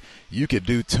fancy. You could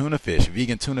do tuna fish,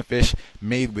 vegan tuna fish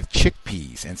made with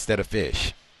chickpeas instead of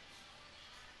fish.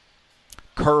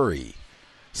 Curry,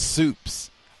 soups.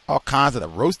 All kinds of the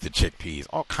roasted chickpeas,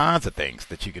 all kinds of things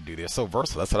that you can do. They're so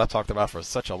versatile. That's what I talked about for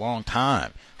such a long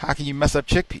time. How can you mess up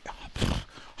chickpeas?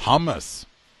 Hummus,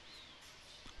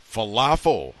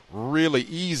 falafel, really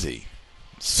easy.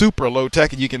 Super low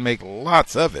tech, and you can make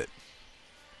lots of it.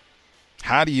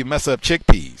 How do you mess up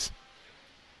chickpeas?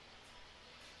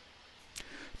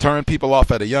 Turn people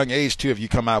off at a young age too if you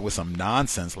come out with some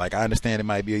nonsense. I understand it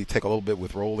might be take a little bit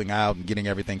with rolling out and getting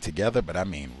everything together, but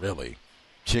really,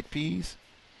 chickpeas?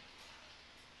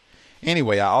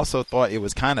 Anyway, I also thought it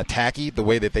was kind of tacky the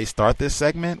way that they start this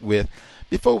segment with,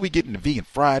 before we get into Vegan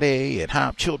Friday and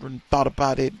how children thought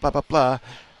about it, blah, blah, blah.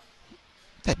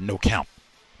 That no-count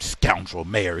scoundrel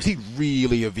mayor, is he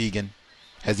really a vegan?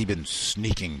 Has he been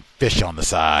sneaking fish on the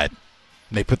side?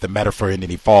 And they put the metaphor in and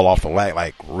he fall off the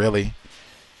lag. Really?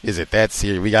 Is it that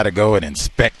serious? We got to go and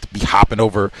inspect, be hopping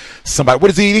over somebody. What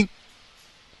is he eating?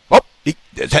 Oh,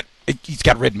 he's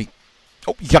got red meat.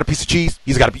 Oh, you got a piece of cheese?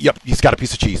 He's got a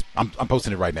piece of cheese. I'm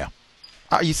posting it right now.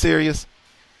 Are you serious?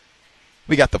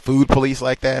 We got the food police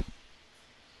like that?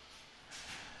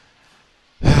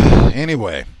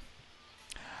 Anyway,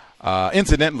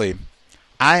 incidentally,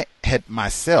 I had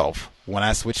myself, when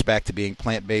I switched back to being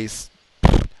plant-based,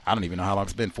 I don't even know how long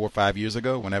it's been, 4 or 5 years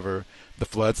ago, whenever the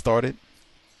flood started,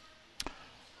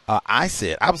 I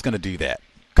said I was going to do that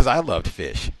because I loved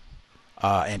fish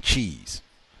and cheese.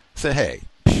 I said, hey,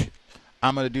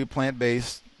 I'm going to do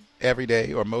plant-based every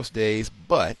day or most days,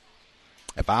 but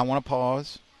if I want to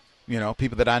pause,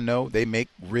 people that I know, they make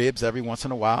ribs every once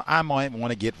in a while. I might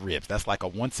want to get ribs. That's like a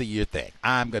once-a-year thing.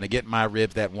 I'm going to get my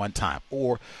ribs that one time.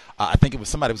 Or I think it was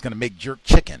somebody was going to make jerk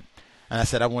chicken. And I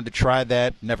said I wanted to try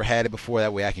that. Never had it before.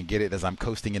 That way I can get it as I'm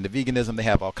coasting into veganism. They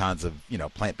have all kinds of,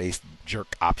 plant-based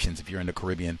jerk options if you're in the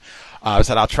Caribbean. I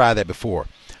said I'll try that before.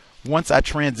 Once I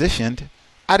transitioned,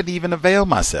 I didn't even avail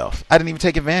myself. I didn't even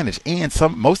take advantage. And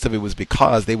most of it was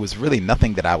because there was really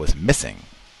nothing that I was missing.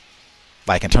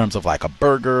 Like in terms of like a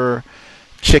burger,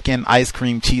 chicken, ice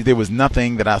cream, cheese. There was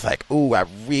nothing that I was like, ooh, I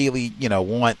really,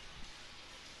 want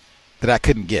that I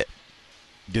couldn't get.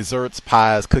 Desserts,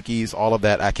 pies, cookies, all of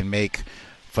that I can make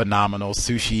phenomenal.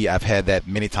 Sushi, I've had that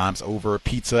many times over.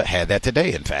 Pizza, had that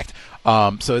today, in fact.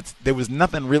 So there was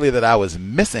nothing really that I was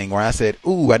missing where I said,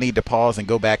 ooh, I need to pause and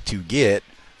go back to get.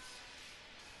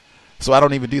 So I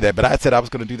don't even do that. But I said I was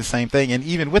going to do the same thing. And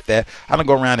even with that, I don't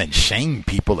go around and shame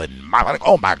people and like,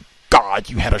 oh my God,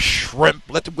 you had a shrimp.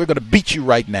 We're going to beat you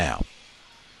right now.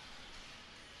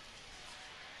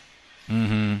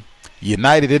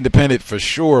 United Independent for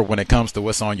sure when it comes to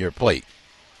what's on your plate.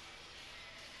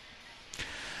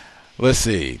 Let's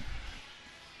see.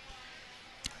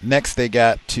 Next, they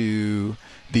got to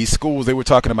the schools. They were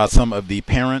talking about some of the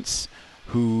parents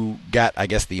who got, I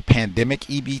guess, the pandemic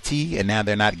EBT, and now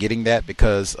they're not getting that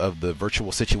because of the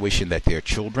virtual situation that their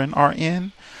children are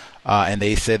in. And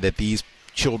they said that these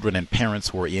children and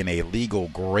parents were in a legal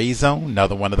gray zone.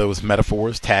 Another one of those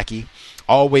metaphors, tacky.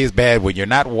 Always bad when you're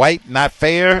not white, not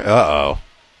fair.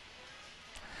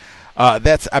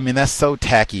 That's so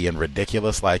tacky and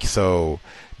ridiculous. Like, so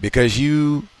because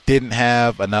you didn't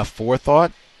have enough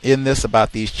forethought in this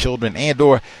about these children, and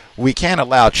or we can't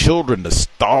allow children to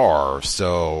starve.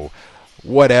 So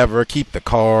whatever, keep the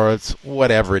cards,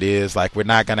 whatever it is. Like, we're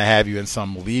not going to have you in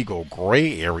some legal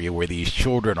gray area where these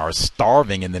children are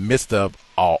starving in the midst of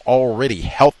an already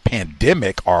health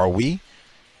pandemic, are we?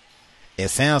 It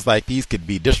sounds like these could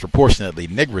be disproportionately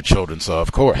Negro children, so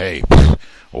of course, hey,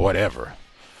 whatever.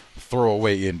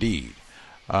 Throwaway indeed.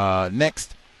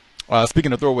 Next,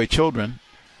 speaking of throwaway children,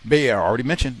 Bay Area, I already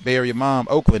mentioned, Bay Area mom,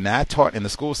 Oakland. Now, I taught in the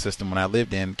school system when I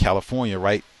lived in California,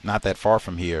 right, not that far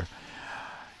from here.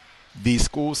 The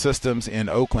school systems in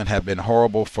Oakland have been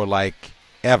horrible for like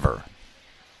ever.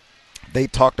 They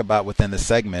talked about within the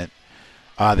segment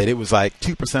that it was like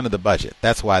 2% of the budget.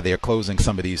 That's why they're closing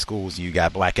some of these schools. You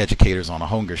got black educators on a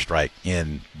hunger strike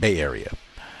in Bay Area.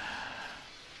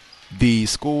 The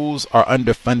schools are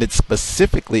underfunded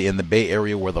specifically in the Bay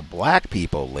Area where the black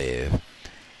people live.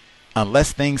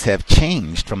 Unless things have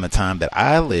changed from the time that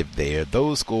I lived there,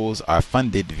 those schools are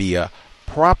funded via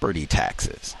property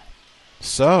taxes.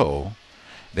 So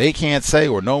they can't say,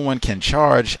 or no one can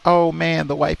charge, oh man,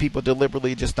 the white people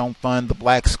deliberately just don't fund the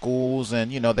black schools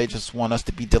and, they just want us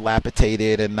to be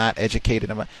dilapidated and not educated.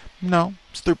 No,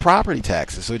 it's through property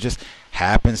taxes. So it just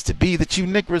happens to be that you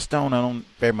niggers don't own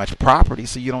very much property,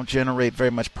 so you don't generate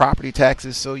very much property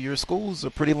taxes, so your schools are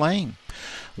pretty lame.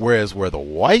 Whereas where the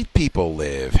white people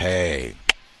live, hey,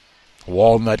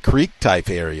 Walnut Creek type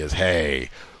areas, hey,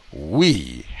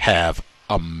 we have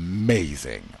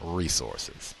amazing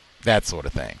resources, that sort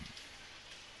of thing.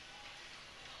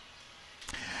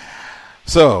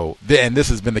 So, and this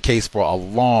has been the case for a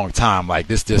long time. Like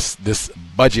this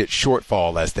budget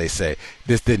shortfall, as they say,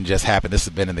 this didn't just happen. This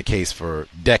has been in the case for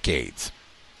decades.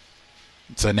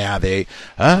 So now we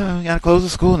gotta close the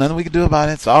school. Nothing we can do about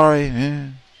it. Sorry. Yeah.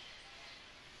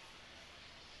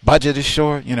 Budget is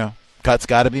short. Cuts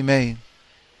got to be made.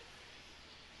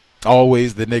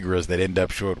 Always the niggers that end up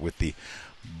short with the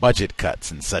budget cuts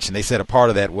and such. And they said a part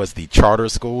of that was the charter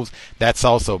schools. That's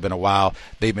also been a while.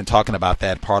 They've been talking about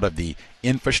that part of the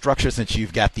infrastructure. Since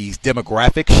you've got these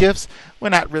demographic shifts, we're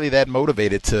not really that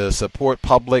motivated to support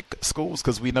public schools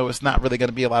because we know it's not really going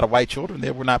to be a lot of white children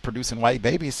there. We're not producing white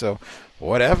babies. So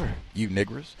whatever, you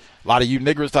niggers. A lot of you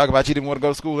niggers talk about you didn't want to go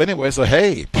to school anyway. So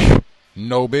hey,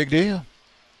 no big deal.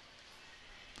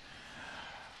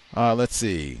 Let's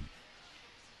see.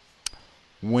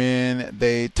 When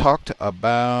they talked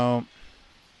about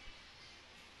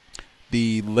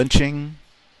the lynching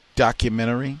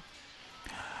documentary,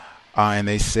 and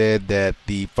they said that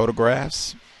the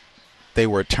photographs, they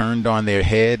were turned on their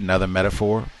head, another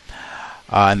metaphor.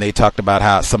 And they talked about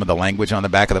how some of the language on the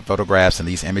back of the photographs and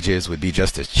these images would be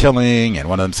just as chilling. And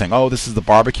one of them saying, oh, this is the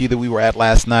barbecue that we were at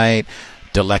last night.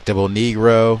 Delectable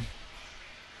Negro.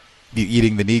 You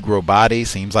eating the Negro body.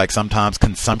 Seems like sometimes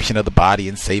consumption of the body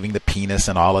and saving the penis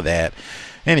and all of that.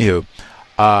 Anywho,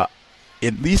 at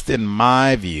least in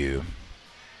my view,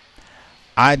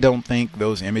 I don't think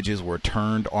those images were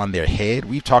turned on their head.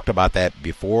 We've talked about that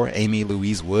before. Amy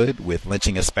Louise Wood with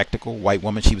Lynching a Spectacle, white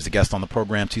woman. She was a guest on the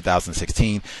program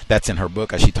 2016. That's in her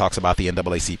book. As she talks about the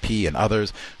NAACP and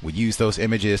others would use those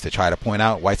images to try to point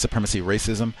out white supremacy,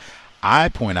 racism. I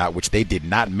point out, which they did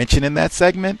not mention in that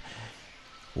segment,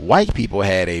 white people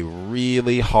had a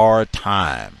really hard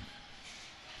time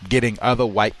getting other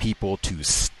white people to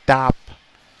stop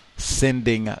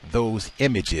sending those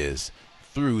images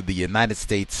through the United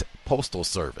States Postal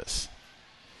Service.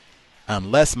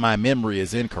 Unless my memory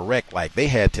is incorrect, like they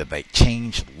had to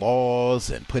change laws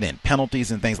and put in penalties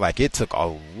and things. Like it took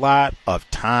a lot of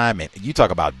time, and you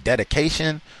talk about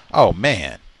dedication. Oh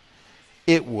man,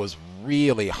 it was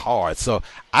really hard. So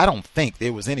I don't think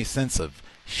there was any sense of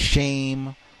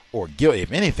shame or guilt.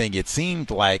 If anything, it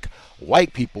seemed like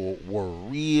white people were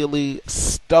really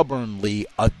stubbornly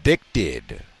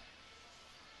addicted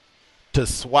to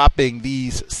swapping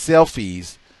these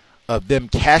selfies of them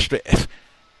castrated.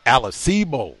 Alice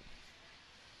Sebold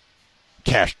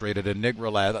castrated a Negro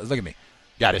lad. Look at me.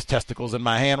 Got his testicles in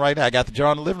my hand right now. I got the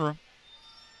jar in the living room.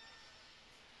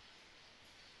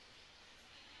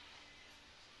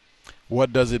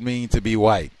 What does it mean to be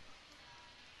white?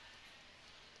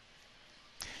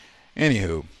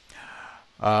 Anywho,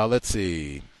 let's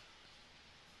see.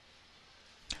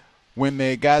 When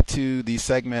they got to the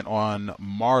segment on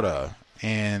MARTA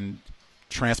and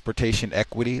transportation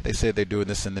equity, they said they're doing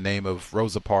this in the name of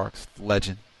Rosa Parks,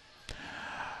 legend.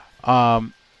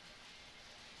 The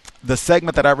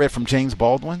segment that I read from James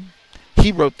Baldwin,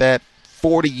 he wrote that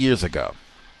 40 years ago.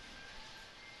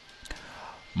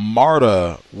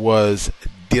 MARTA was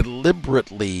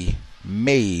deliberately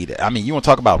made. I mean, you want to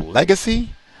talk about legacy?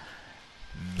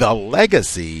 The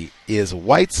legacy is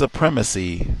white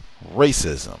supremacy,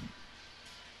 racism.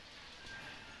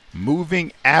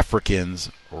 Moving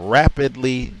Africans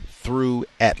rapidly through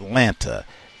Atlanta.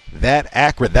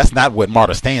 That's not what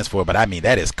MARTA stands for, but I mean,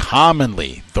 that is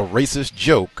commonly the racist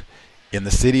joke in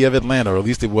the city of Atlanta, or at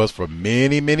least it was for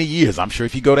many, many years. I'm sure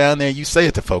if you go down there and you say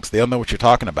it to folks, they'll know what you're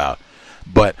talking about.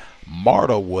 But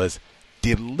MARTA was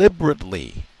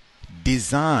deliberately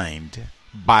designed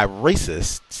by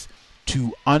racists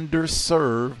to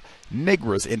underserve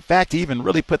Negroes. In fact, even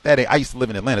really put that in, I used to live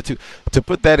in Atlanta too, to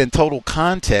put that in total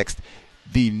context,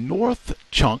 the north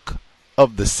chunk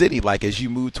of the city, like as you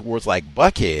move towards like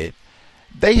Buckhead,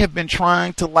 they have been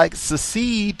trying to like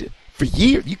secede for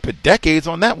years. You put decades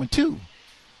on that one too.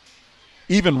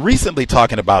 Even recently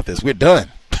talking about this, we're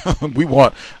done. We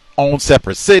want own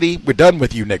separate city. We're done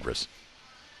with you Negroes.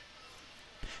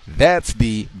 That's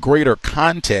the greater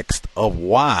context of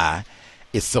why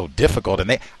it's so difficult.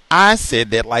 And I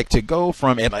said that like to go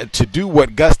from to do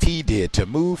what Gus T did, to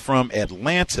move from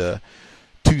Atlanta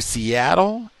to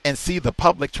Seattle and see the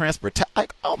public transportation.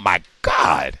 Like, oh my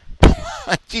God.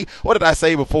 Gee, what did I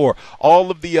say before?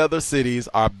 All of the other cities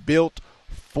are built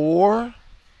for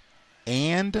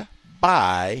and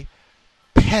by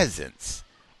peasants.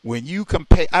 When you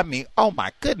compare, I mean, oh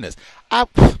my goodness.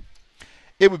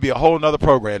 It would be a whole nother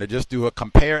program to just do a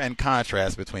compare and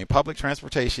contrast between public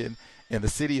transportation in the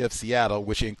city of Seattle,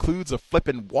 which includes a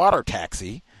flippin' water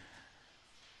taxi,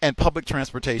 and public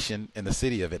transportation in the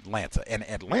city of Atlanta. And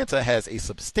Atlanta has a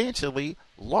substantially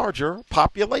larger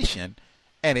population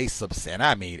and a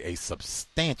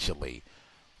substantially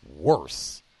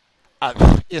worse.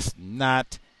 It's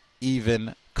not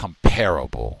even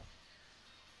comparable.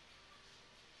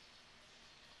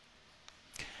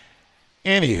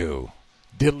 Anywho,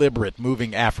 deliberate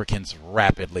moving Africans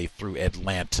rapidly through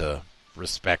Atlanta.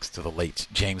 Respects to the late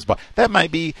James Baldwin. That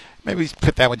might be, maybe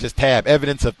put that one just tab.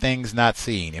 Evidence of Things Not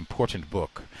Seen. Important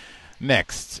book.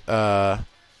 Next, last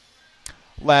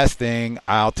thing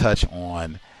I'll touch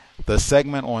on, the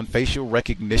segment on facial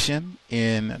recognition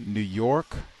in New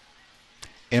York.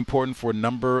 Important for a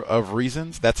number of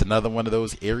reasons. That's another one of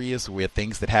those areas where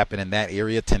things that happen in that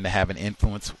area tend to have an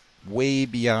influence way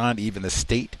beyond even the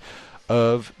state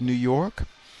of New York.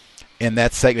 In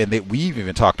that segment, that we've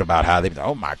even talked about how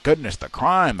oh my goodness, the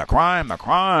crime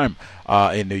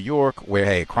in New York, where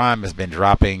hey, crime has been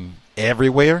dropping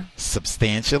everywhere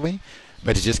substantially,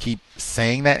 but to just keep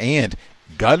saying that, and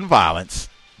gun violence,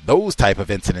 those type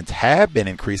of incidents have been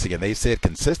increasing, and they've said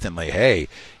consistently, hey,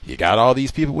 you got all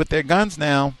these people with their guns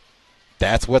now,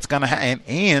 That's what's going to happen.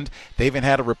 And they even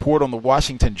had a report on the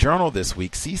Washington Journal this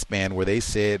week, C-SPAN, where they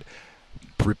said,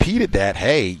 repeated that,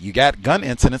 hey, you got gun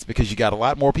incidents because you got a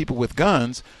lot more people with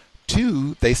guns.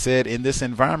 Two, they said in this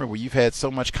environment where you've had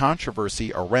so much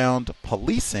controversy around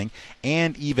policing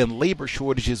and even labor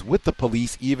shortages with the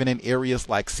police, even in areas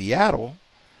like Seattle,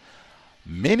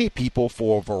 many people,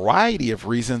 for a variety of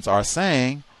reasons, are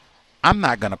saying, I'm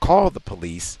not going to call the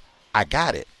police. I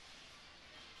got it.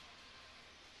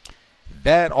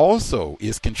 That also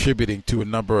is contributing to a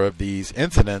number of these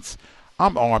incidents.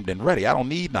 I'm armed and ready. I don't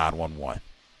need 911.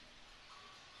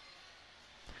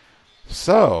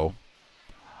 So,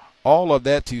 all of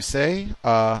that to say,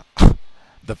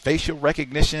 the facial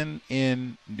recognition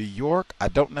in New York, I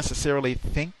don't necessarily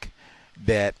think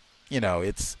that,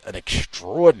 it's an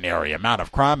extraordinary amount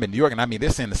of crime in New York. And I mean, they're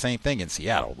saying the same thing in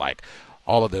Seattle. Like,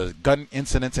 all of the gun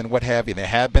incidents and what have you, there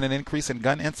have been an increase in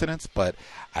gun incidents, but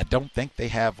I don't think they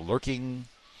have lurking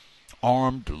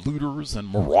armed looters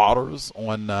and marauders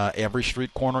on every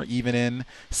street corner, even in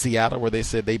Seattle, where they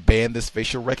said they banned this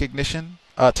facial recognition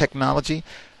technology.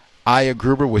 Aya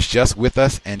Gruber was just with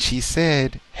us, and she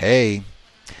said, hey,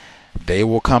 they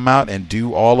will come out and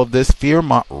do all of this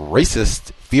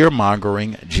racist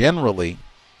fear-mongering generally,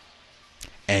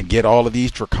 and get all of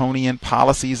these draconian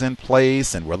policies in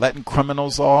place, and we're letting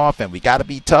criminals off, and we got to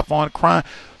be tough on crime.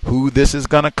 Who this is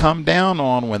going to come down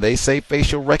on when they say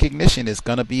facial recognition is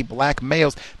going to be black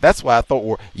males. That's why I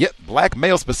thought, black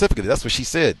males specifically. That's what she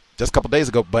said just a couple days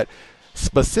ago. But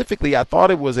specifically, I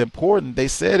thought it was important. They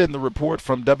said in the report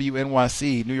from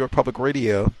WNYC, New York Public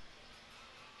Radio,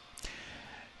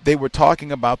 they were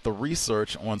talking about the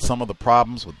research on some of the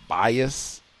problems with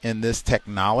bias in this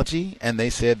technology, and they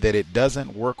said that it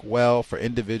doesn't work well for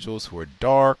individuals who are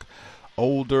dark,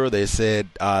 older. They said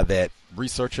that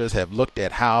researchers have looked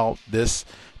at how this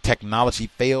technology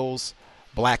fails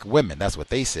black women. That's what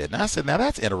they said. And I said, now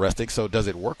that's interesting. So does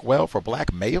it work well for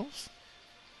black males?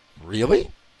 Really?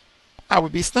 I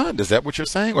would be stunned. Is that what you're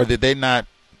saying? Or did they not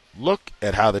look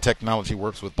at how the technology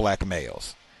works with black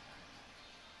males?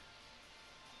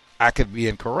 I could be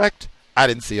incorrect. I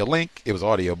didn't see a link. It was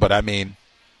audio, but I mean,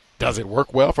 does it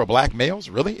work well for black males?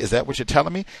 Really? Is that what you're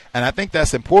telling me? And I think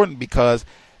that's important because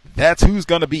that's who's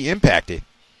going to be impacted.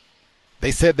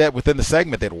 They said that within the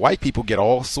segment that white people get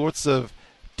all sorts of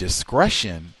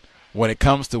discretion when it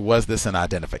comes to, was this an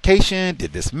identification?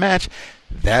 Did this match?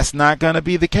 That's not going to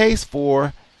be the case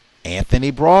for Anthony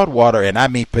Broadwater. And I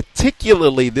mean,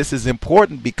 particularly this is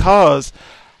important because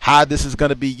how this is going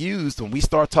to be used when we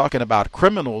start talking about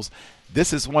criminals.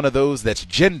 This is one of those that's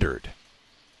gendered.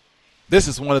 This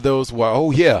is one of those where,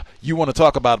 oh yeah, you want to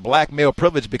talk about black male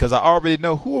privilege because I already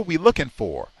know who are we looking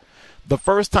for. The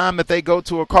first time that they go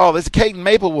to a call, it's Kate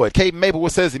Maplewood. Kate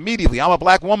Maplewood says immediately, I'm a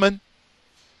black woman.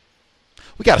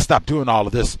 We got to stop doing all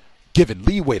of this, giving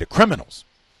leeway to criminals.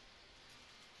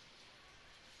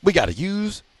 We got to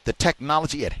use the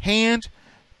technology at hand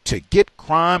to get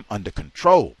crime under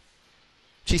control.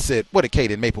 She said, what did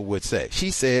Kate Maplewood say?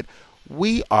 She said,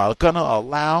 we are going to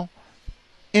allow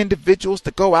individuals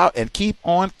to go out and keep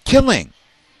on killing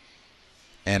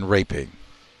and raping.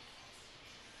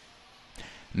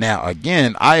 Now,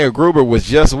 again, Aya Gruber was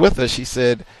just with us. She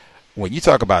said, when you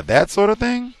talk about that sort of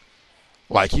thing,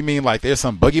 like you mean like there's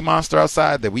some boogie monster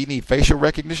outside that we need facial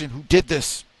recognition? Who did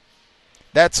this?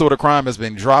 That sort of crime has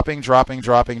been dropping. She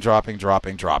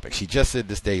just said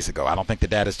this days ago. I don't think the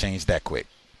data's changed that quick.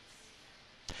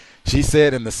 She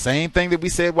said, and the same thing that we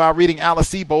said while reading Alice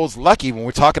Sebold's Lucky, when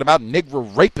we're talking about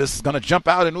Negro rapists going to jump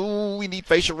out and, ooh, we need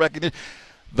facial recognition.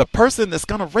 The person that's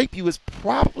going to rape you is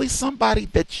probably somebody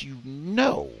that you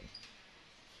know.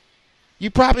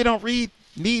 You probably don't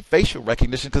need facial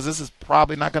recognition because this is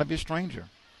probably not going to be a stranger.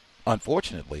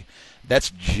 Unfortunately,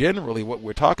 that's generally what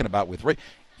we're talking about with rape,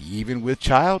 even with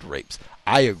child rapes.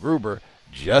 Aya Gruber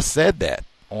just said that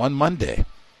on Monday.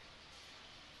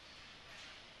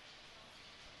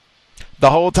 The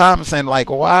whole time I'm saying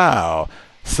like, wow,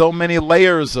 so many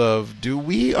layers of, do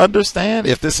we understand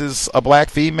if this is a black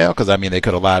female? Because I mean, they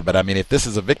could have lied, but I mean, if this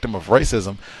is a victim of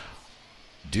racism,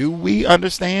 do we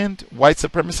understand white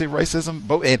supremacy,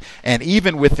 racism? And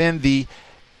even within the,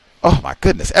 oh my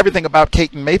goodness, everything about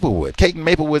Kate Maplewood. Kate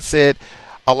Maplewood said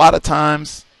a lot of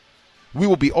times we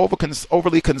will be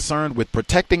overly concerned with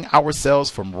protecting ourselves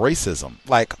from racism.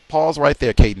 Like, pause right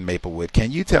there, Kate Maplewood.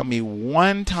 Can you tell me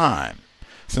one time,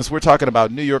 since we're talking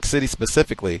about New York City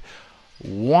specifically,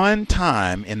 one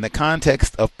time in the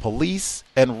context of police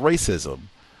and racism,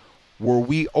 were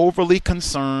we overly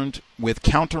concerned with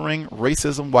countering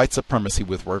racism, white supremacy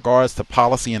with regards to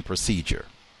policy and procedure?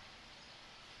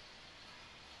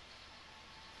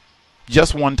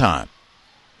 Just one time.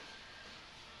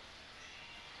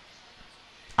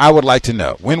 I would like to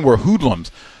know, when were hoodlums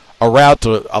allowed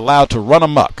to run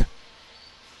amok?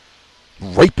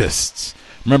 Rapists.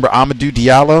 Remember Amadou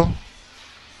Diallo?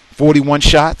 41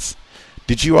 shots.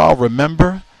 Did you all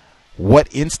remember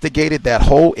what instigated that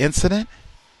whole incident?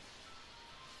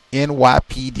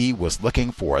 NYPD was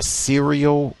looking for a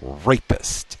serial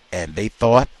rapist, and they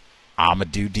thought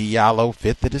Amadou Diallo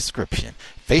fit the description.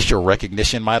 Facial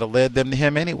recognition might have led them to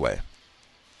him anyway.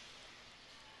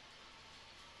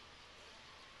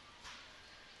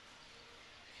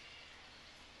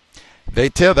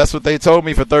 That's what they told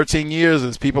me for 13 years,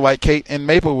 is people like Kate in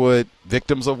Maplewood,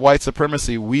 victims of white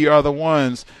supremacy. We are the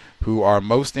ones who are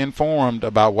most informed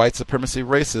about white supremacy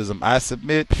racism. I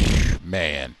submit,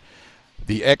 man,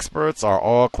 the experts are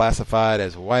all classified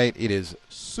as white. It is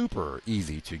super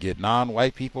easy to get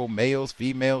non-white people, males,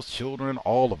 females, children,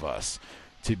 all of us,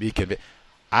 to be convicted.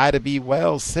 Ida B.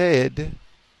 Wells said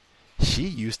she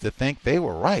used to think they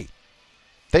were right.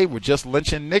 They were just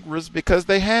lynching niggers because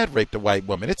they had raped a white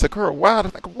woman. It took her a while to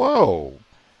think, whoa,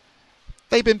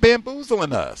 they've been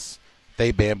bamboozling us.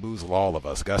 They bamboozle all of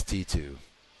us. Gus T. too.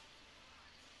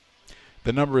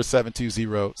 The number is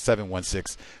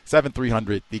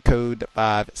 720-716-7300. The code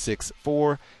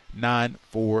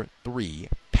 564-943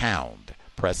 pound.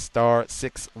 Press star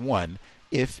 61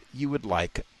 if you would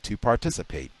like to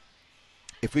participate.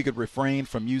 If we could refrain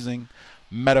from using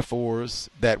metaphors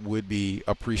that would be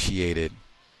appreciated.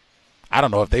 I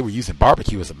don't know if they were using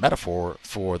barbecue as a metaphor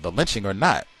for the lynching or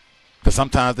not, because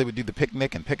sometimes they would do the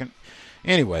picnic and picking.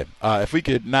 Anyway, if we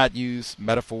could not use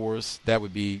metaphors, that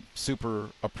would be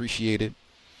super appreciated.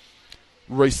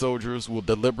 Race soldiers will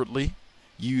deliberately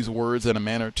use words in a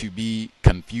manner to be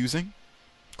confusing,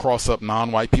 cross up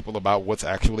non-white people about what's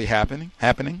actually happening.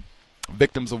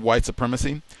 Victims of white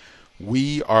supremacy,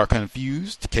 we are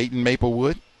confused. Kate in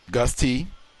Maplewood, Gus T.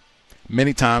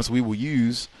 Many times we will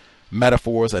use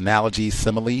metaphors, analogies,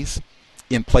 similes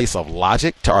in place of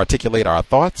logic to articulate our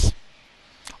thoughts.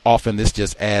 Often this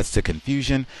just adds to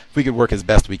confusion. If we could work as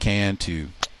best we can to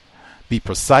be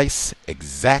precise,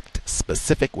 exact,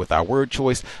 specific with our word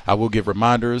choice. I will give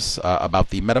reminders about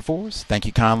the metaphors. Thank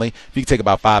you kindly. If you could take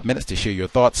about 5 minutes to share your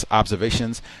thoughts,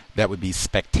 observations, that would be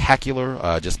spectacular.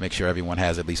 Just make sure everyone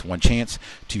has at least one chance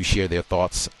to share their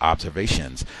thoughts,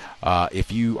 observations.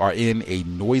 If you are in a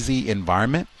noisy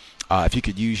environment, if you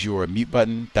could use your mute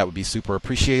button, that would be super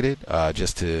appreciated,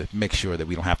 just to make sure that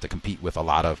we don't have to compete with a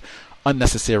lot of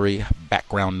unnecessary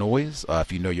background noise.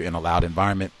 If you know you're in a loud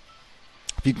environment,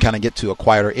 if you can kind of get to a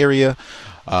quieter area,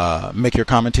 make your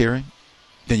commentary,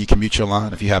 then you can mute your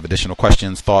line. If you have additional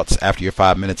questions, thoughts after your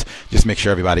 5 minutes, just make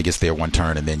sure everybody gets their one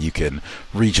turn, and then you can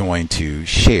rejoin to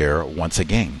share once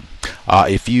again.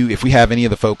 If we have any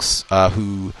of the folks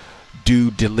who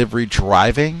do delivery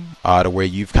driving, to where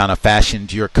you've kind of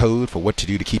fashioned your code for what to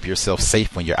do to keep yourself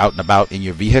safe when you're out and about in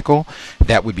your vehicle,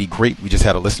 that would be great. We just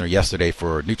had a listener yesterday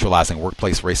for Neutralizing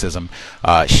Workplace Racism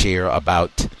share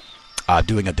about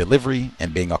doing a delivery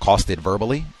and being accosted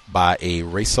verbally by a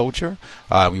race soldier.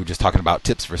 We were just talking about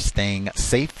tips for staying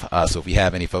safe. So if we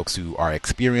have any folks who are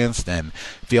experienced and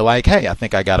feel like, hey, I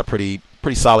think I got a pretty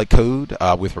solid code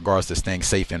with regards to staying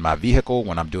safe in my vehicle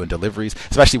when I'm doing deliveries,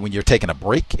 especially when you're taking a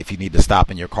break, if you need to stop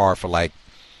in your car for like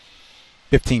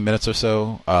 15 minutes or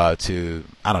so to,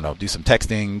 I don't know, do some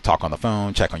texting, talk on the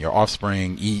phone, check on your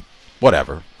offspring, eat,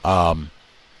 whatever.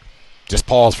 Just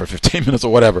pause for 15 minutes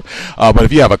or whatever. But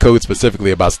if you have a code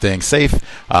specifically about staying safe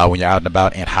when you're out and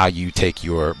about and how you take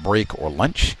your break or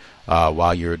lunch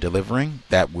while you're delivering,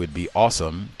 that would be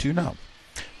awesome to know.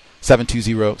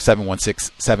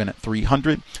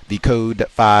 720-716-7300. The code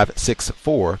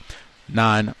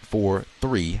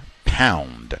 564-943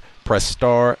 pound. Press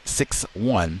star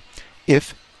 61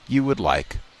 if you would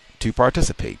like to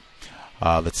participate.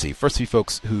 Let's see. First few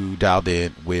folks who dialed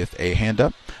in with a hand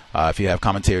up. If you have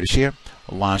commentary to share,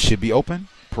 the line should be open.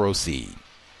 Proceed.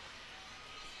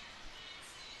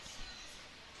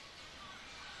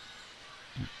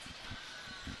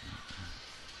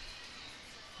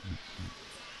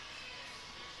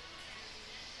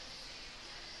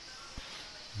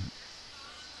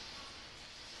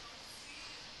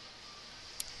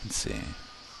 Let's see.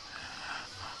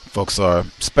 Folks are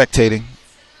spectating.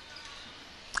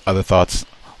 Other thoughts,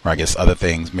 or I guess other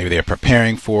things. Maybe they're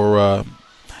preparing for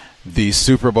the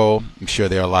Super Bowl. I'm sure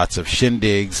there are lots of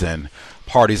shindigs and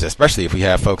parties, especially if we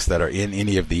have folks that are in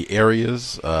any of the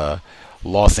areas.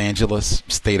 Los Angeles,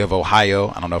 state of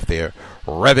Ohio. I don't know if they're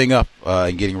revving up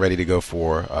and getting ready to go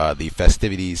for the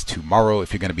festivities tomorrow.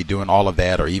 If you're going to be doing all of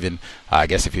that, or even I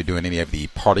guess if you're doing any of the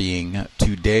partying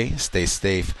today, stay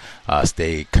safe,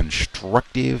 stay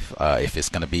constructive. If it's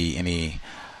going to be any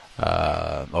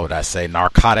what would I say,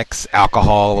 narcotics,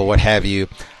 alcohol, or what have you,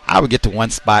 I would get to one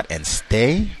spot and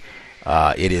stay.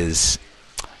 It is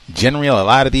generally a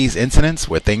lot of these incidents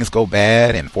where things go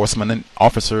bad, enforcement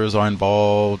officers are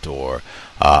involved, or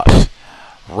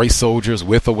race soldiers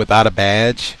with or without a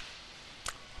badge.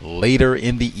 Later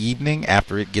in the evening,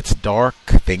 after it gets dark,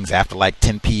 things after like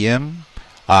 10 p.m.,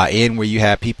 and where you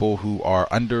have people who are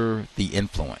under the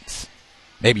influence.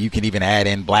 Maybe you can even add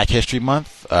in Black History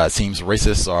Month. It seems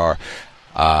racists are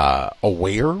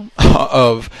aware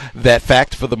of that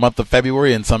fact for the month of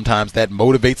February, and sometimes that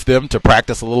motivates them to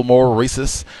practice a little more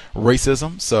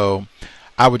racism. So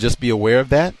I would just be aware of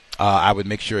that. I would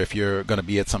make sure if you're going to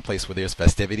be at some place where there's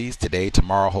festivities today,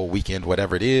 tomorrow, whole weekend,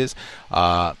 whatever it is,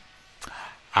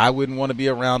 I wouldn't want to be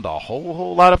around a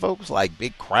whole lot of folks, like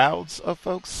big crowds of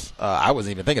folks. I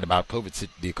wasn't even thinking about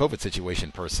the COVID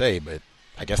situation per se, but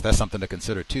I guess that's something to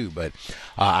consider too. But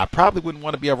I probably wouldn't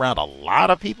want to be around a lot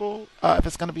of people if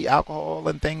it's going to be alcohol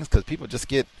and things, because people just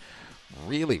get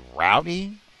really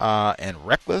rowdy and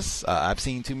reckless. I've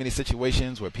seen too many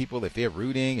situations where people, if they're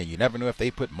rooting and you never know if they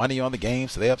put money on the game,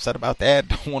 so they're upset about that,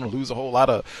 don't want to lose a whole lot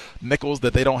of nickels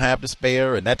that they don't have to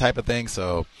spare and that type of thing.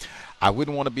 So I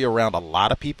wouldn't want to be around a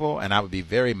lot of people, and I would be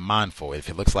very mindful if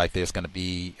it looks like there's going to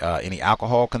be any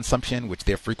alcohol consumption, which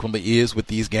there frequently is with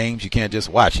these games. You can't just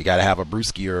watch. You got to have a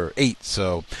brewski or 8.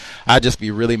 So I'd just be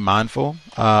really mindful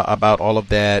about all of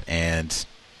that, and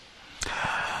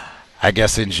I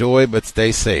guess enjoy, but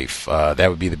stay safe. That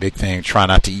would be the big thing. Try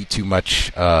not to eat too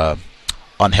much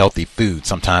unhealthy food.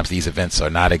 Sometimes these events are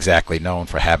not exactly known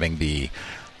for having the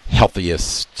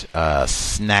healthiest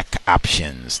snack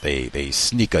options. They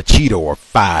sneak a Cheeto or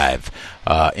 5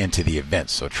 into the event,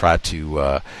 so try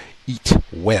to eat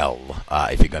well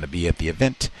if you're going to be at the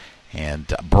event.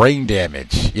 And brain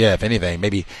damage, yeah, if anything,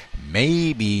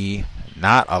 maybe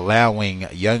not allowing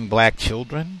young black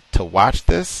children to watch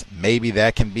this, maybe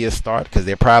that can be a start, because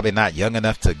they're probably not young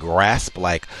enough to grasp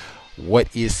like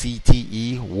what is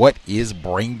CTE, what is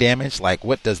brain damage, like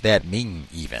what does that mean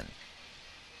even.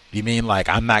 You mean like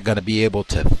I'm not going to be able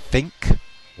to think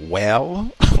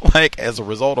well, like as a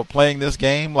result of playing this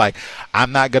game? Like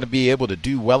I'm not going to be able to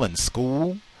do well in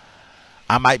school?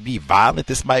 I might be violent.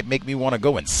 This might make me want to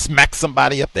go and smack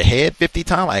somebody up the head 50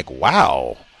 times. Like,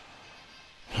 wow.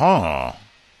 Huh.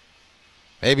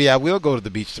 Maybe I will go to the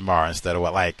beach tomorrow instead of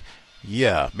what, like,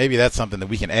 yeah, maybe that's something that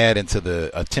we can add into the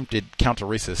attempted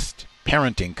counter-racist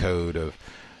parenting code of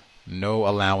no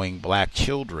allowing black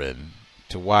children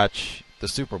to watch the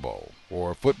Super Bowl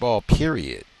or football,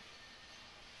 period.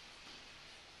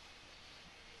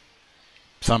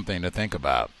 Something to think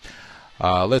about.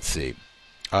 Let's see.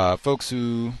 Folks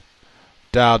who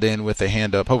dialed in with a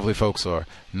hand up, hopefully folks are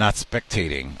not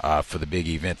spectating for the big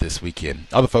event this weekend.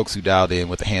 Other folks who dialed in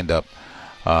with a hand up,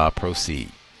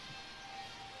 proceed.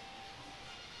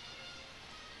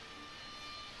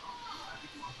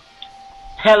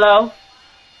 Hello?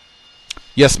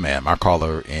 Yes, ma'am. Our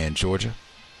caller in Georgia.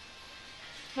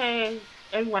 Hey,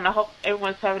 everyone. I hope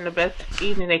everyone's having the best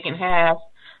evening they can have.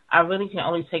 I really can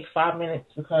only take 5 minutes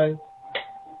because,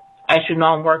 as you know,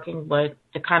 I'm working, but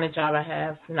the kind of job I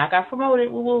have, and I got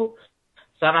promoted, woo-woo,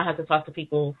 so I don't have to talk to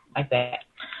people like that.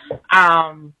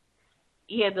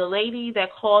 Yeah, the lady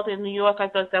that called in New York, I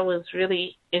thought that was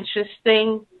really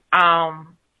interesting. I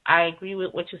agree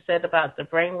with what you said about the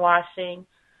brainwashing.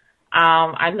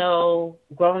 I know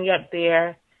growing up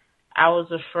there, I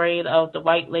was afraid of the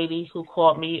white lady who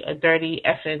called me a dirty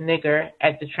effing nigger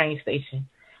at the train station.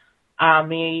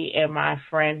 Me and my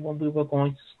friend, when we were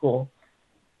going to school,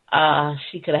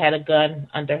 she could have had a gun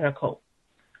under her coat.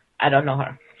 I don't know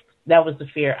her. That was the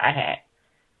fear I had.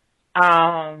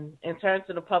 In terms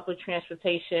of the public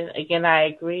transportation, again, I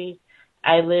agree.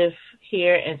 I live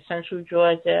here in central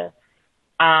Georgia,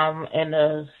 in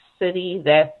a city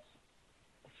that's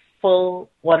full,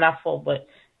 well, not full, but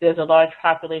there's a large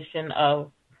population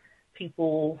of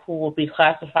people who will be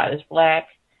classified as black,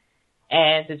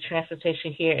 and the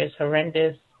transportation here is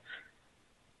horrendous.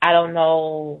 I don't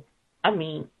know. I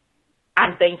mean,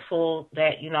 I'm thankful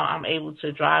that, I'm able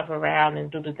to drive around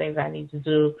and do the things I need to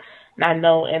do. And I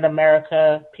know in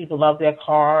America, people love their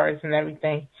cars and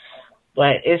everything,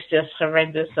 but it's just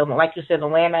horrendous. So like you said,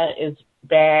 Atlanta is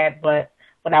bad, but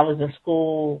when I was in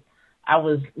school, I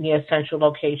was near central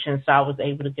location, so I was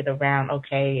able to get around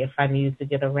okay if I needed to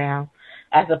get around,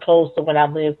 as opposed to when I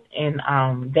lived in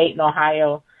Dayton,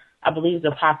 Ohio. I believe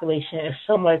the population is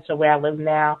similar to where I live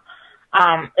now.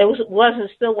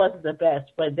 It still wasn't the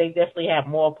best, but they definitely have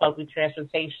more public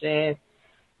transportation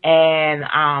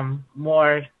and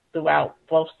more throughout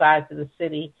both sides of the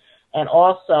city. And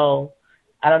also,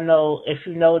 I don't know if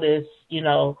you noticed,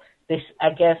 this, I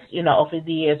guess, over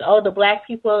the years, the black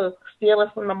people are stealing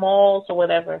from the malls or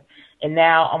whatever. And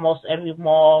now almost every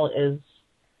mall is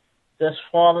just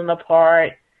falling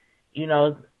apart.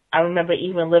 I remember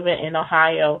even living in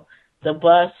Ohio, the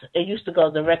bus, it used to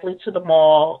go directly to the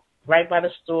mall, right by the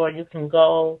store. You can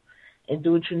go and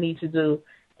do what you need to do.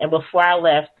 And before I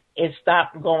left, it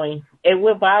stopped going. It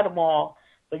went by the mall,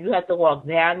 but you had to walk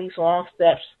down these long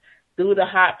steps, through the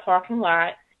hot parking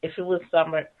lot if it was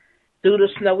summer, through the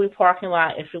snowy parking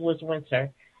lot if it was winter.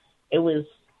 It was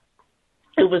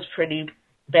pretty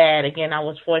bad. Again, I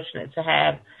was fortunate to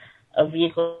have a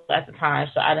vehicle at the time,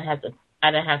 so I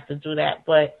didn't have to do that.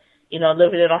 But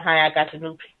living in Ohio, I got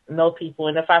to know people,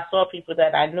 and if I saw people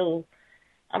that I knew,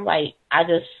 I'm like, I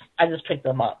just picked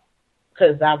them up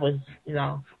because I was,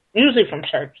 usually from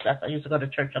church. I used to go to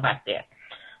church a lot there.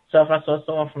 So if I saw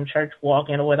someone from church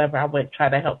walking or whatever, I would try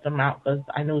to help them out because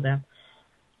I knew them.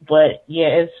 But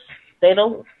yeah, they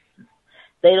don't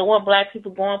want black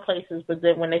people going places, but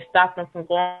then when they stop them from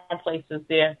going places,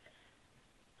 their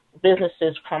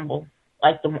businesses crumble,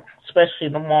 especially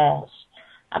the malls.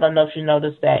 I don't know if you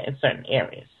noticed that in certain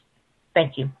areas.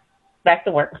 Thank you. Back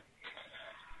to work.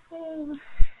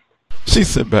 She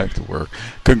said back to work.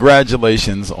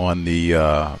 Congratulations on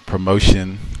the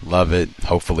promotion. Love it.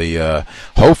 Hopefully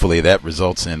that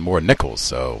results in more nickels.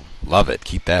 So love it.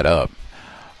 Keep that up.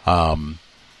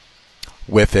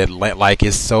 With Atlanta,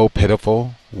 it's so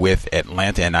pitiful with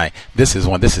Atlanta. And this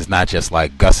is not just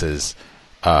like Gus's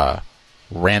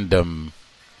random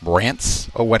rants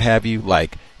or what have you.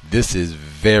 This is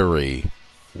very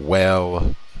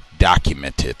well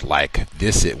documented.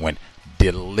 This is when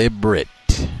deliberate.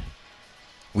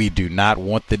 We do not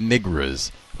want the niggers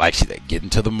getting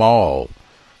to the mall.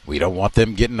 We don't want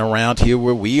them getting around here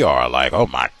where we are. Oh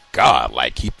my God,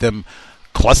 keep them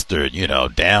clustered,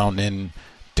 down in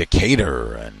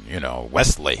Decatur and,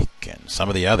 Westlake and some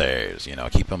of the others,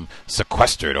 keep them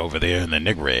sequestered over there in the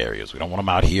nigger areas. We don't want them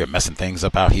out here messing things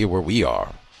up out here where we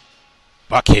are.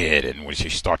 Buckhead, and when you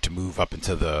start to move up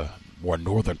into the more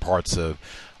northern parts of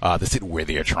the city where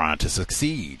they are trying to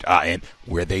succeed, and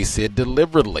where they said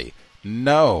deliberately,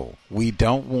 no, we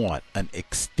don't want an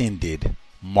extended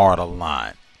MARTA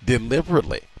line,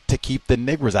 deliberately to keep the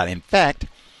niggers out. In fact,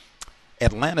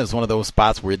 Atlanta is one of those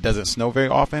spots where it doesn't snow very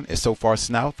often. It's so far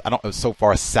south. I don't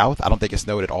think it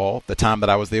snowed at all the time that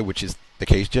I was there, which is the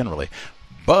case generally.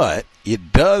 But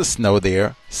it does snow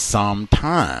there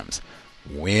sometimes.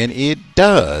 When it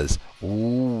does,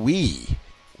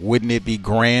 wouldn't it be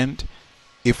grand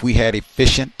if we had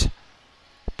efficient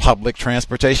public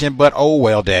transportation? But oh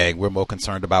well, dang, we're more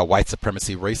concerned about white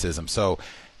supremacy, racism. So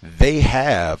they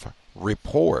have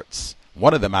reports.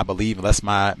 One of them, I believe, unless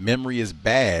my memory is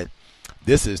bad,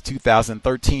 this is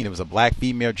 2013. It was a black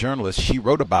female journalist. She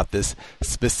wrote about this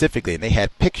specifically, and they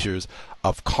had pictures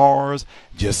of cars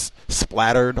just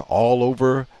splattered all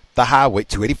over the highway,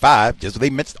 285, just what they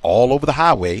mentioned, all over the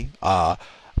highway.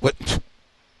 What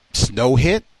snow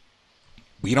hit?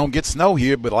 We don't get snow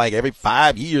here, but every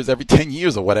 5 years, every 10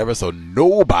 years or whatever. So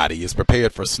nobody is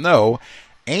prepared for snow,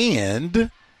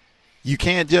 and you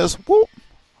can't just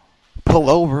pull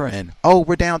over and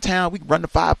we're downtown. We can run to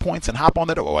 5 Points and hop on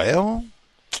it. Well,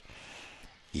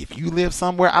 if you live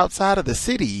somewhere outside of the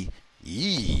city,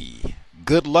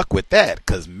 good luck with that,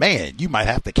 because man, you might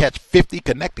have to catch 50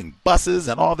 connecting buses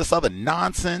and all this other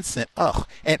nonsense, and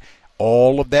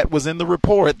all of that was in the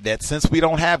report, that since we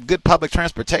don't have good public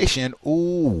transportation,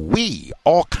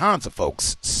 all kinds of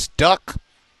folks stuck,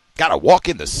 gotta walk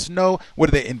in the snow. What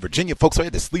are they in Virginia? Folks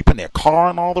had to sleep in their car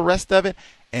and all the rest of it.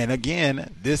 And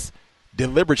again, this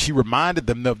deliberate, she reminded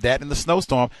them of that in the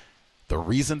snowstorm. The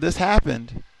reason this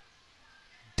happened,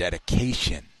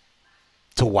 dedication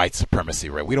to white supremacy,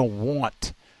 right? We don't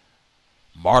want,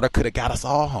 MARTA could have got us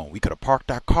all home. We could have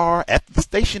parked our car at the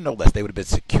station, no less. They would have been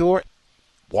secure,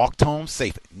 walked home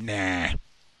safe. Nah.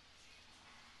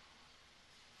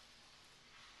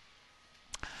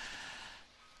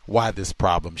 Why this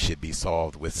problem should be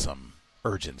solved with some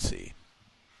urgency.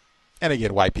 And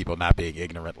again, white people not being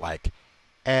ignorant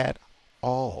at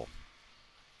all.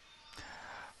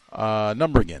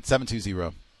 Number again,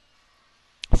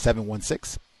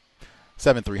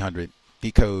 720-716-7300.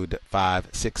 The code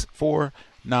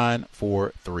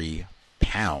 564-943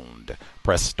 pound.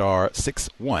 Press star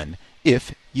 61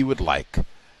 if you would like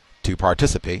to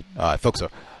participate. Folks are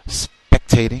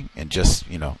spectating and just,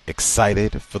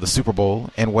 excited for the Super Bowl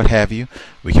and what have you.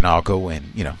 We can all go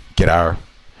and, get our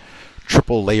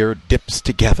triple layer dips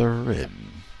together and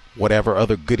whatever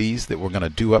other goodies that we're going to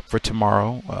do up for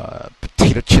tomorrow,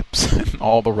 potato chips and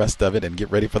all the rest of it, and get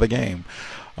ready for the game.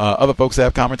 Other folks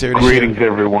have commentary to Greetings,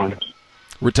 everyone.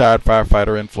 Retired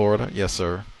firefighter in Florida. Yes,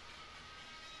 sir.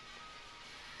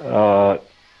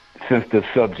 Since the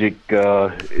subject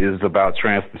is about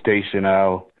transportation,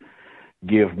 I'll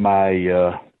give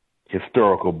my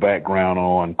historical background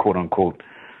on quote-unquote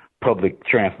public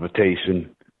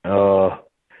transportation. Was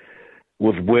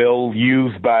well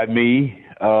used by me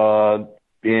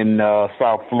in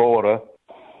South Florida.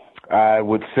 I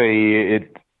would say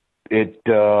it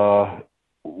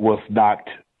was not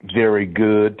very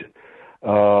good,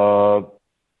 but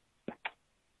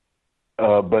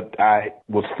I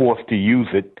was forced to use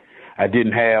it. I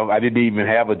didn't even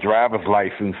have a driver's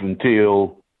license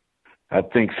until I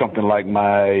think something like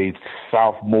my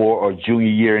sophomore or junior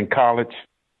year in college.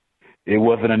 It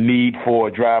wasn't a need for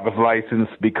a driver's license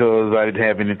because I didn't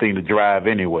have anything to drive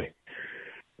anyway.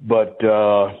 But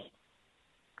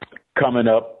coming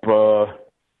up to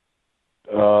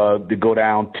go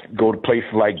to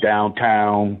places like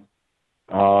downtown,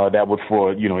 that was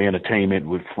for, entertainment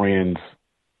with friends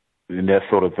and that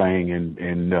sort of thing,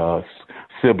 and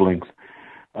siblings.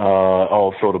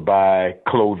 Also to buy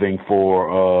clothing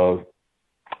for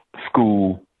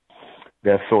school,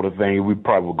 that sort of thing. We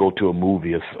probably would go to a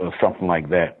movie or something like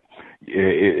that.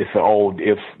 It's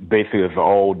basically an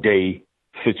all day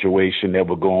situation that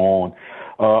would go on.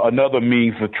 Another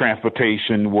means of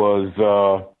transportation was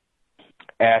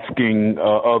asking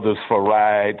others for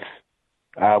rides.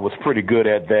 I was pretty good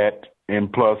at that.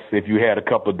 And plus, if you had a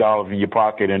couple of dollars in your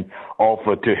pocket and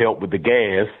offered to help with the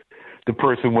gas, the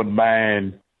person wouldn't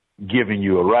mind giving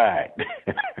you a ride.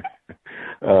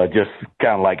 Just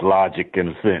kind of like logic in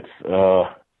a sense.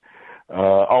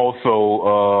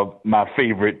 Also, my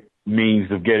favorite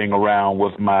means of getting around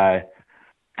was my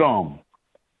thumb.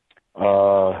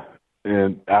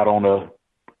 And out on a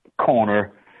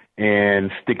corner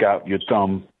and stick out your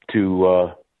thumb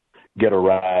to get a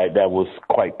ride. That was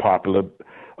quite popular.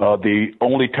 The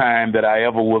only time that I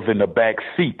ever was in the back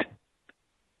seat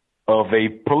of a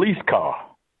police car,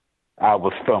 I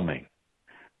was thumbing.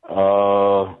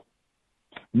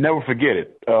 Never forget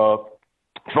it.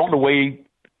 It's on the way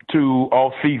to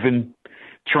off-season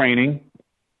training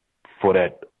for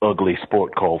that ugly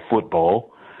sport called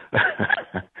football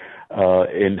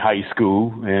in high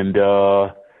school, and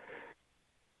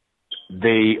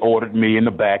they ordered me in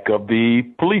the back of the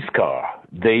police car.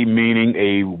 They meaning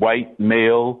a white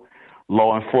male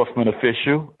law enforcement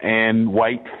official and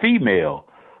white female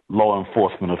law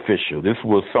enforcement official. This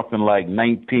was something like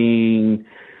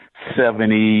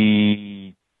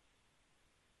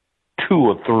 1972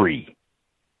 or 3,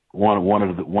 one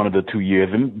of the 2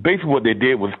 years. And basically what they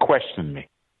did was question me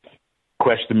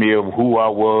of who I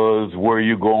was, where are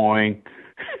you going,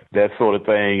 that sort of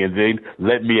thing. And they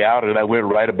let me out, and I went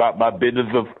right about my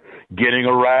business of getting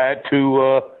a ride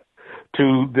to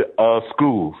the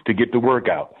schools to get to work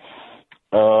out.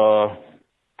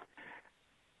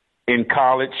 In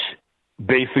college,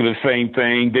 basically the same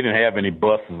thing. They didn't have any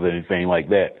buses or anything like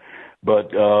that,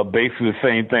 but basically the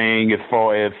same thing as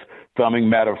far as thumbing.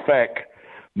 Matter of fact,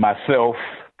 myself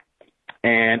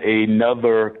and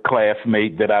another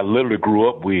classmate that I literally grew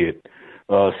up with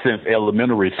since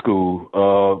elementary school,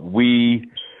 we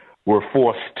were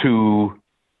forced to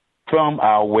thumb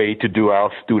our way to do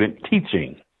our student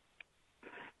teaching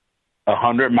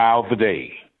 100 miles a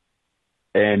day,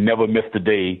 and never missed a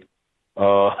day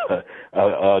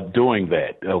doing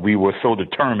that. We were so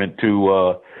determined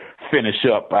to finish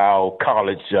up our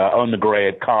college,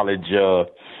 undergrad college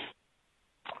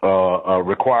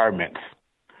requirements.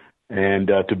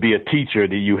 And to be a teacher,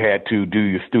 that you had to do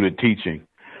your student teaching.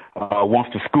 Once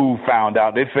the school found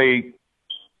out, they say,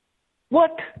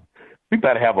 what? We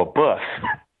better have a bus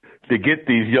to get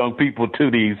these young people to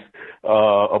these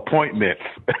appointments.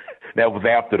 That was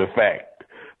after the fact.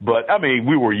 But, I mean,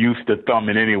 we were used to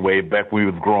thumbing anyway back when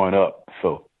we was growing up.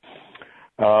 So,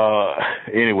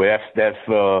 anyway, that's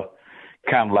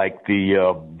kind of like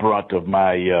the brunt of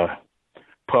my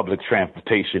public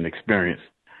transportation experience.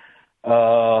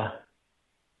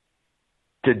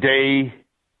 Today,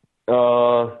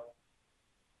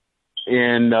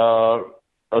 in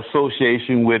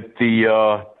association with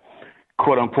the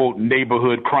quote-unquote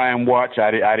neighborhood crime watch,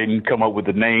 I didn't come up with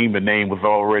the name. The name was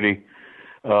already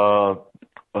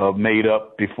made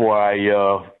up before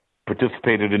I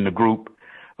participated in the group.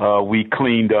 We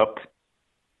cleaned up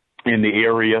in the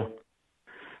area,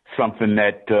 something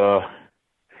that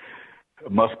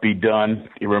must be done.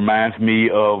 It reminds me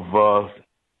of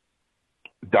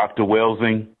Dr.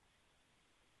 Welsing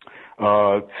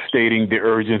stating the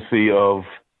urgency of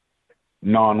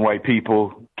non-white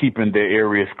people keeping their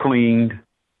areas cleaned.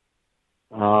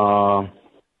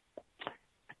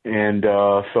 And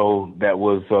so that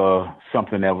was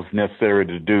something that was necessary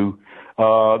to do.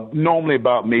 Normally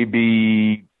about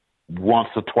maybe once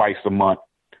or twice a month.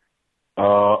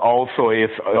 Also,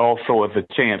 it's a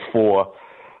chance for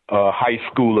high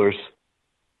schoolers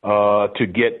to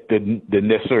get the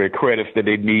necessary credits that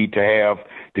they need to have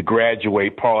to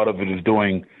graduate. Part of it is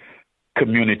doing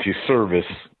community service.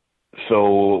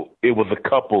 So it was a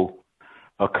couple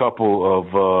of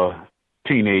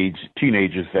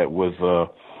teenagers that was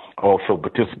also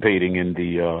participating in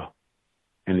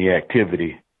the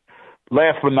activity.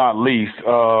 Last but not least,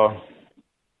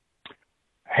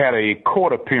 had a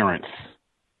court appearance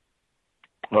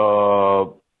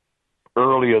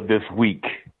earlier this week,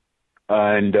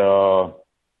 and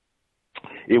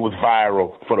it was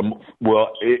viral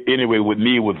anyway, with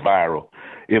me it was viral.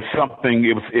 It's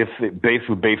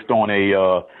basically based on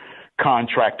a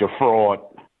contractor fraud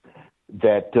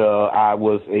that I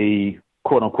was a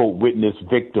quote unquote witness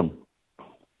victim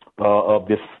of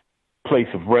this place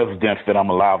of residence that I'm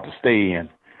allowed to stay in,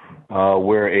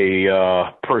 where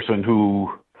a person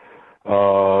who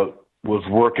was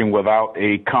working without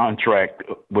a contract,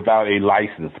 without a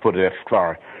license,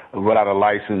 without a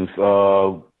license,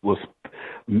 was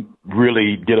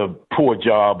really did a poor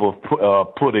job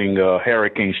of putting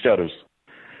hurricane shutters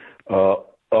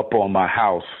up on my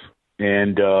house.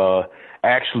 And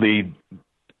actually,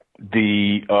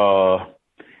 the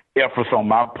efforts on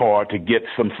my part to get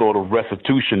some sort of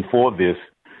restitution for this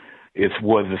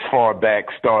was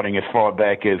starting as far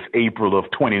back as April of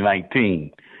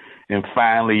 2019. And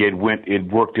finally, it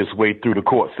worked its way through the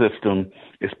court system,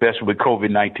 especially with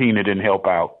COVID-19. It didn't help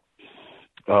out.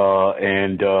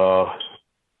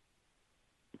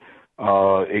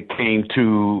 It came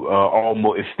to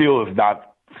almost, it still is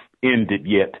not ended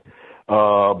yet.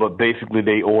 But basically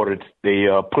they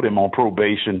put him on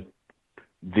probation,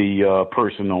 the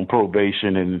person on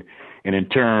probation, and in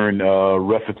turn,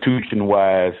 restitution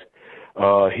wise,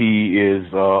 he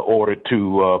is ordered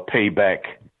to pay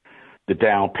back the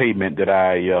down payment that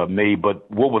I made. But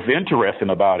what was interesting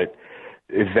about it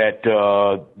is that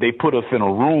they put us in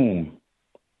a room,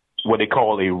 what they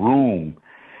call a room,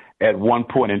 at one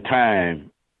point in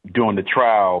time during the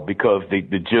trial, because the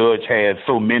judge had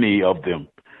so many of them.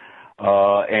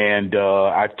 And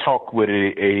I talked with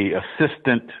a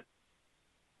assistant,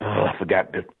 I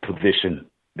forgot the position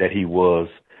that he was,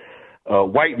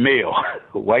 white male,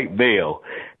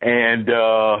 and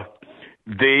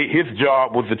his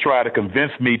job was to try to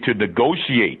convince me to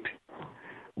negotiate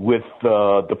with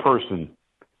the person,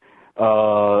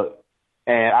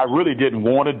 and I really didn't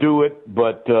want to do it,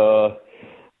 but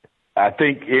I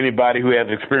think anybody who has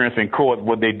experience in court,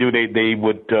 what they do, they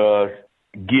would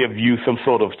give you some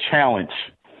sort of challenge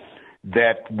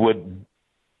that would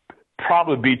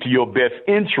probably be to your best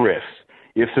interest,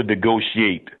 is to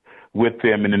negotiate with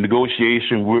them, and the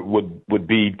negotiation would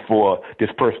be for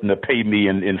this person to pay me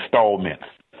in installments,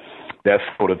 that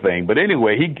sort of thing. But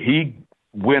anyway, he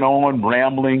went on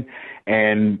rambling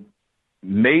and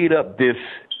made up this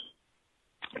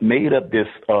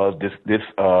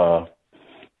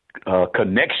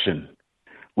connection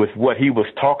with what he was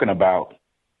talking about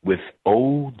with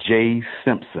O.J.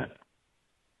 Simpson.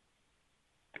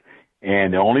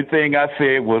 And the only thing I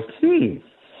said was,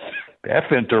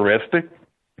 that's interesting.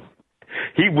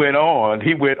 He went on,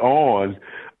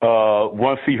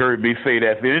 once he heard me say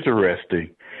that's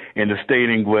interesting, and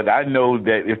stating what I know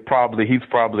that he's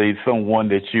probably someone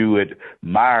that you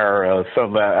admire or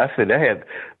something. I said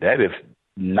that is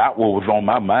not what was on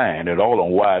my mind at all,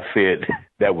 on why I said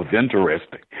that was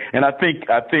interesting. And I think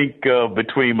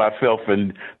between myself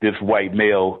and this white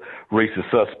male racist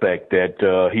suspect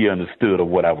that he understood of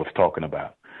what I was talking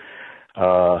about.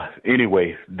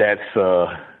 Anyway, that's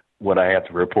what I have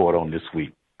to report on this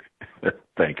week.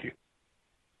 Thank you.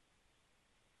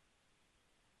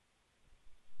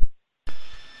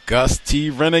 Gus T.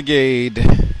 Renegade,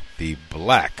 the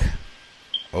black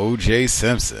O.J.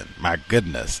 Simpson. My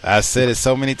goodness. I said it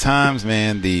so many times,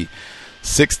 man. The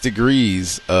 6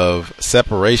 degrees of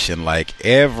separation, like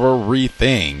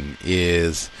everything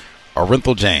is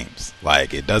Orenthal James.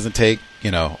 Like, it doesn't take,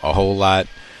 a whole lot.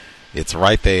 It's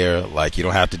right there. Like, you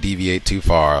don't have to deviate too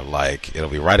far. Like, it'll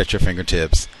be right at your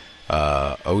fingertips.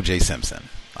 O.J. Simpson.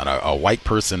 A white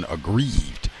person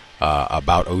aggrieved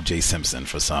about O.J. Simpson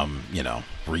for some,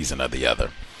 reason or the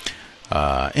other.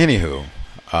 Anywho,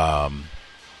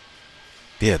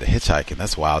 yeah, the hitchhiking,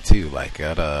 that's wild too. Like,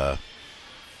 yeah,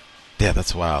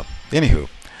 that's wild. Anywho,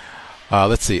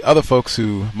 let's see. Other folks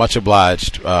who, much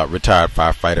obliged, retired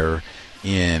firefighter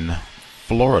in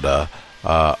Florida.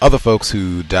 Other folks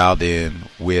who dialed in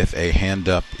with a hand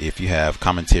up, if you have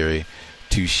commentary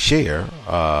to share,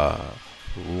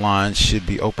 line should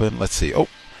be open. Let's see. Oh,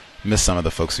 missed some of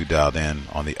the folks who dialed in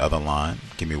on the other line.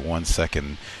 Give me 1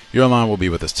 second. Your line will be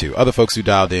with us too. Other folks who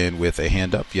dialed in with a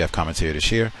hand up, if you have commentary to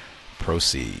share,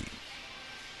 proceed.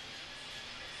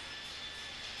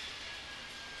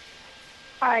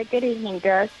 Hi, good evening,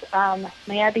 Gus.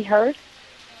 May I be heard?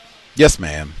 Yes,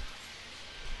 ma'am.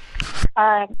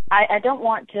 I don't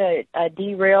want to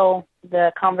derail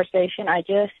the conversation. I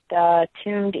just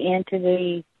tuned into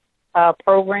the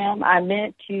program. I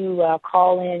meant to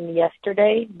call in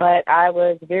yesterday, but I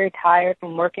was very tired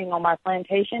from working on my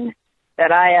plantation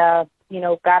that I,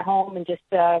 got home and just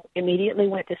immediately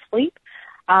went to sleep.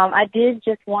 I did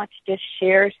just want to just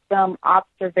share some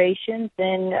observations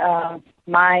in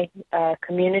my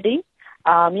community.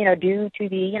 Due to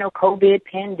the, COVID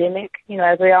pandemic,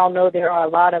 as we all know, there are a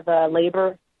lot of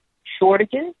labor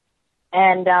shortages.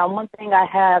 And one thing I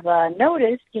have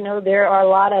noticed, there are a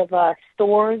lot of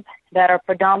stores that are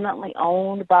predominantly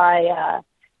owned by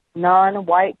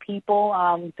non-white people,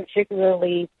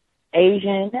 particularly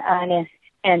Asian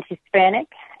and Hispanic.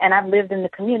 And I've lived in the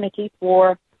community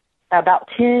for about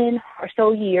 10 or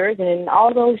so years. And in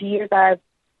all those years I've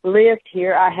lived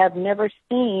here, I have never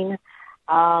seen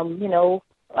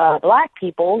black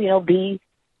people, be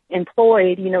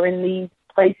employed, in these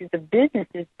places of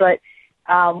businesses. But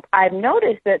I've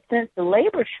noticed that since the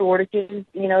labor shortages,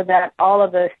 that all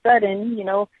of a sudden,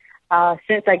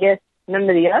 since I guess none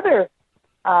of the other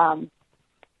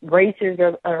races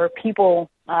or people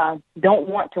don't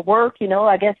want to work,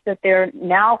 I guess that they're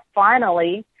now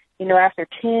finally, after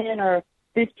 10 or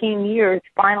 15 years,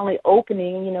 finally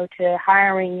opening, to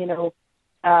hiring,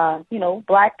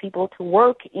 black people to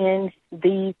work in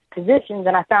these positions.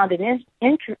 And I found it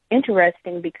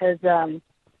interesting because, they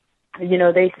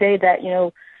say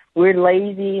that, we're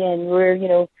lazy and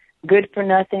we're, good for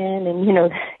nothing.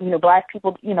 And, black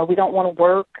people, we don't want to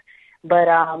work. But,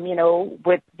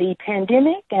 with the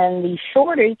pandemic and the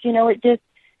shortage, it just,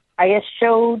 I guess,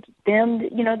 showed them,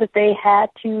 that they had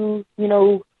to,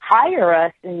 hire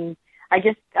us. And I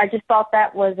just thought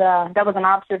that was an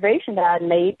observation that I had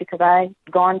made because I'd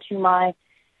gone to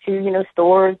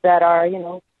stores that are,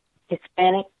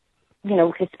 Hispanic,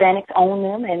 Hispanics own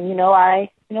them. And, I,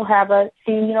 have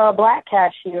seen a black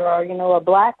cashier or, a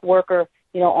black worker,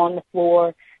 on the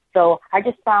floor. So I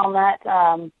just found that,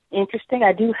 interesting.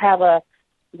 I do have a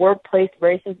workplace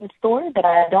racism story, but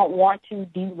I don't want to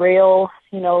derail,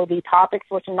 the topics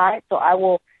for tonight. So I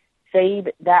will save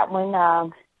that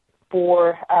one,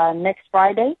 for next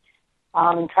Friday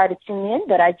and try to tune in.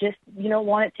 But I just,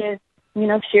 wanted to,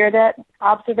 share that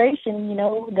observation,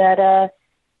 that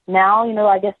now,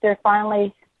 I guess they're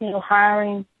finally,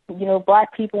 hiring,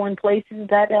 black people in places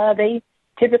that they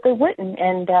typically wouldn't.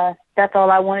 And that's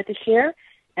all I wanted to share.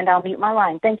 And I'll mute my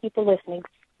line. Thank you for listening.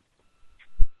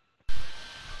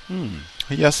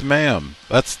 Yes, ma'am.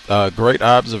 That's a great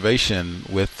observation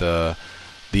with the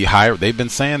higher. They've been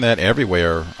saying that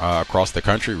everywhere across the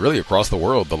country, really across the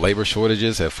world. The labor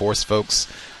shortages have forced folks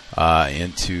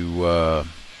into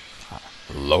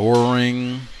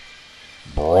lowering,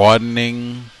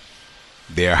 broadening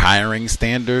their hiring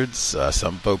standards.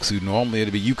 Some folks who normally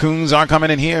it'd be, you coons aren't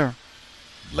coming in here,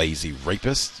 lazy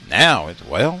rapists. Now it's,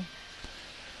 well,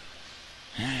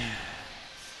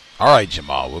 all right,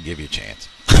 Jamal, we'll give you a chance.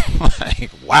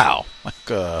 Wow.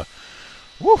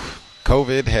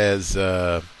 COVID has,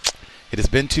 it has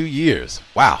been 2 years.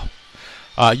 Wow.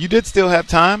 You did still have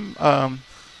time.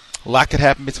 A lot could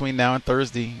happen between now and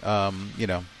Thursday.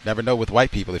 Never know with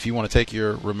white people. If you want to take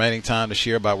your remaining time to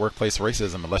share about workplace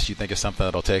racism, unless you think it's something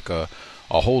that'll take a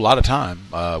whole lot of time,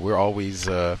 we're always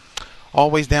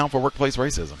down for workplace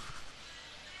racism.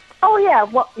 Oh, yeah.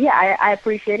 Well, yeah, I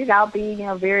appreciate it. I'll be,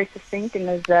 very succinct and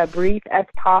as brief as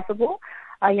possible.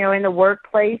 In the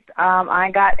workplace,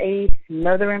 I got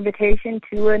another invitation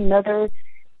to another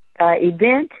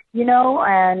event,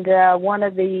 and one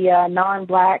of the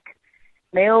non-black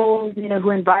males, who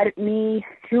invited me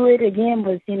to it again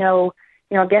was,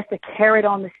 I guess the carrot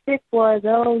on the stick was,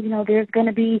 there's going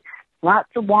to be lots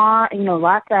of wine,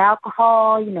 lots of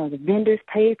alcohol, the vendors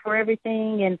pay for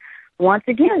everything. And once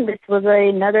again, this was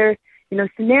another,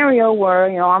 scenario where,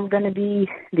 I'm going to be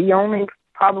the only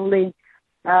probably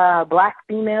black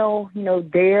female,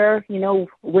 there,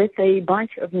 with a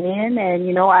bunch of men.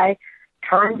 And, I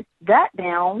turned that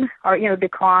down or,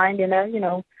 declined in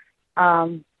a,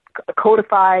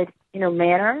 codified,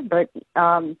 manner. But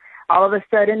all of a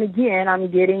sudden, again, I'm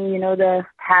getting, the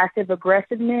passive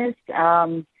aggressiveness,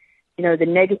 the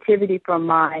negativity from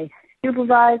my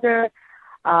supervisor,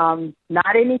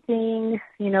 not anything,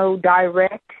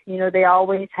 direct. They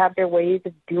always have their ways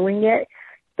of doing it.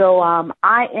 So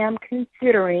I am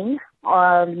considering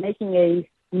making a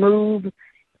move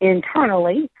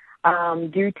internally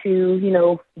due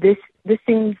to, this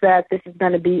seems that this is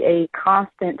going to be a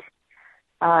constant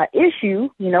issue,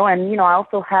 and, I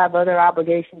also have other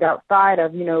obligations outside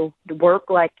of, the work,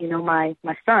 like, my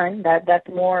son, that's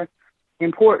more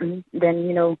important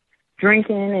than,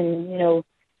 drinking and,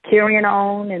 carrying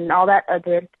on and all that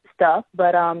other stuff.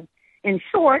 But in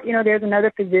short, there's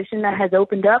another position that has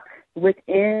opened up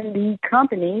within the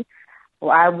company.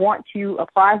 Well, I want to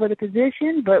apply for the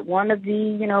position, but one of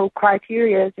the,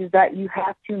 criteria is that you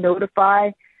have to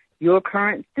notify your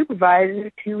current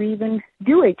supervisor to even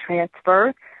do a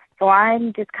transfer. So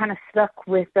I'm just kind of stuck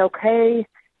with, okay,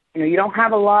 you don't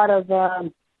have a lot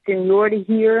of seniority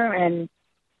here, and,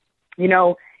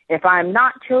 if I'm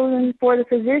not chosen for the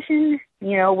position,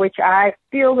 which I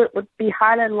feel it would be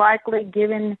highly likely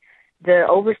given the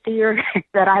overseer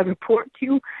that I report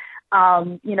to,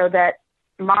 that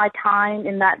my time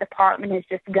in that department is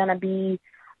just going to be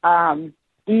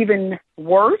even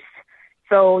worse.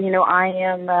 So, I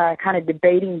am kind of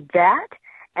debating that.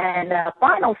 And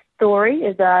final story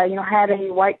is, had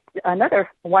another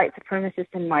white supremacist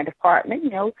in my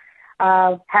department,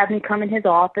 have me come in his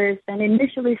office and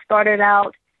initially started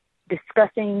out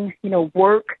discussing,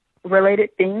 work-related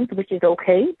things, which is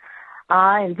okay.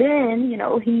 And then,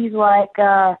 he's like,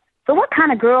 so what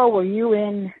kind of girl were you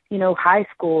in, high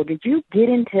school? Did you get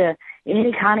into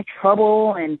any kind of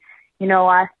trouble? And,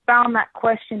 I found that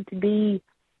question to be,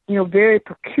 very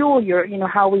peculiar,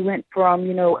 how we went from,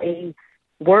 a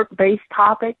work-based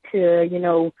topic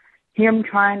to, him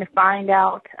trying to find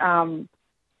out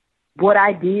what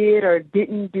I did or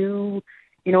didn't do,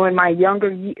 in my younger,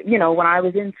 when I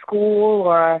was in school,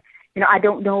 or, I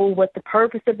don't know what the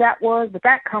purpose of that was, but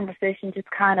that conversation just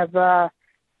kind of,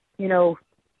 it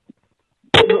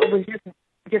was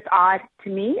just odd to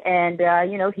me. And,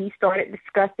 he started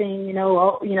discussing,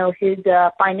 his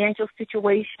financial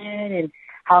situation and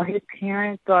how his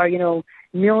parents are,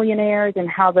 millionaires, and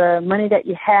how the money that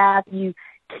you have, you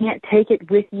can't take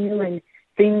it with you, and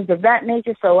things of that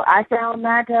nature. So I found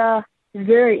that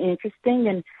very interesting.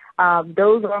 And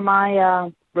those are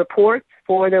my reports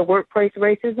for the workplace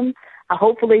racism.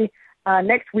 Hopefully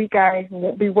next week I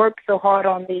won't be worked so hard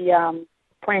on the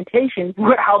plantation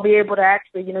where I'll be able to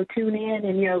actually, tune in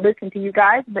and, listen to you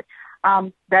guys. But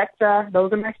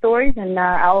those are my stories, and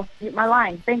I'll mute my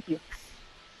line. Thank you.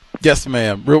 Yes,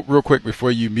 ma'am. Real quick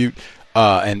before you mute,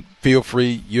 and feel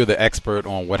free, you're the expert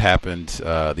on what happened.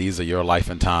 These are your life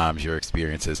and times, your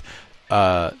experiences.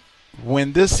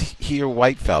 When this here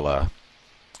white fella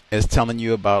is telling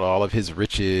you about all of his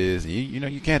riches,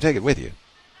 you can't take it with you.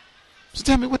 So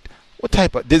tell me what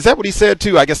type of, is that what he said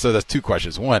too? I guess so. That's two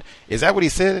questions. One, is that what he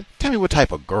said? Tell me, what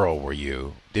type of girl were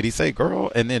you? Did he say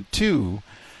girl? And then two,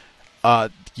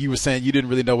 you were saying you didn't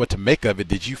really know what to make of it.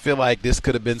 Did you feel like this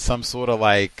could have been some sort of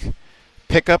like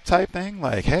pickup type thing?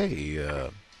 Like, hey,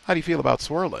 how do you feel about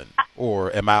swirling?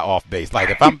 Or am I off base? Like,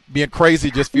 if I'm being crazy,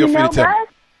 just feel free to tell me.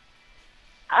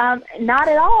 Not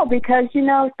at all, because,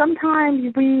 sometimes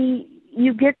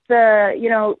you get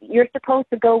you're supposed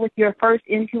to go with your first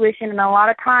intuition. And a lot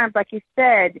of times, like you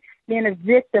said, being a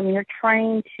victim, you're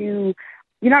trained to,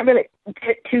 you're not really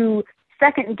to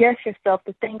second guess yourself,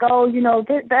 to think,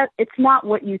 that it's not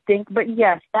what you think. But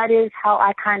yes, that is how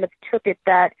I kind of took it,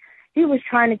 that he was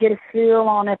trying to get a feel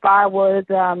on if I was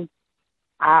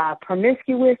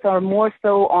promiscuous or more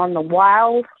so on the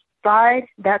wild side.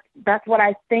 That's what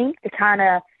I think, to kind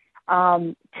of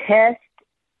test.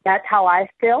 That's how I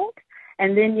felt.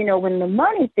 And then, when the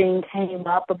money thing came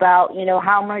up about,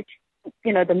 how much,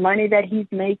 the money that he's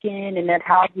making, and that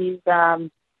how he's,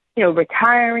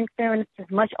 retiring soon, it's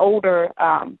just much older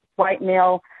white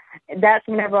male. That's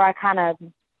whenever I kind of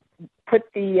put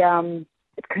the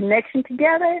connection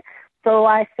together. So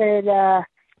I said, I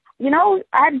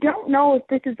don't know if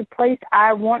this is a place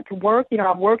I want to work.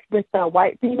 I've worked with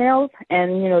white females,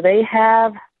 and, they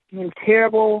have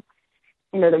terrible,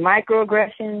 the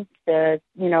microaggressions, they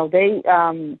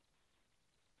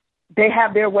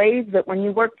have their ways, but when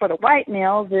you work for the white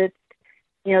males, it's,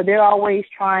 they're always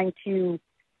trying to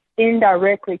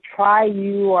indirectly try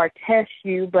you or test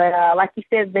you. But like you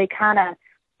said, they kind of,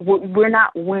 we're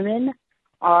not women,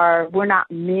 or we're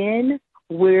not men,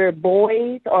 we're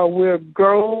boys, or we're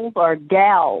girls or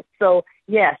gals. So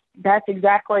yes, that's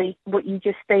exactly what you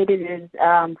just stated is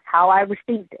how I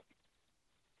received it.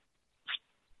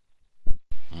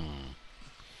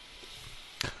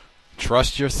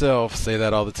 Trust yourself. Say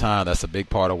that all the time. That's a big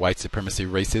part of white supremacy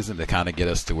racism, to kind of get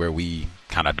us to where we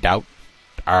kind of doubt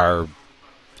our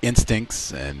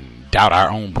instincts and doubt our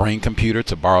own brain computer,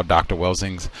 to borrow Dr.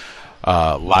 Welsing's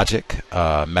logic,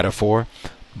 metaphor.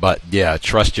 But yeah,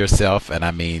 trust yourself. And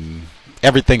I mean,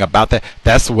 everything about that,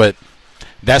 that's what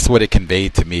it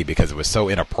conveyed to me, because it was so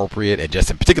inappropriate. And just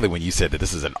in particular when you said that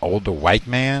this is an older white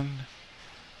man,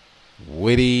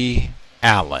 Woody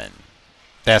Allen,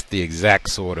 that's the exact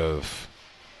sort of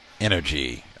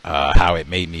energy, how it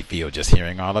made me feel just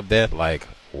hearing all of that. Like,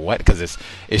 what? Because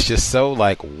it's just so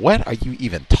like, what are you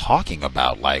even talking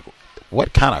about? Like,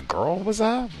 what kind of girl was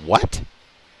I? What?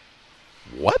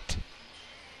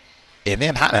 And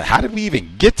then how did we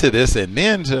even get to this? And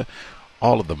then to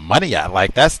all of the money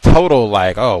like, that's total,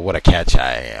 like, oh, what a catch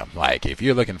I am. Like, if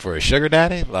you're looking for a sugar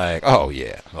daddy, like, oh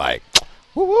yeah, like,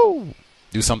 woo,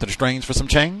 do something strange for some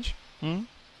change.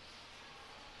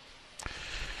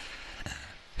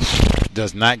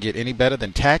 Does not get any better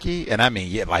than tacky. And I mean,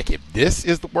 yeah, like, if this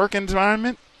is the work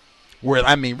environment, where,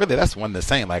 I mean, really, that's one that's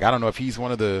saying, like, I don't know if he's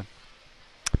one of the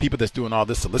people that's doing all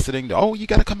this soliciting, oh, you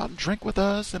got to come out and drink with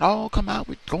us, and oh, come out,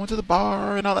 we're going to the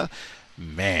bar and all that.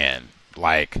 Man,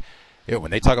 like,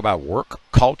 when they talk about work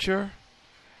culture,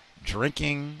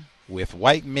 drinking with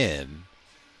white men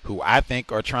who I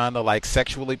think are trying to, like,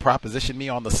 sexually proposition me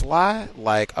on the sly,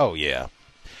 like, oh yeah,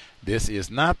 this is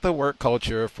not the work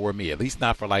culture for me, at least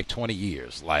not for like 20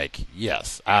 years. Like,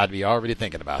 yes, I'd be already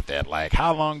thinking about that. Like,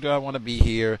 how long do I want to be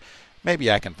here?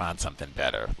 Maybe I can find something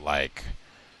better. Like,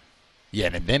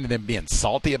 yeah, and then them being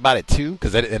salty about it too,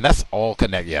 and that's all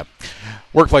connected. Yeah,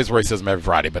 workplace racism every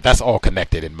Friday, but that's all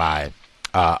connected in my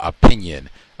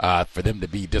opinion. For them to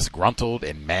be disgruntled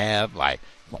and mad, like,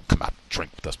 won't come out and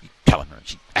drink with us. We telling her, and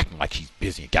she's acting like she's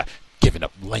busy and giving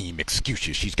up lame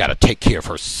excuses. She's got to take care of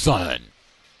her son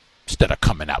instead of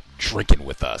coming out drinking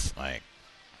with us. Like,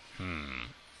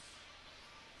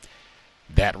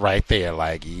 that right there,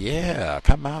 like, yeah,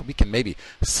 come out. We can maybe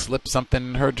slip something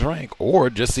in her drink, or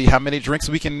just see how many drinks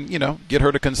we can, get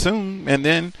her to consume, and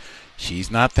then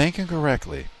she's not thinking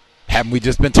correctly. Haven't we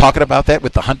just been talking about that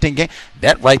with the hunting game?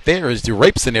 That right there is the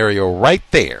rape scenario right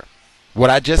there. What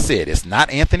I just said, it's not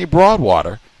Anthony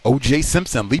Broadwater. O.J.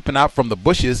 Simpson leaping out from the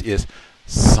bushes is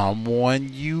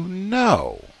someone you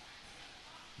know.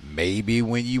 Maybe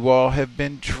when you all have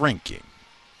been drinking.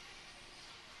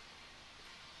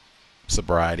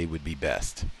 Sobriety would be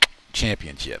best.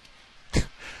 Championship.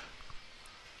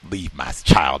 Leave my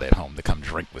child at home to come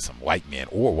drink with some white men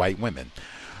or white women.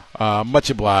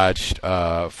 Much obliged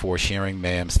for sharing,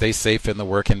 ma'am. Stay safe in the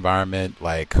work environment.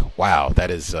 Like, wow, that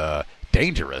is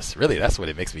dangerous. Really, that's what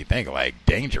it makes me think. Like,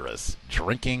 dangerous.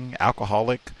 Drinking,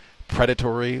 alcoholic,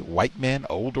 predatory white men,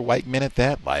 older white men at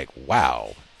that. Like,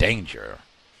 wow, danger.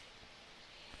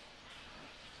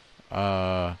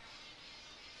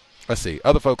 Let's see.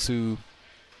 Other folks who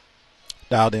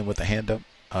dialed in with a hand up.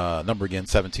 Number again,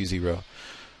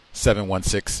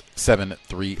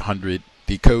 720-716-7300.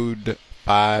 The code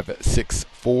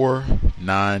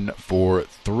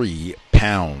 564943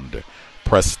 pound.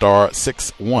 Press star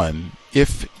 61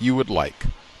 if you would like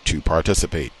to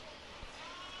participate.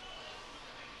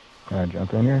 Can I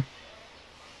jump in here?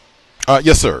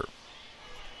 Yes, sir.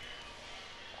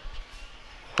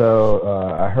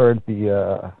 So I heard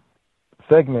the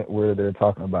segment where they're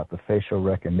talking about the facial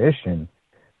recognition,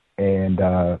 and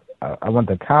I want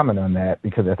to comment on that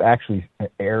because that's actually an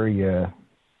area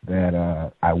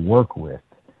that I work with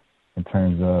in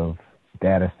terms of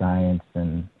data science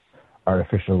and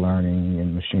artificial learning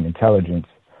and machine intelligence.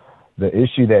 The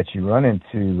issue that you run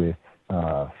into with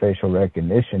facial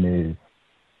recognition is,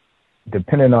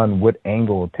 depending on what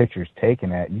angle a picture is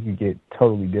taken at, you can get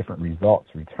totally different results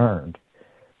returned.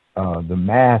 The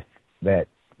math that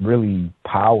really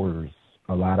powers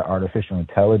a lot of artificial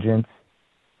intelligence,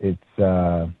 it's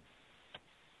not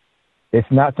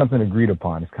something agreed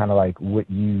upon. It's kind of like what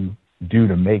you do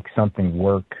to make something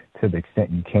work to the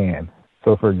extent you can.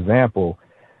 So, for example,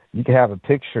 you can have a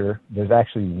picture. There's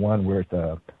actually one where it's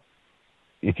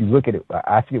if you look at it,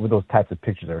 I forget what those types of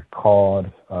pictures are called.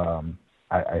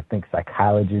 I think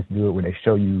psychologists do it, where they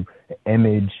show you an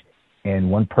image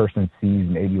and one person sees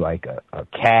maybe like a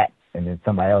cat, and then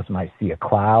somebody else might see a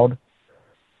cloud.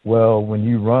 Well, when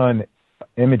you run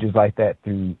images like that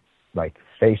through like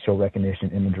facial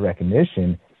recognition, image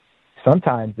recognition,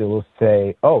 sometimes it will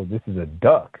say, oh, this is a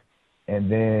duck.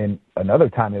 And then another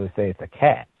time it will say it's a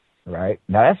cat, right?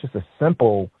 Now, that's just a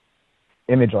simple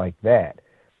image like that.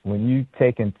 When you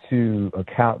take into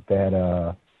account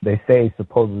that they say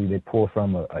supposedly they pull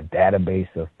from a database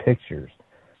of pictures,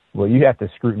 well, you have to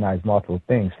scrutinize multiple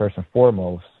things. First and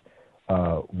foremost,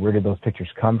 where did those pictures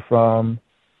come from?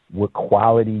 What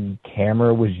quality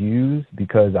camera was used?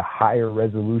 Because a higher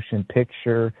resolution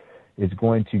picture is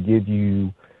going to give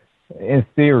you, in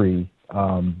theory,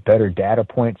 better data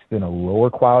points than a lower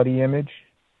quality image.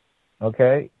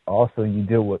 Okay. Also, you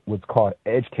deal with what's called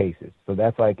edge cases. So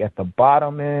that's like at the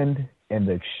bottom end and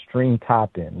the extreme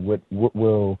top end. What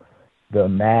will the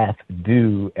math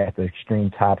do at the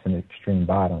extreme tops and extreme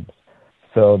bottoms?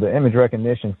 So the image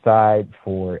recognition side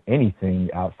for anything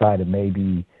outside of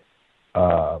maybe,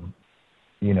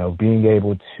 being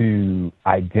able to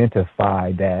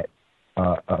identify that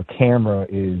a camera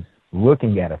is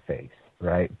looking at a face,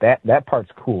 right? That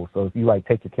part's cool. So if you like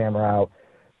take your camera out,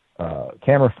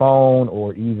 camera phone,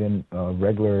 or even a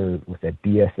regular with a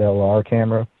DSLR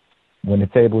camera, when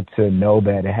it's able to know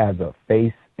that it has a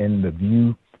face in the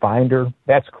viewfinder,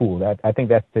 that's cool. I think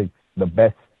that's the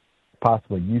best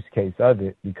possible use case of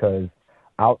it, because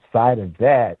outside of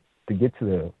that, to get to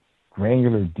the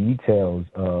granular details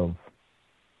of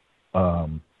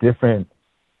different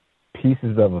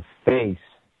pieces of a face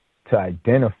to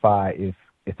identify if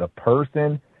it's a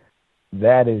person,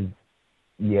 that's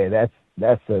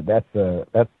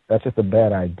just a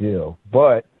bad idea.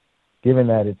 But given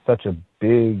that it's such a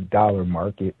big dollar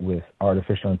market with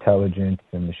artificial intelligence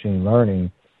and machine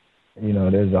learning,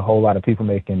 there's a whole lot of people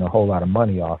making a whole lot of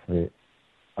money off of it.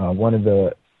 One of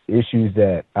the issues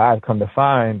that I've come to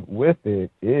find with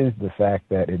it is the fact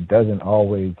that it doesn't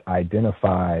always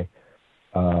identify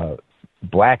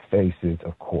black faces,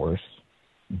 of course,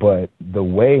 but the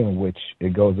way in which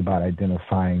it goes about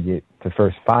identifying it, to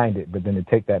first find it, but then to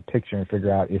take that picture and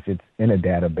figure out if it's in a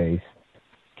database,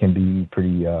 can be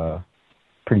pretty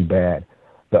bad.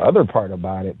 The other part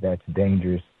about it that's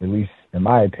dangerous, at least in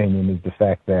my opinion, is the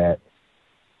fact that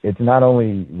it's not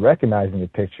only recognizing a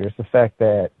picture, it's the fact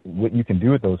that what you can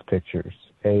do with those pictures.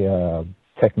 A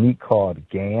technique called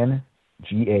GAN,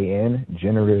 G-A-N,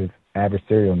 Generative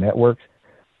Adversarial Networks,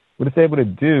 what it's able to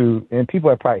do, and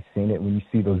people have probably seen it when you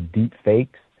see those deep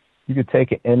fakes, you could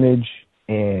take an image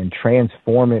and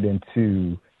transform it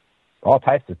into all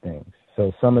types of things.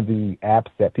 So some of the apps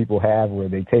that people have where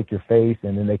they take your face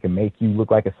and then they can make you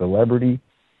look like a celebrity,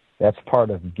 that's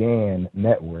part of GAN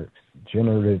networks,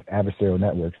 Generative Adversarial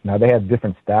Networks. Now, they have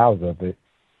different styles of it,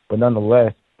 but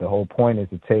nonetheless, the whole point is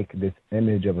to take this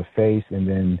image of a face and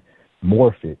then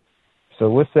morph it. So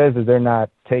what says is they're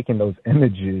not taking those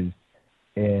images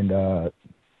and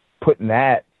putting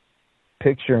that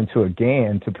picture into a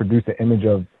GAN to produce an image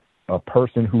of a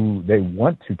person who they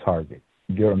want to target.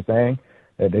 You get what I'm saying?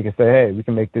 That they can say, hey, we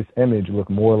can make this image look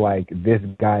more like this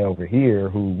guy over here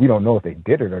who we don't know if they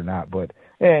did it or not, but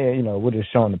hey, we're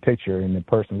just showing the picture, and the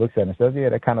person looks at it and says, yeah,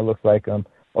 that kind of looks like him.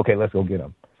 Okay, let's go get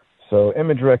him. So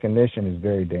image recognition is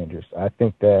very dangerous. I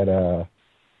think that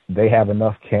they have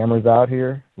enough cameras out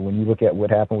here. When you look at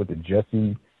what happened with the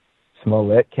Jussie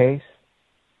Smollett case,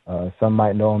 some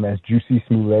might know him as Juicy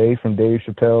Smollett from Dave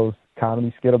Chappelle's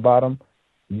comedy skit about him.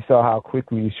 You saw how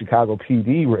quickly Chicago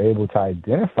PD were able to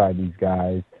identify these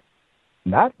guys,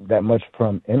 not that much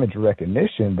from image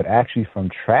recognition, but actually from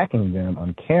tracking them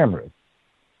on cameras.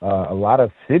 A lot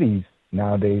of cities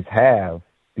nowadays have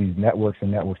these networks and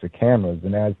networks of cameras.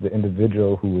 And as the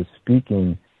individual who was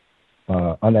speaking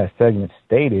on that segment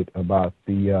stated about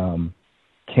the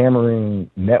cammering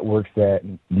networks that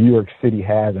New York City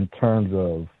has in terms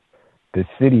of the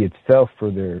city itself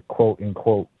for their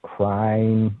quote-unquote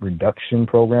crime reduction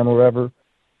program or whatever,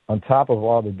 on top of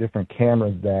all the different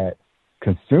cameras that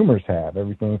consumers have,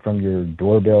 everything from your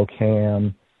doorbell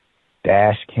cam,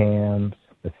 dash cams,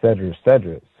 et cetera, et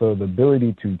cetera. So the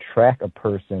ability to track a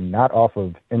person not off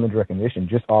of image recognition,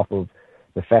 just off of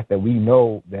the fact that we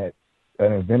know that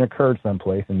an event occurred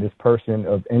someplace and this person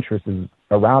of interest is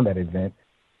around that event,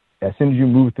 as soon as you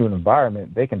move through an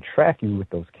environment, they can track you with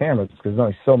those cameras because there's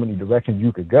only so many directions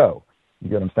you could go. You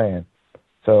get what I'm saying?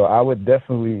 So I would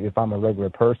definitely, if I'm a regular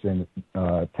person,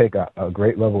 take a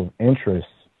great level of interest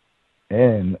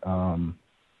in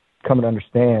coming to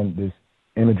understand this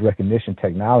image recognition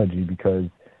technology, because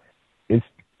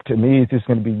to me, it's just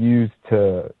going to be used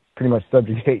to pretty much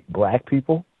subjugate black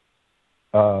people,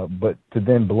 but to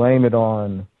then blame it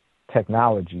on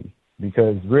technology,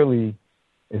 because really,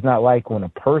 it's not like when a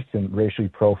person racially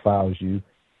profiles you,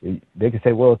 they can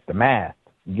say, well, it's the math.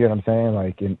 You get what I'm saying?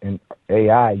 Like in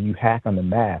AI, you hack on the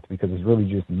math because it's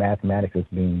really just mathematics that's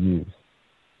being used.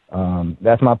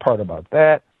 That's my part about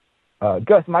that.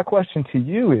 Gus, my question to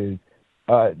you is,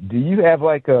 do you have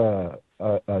like a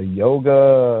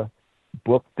yoga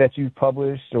book that you've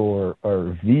published or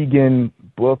vegan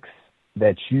books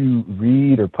that you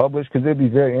read or publish? Because it'd be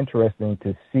very interesting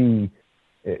to see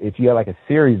if you had like a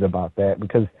series about that,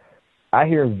 because I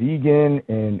hear vegan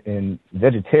and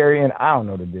vegetarian, I don't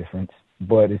know the difference,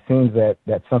 but it seems that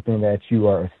that's something that you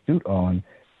are astute on,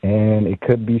 and it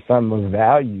could be something of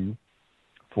value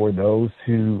for those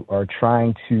who are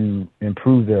trying to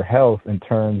improve their health in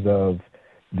terms of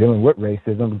dealing with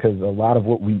racism, because a lot of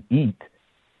what we eat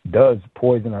does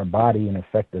poison our body and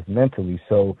affect us mentally.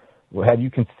 So have you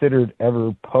considered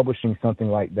ever publishing something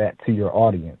like that to your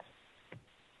audience?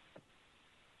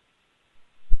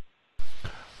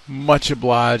 Much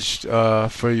obliged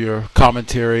for your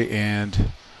commentary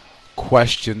and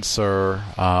question, sir.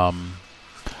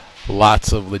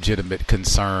 Lots of legitimate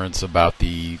concerns about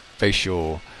the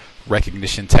facial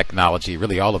recognition technology,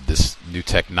 really all of this new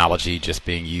technology just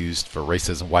being used for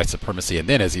racism, white supremacy, and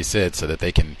then, as he said, so that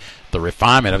they can, the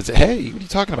refinement of it, hey, what are you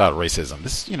talking about racism?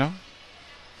 This,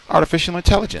 artificial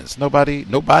intelligence.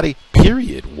 Nobody,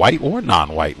 period, white or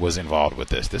non-white, was involved with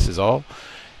this. This is all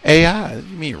AI.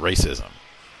 You mean racism?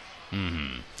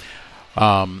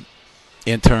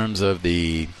 In terms of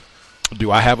do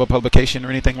I have a publication or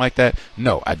anything like that?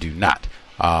 No, I do not.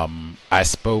 I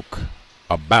spoke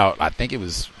about, I think it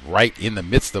was right in the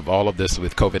midst of all of this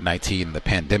with COVID-19, the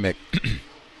pandemic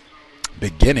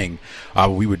beginning,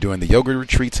 we were doing the yoga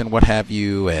retreats and what have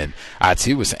you, and I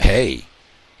too was saying, hey,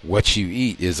 what you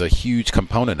eat is a huge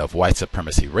component of white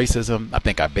supremacy, racism. I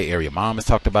think our Bay Area mom has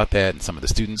talked about that, and some of the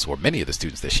students, or many of the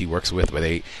students that she works with, where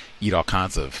they eat all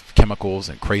kinds of chemicals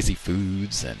and crazy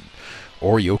foods and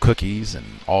Oreo cookies and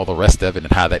all the rest of it,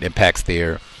 and how that impacts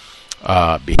their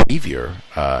behavior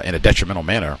in a detrimental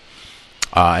manner.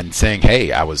 And saying,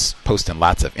 hey, I was posting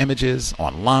lots of images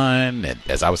online, and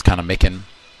as I was kind of making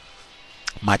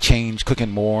my change, cooking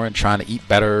more and trying to eat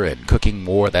better and cooking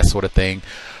more, that sort of thing,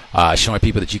 showing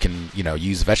people that you can,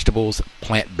 use vegetables,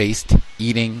 plant-based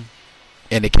eating,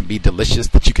 and it can be delicious,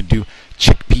 that you can do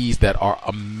chickpeas that are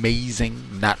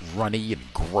amazing, not runny and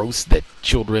gross, that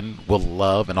children will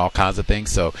love, and all kinds of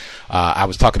things. So I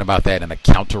was talking about that in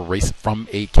from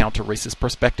a counter-racist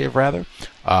perspective, rather,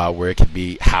 where it can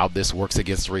be how this works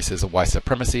against racism, white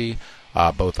supremacy,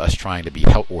 both us trying to be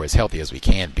as healthy as we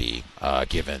can be,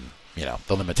 given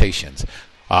the limitations,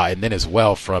 and then as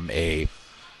well from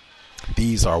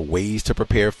these are ways to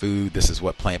prepare food. This is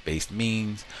what plant-based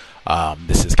means.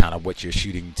 This is kind of what you're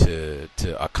shooting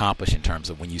to accomplish in terms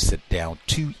of when you sit down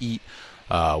to eat,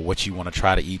 what you want to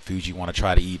try to eat, foods you want to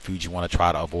try to eat, foods you want to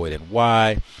try to avoid, and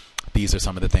why. These are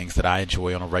some of the things that I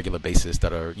enjoy on a regular basis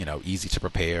that are, easy to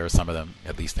prepare, some of them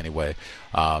at least anyway.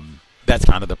 That's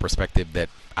kind of the perspective that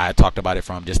I talked about it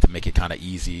from, just to make it kind of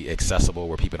easy, accessible,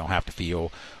 where people don't have to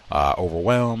feel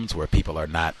overwhelmed, where people are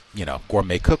not,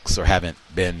 gourmet cooks or haven't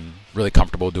been really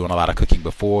comfortable doing a lot of cooking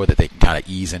before, that they can kind of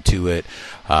ease into it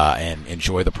and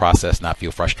enjoy the process, not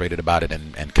feel frustrated about it,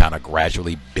 and kind of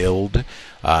gradually build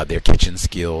their kitchen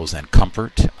skills and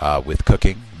comfort with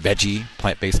cooking, veggie,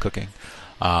 plant-based cooking.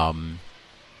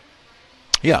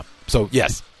 So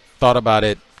yes, thought about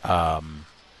it,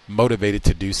 motivated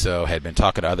to do so, had been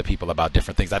talking to other people about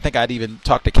different things. I think I'd even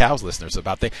talked to Cal's listeners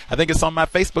about things. I think it's on my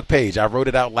Facebook page. I wrote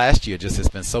it out last year. Just, there's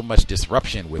been so much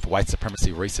disruption with white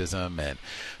supremacy, racism, and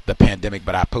the pandemic,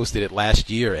 but I posted it last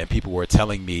year, and people were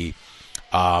telling me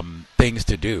things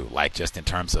to do, like just in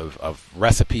terms of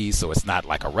recipes. So it's not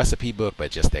like a recipe book,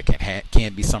 but just there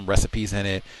can be some recipes in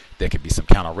it. There could be some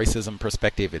counter-racism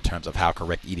perspective in terms of how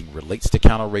correct eating relates to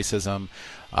counter-racism,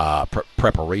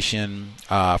 preparation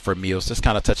for meals, just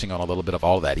kind of touching on a little bit of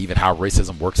all of that, even how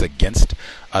racism works against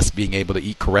us being able to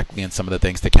eat correctly and some of the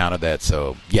things to counter that.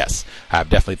 So yes, I've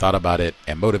definitely thought about it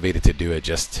and motivated to do it.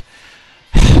 Just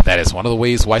that is one of the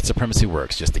ways white supremacy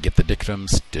works, just to get the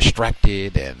victims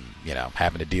distracted and,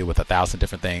 having to deal with 1,000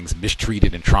 different things,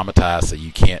 mistreated and traumatized, so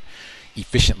you can't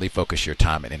efficiently focus your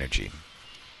time and energy.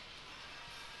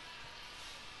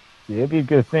 Yeah, it'd be a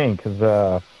good thing,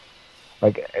 because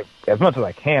as much as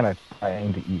I can, I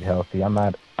aim to eat healthy. I'm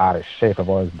not out of shape. I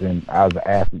was an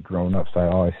athlete growing up, so I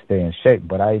always stay in shape.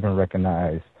 But I even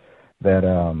recognize that,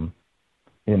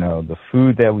 the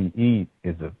food that we eat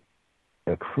is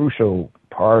a crucial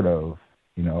part of,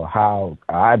 how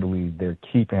I believe they're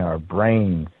keeping our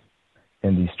brains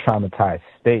in these traumatized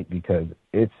state, because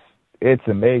it's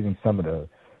amazing some of the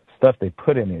stuff they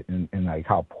put in it, and like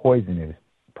how poisonous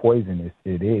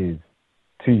it is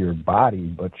to your body,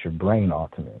 but your brain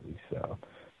ultimately. So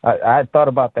I thought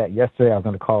about that yesterday. I was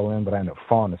going to call in, but I ended up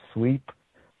falling asleep,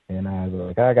 and I was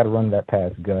like, I got to run that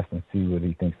past Gus and see what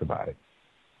he thinks about it.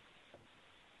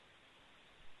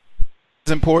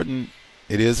 It's important.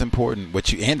 It is important.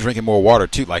 And drinking more water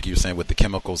too, like you were saying with the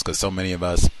chemicals, because so many of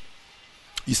us,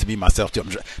 used to be myself too,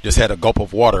 just had a gulp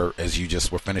of water as you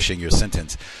just were finishing your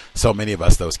sentence. So many of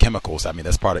us, those chemicals,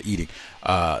 that's part of eating.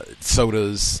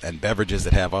 Sodas and beverages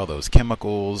that have all those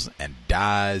chemicals and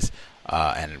dyes.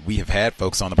 And we have had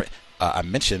folks on I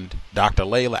mentioned Dr.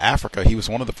 Layla Africa. He was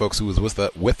one of the folks who was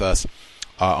with us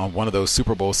on one of those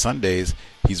Super Bowl Sundays.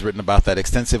 He's written about that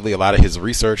extensively. A lot of his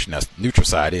research, now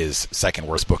Nutricide is second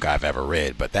worst book I've ever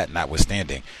read, but that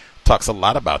notwithstanding, talks a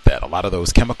lot about that. A lot of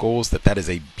those chemicals, that is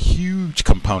a huge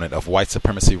component of white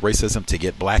supremacy racism to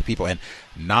get black people and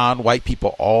non-white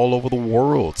people all over the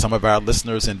world. Some of our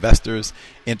listeners, investors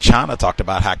in China, talked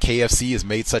about how KFC has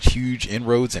made such huge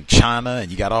inroads in China,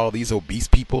 and you got all these obese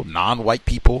people, non-white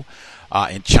people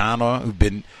in China who've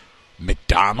been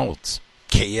McDonald's,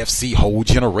 KFC, whole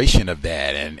generation of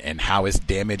that, and how it's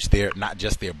damaged their, not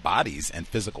just their bodies and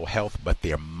physical health, but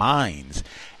their minds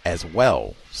as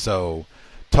well. So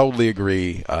totally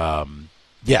agree.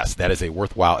 Yes, that is a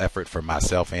worthwhile effort for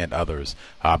myself and others,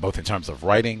 both in terms of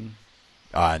writing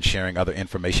and sharing other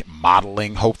information,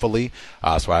 modeling, hopefully.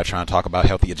 That's why I try and talk about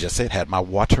healthy. I just said, had my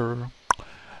water,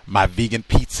 my vegan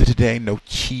pizza today, no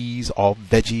cheese, all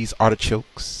veggies,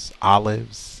 artichokes,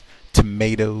 olives,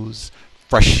 tomatoes,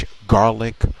 fresh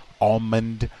garlic,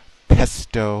 almond,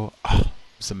 pesto. Oh,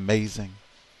 it's amazing.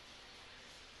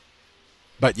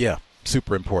 But yeah,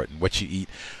 super important what you eat.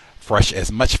 Fresh,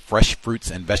 as much fresh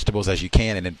fruits and vegetables as you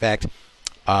can. And in fact,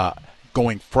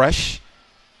 going fresh,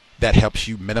 that helps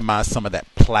you minimize some of that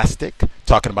plastic.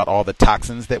 Talking about all the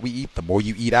toxins that we eat, the more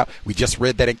you eat out. We just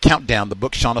read that in Countdown, the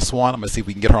book, Shauna Swan. I'm going to see if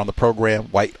we can get her on the program,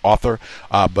 white author.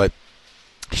 But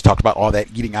she talked about all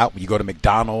that eating out. When you go to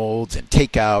McDonald's and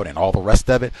takeout and all the rest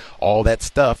of it, all that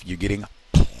stuff, you're getting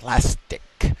plastic.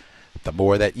 The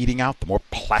more that eating out, the more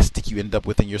plastic you end up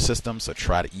with in your system. So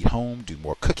try to eat home, do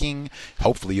more cooking.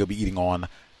 Hopefully you'll be eating on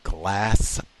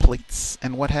glass plates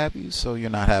and what have you, so you're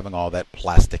not having all that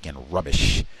plastic and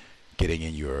rubbish getting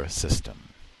in your system.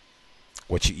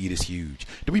 What you eat is huge.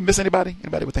 Did we miss anybody?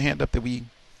 Anybody with a hand up that we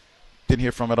didn't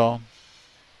hear from at all?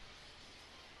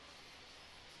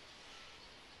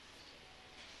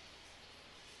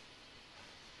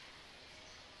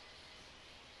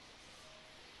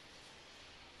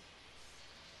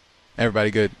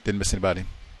 Everybody good? Didn't miss anybody?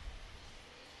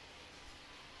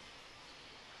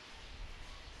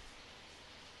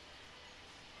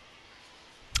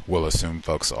 We'll assume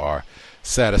folks are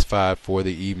satisfied for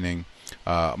the evening.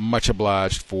 Much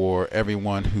obliged for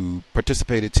everyone who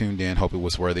participated, tuned in. Hope it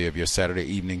was worthy of your Saturday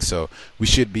evening. So we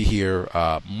should be here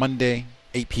Monday,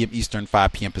 8 p.m. Eastern,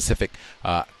 5 p.m. Pacific.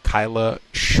 Kyla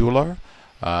Schuler,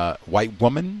 white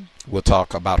woman. We'll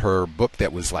talk about her book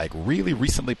that was like really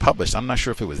recently published. I'm not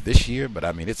sure if it was this year, but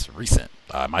I mean, it's recent.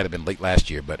 It might have been late last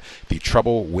year, but The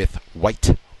Trouble with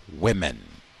White Women.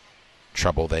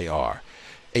 Trouble they are.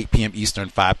 8 p.m. Eastern,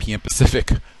 5 p.m.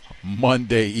 Pacific,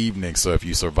 Monday evening. So if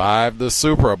you survive the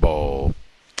Super Bowl,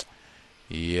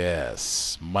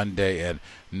 yes, Monday, and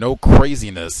no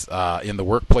craziness in the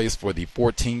workplace for the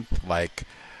 14th, like,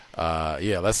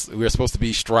 we're supposed to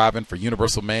be striving for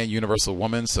universal man, universal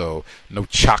woman, so no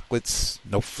chocolates,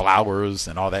 no flowers,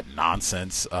 and all that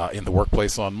nonsense in the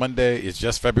workplace on Monday. It's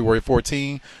just February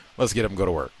 14. Let's get them go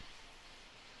to work.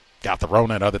 Got the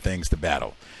Rona and other things to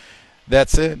battle.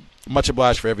 That's it. Much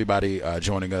obliged for everybody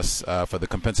joining us for the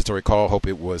compensatory call. Hope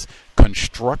it was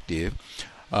constructive.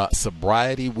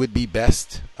 Sobriety would be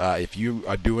best if you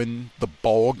are doing the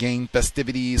ball game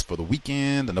festivities for the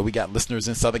weekend. I know we got listeners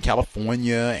in Southern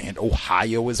California and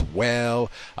Ohio as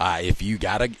well. If you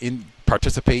gotta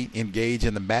participate, engage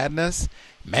in the madness,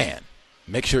 man,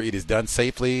 make sure it is done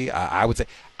safely. I would say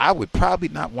I would probably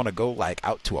not want to go like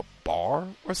out to a bar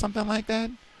or something like that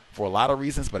for a lot of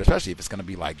reasons, but especially if it's going to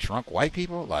be like drunk white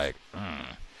people. Like,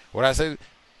 what I say?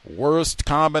 Worst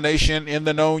combination in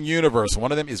the known universe.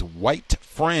 One of them is white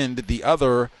friend. The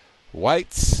other,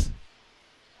 whites,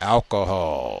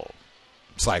 alcohol.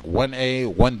 It's like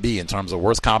 1A, 1B in terms of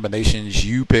worst combinations.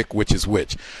 You pick which is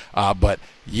which. But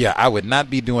yeah, I would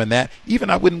not be doing that. Even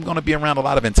I wouldn't want to be around a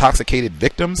lot of intoxicated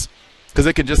victims because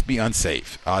it can just be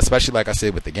unsafe. Especially like I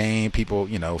said with the game, people,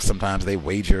 sometimes they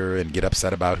wager and get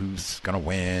upset about who's going to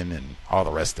win and all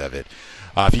the rest of it.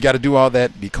 If you got to do all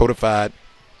that, be codified.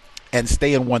 And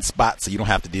stay in one spot so you don't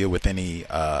have to deal with any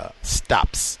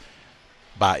stops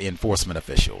by enforcement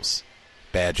officials,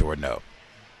 badge or no.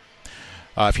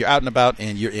 If you're out and about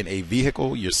and you're in a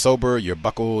vehicle, you're sober, you're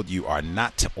buckled, you are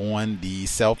not on the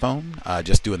cell phone,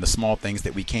 just doing the small things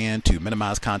that we can to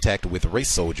minimize contact with race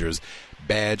soldiers,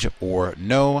 badge or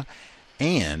no.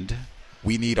 And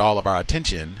we need all of our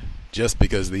attention just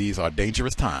because these are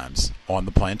dangerous times on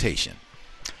the plantation.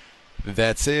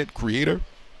 That's it, Creator.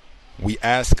 We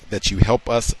ask that you help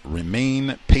us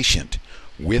remain patient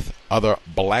with other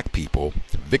black people,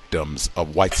 victims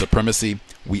of white supremacy.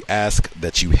 We ask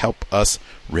that you help us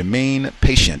remain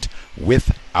patient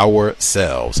with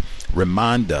ourselves.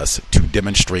 Remind us to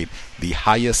demonstrate the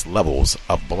highest levels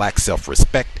of black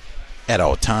self-respect at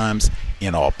all times.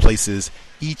 in all places,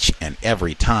 each and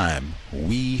every time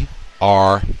we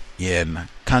are in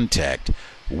contact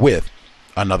with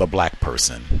another black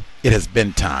person. It has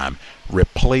been time.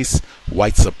 Replace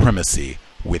white supremacy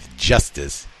with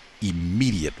justice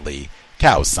immediately.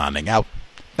 Cow signing out.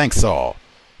 Thanks all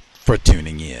for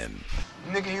tuning in.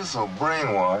 Nigga, you so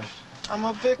brainwashed. I'm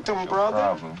a victim, brother.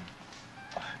 Problem.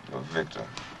 You're a victim.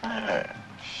 Man,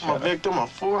 I'm a victim of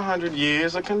 400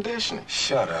 years of conditioning.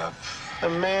 Shut up. The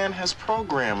man has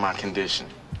programmed my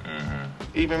conditioning.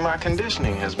 Even my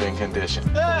conditioning has been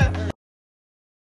conditioned.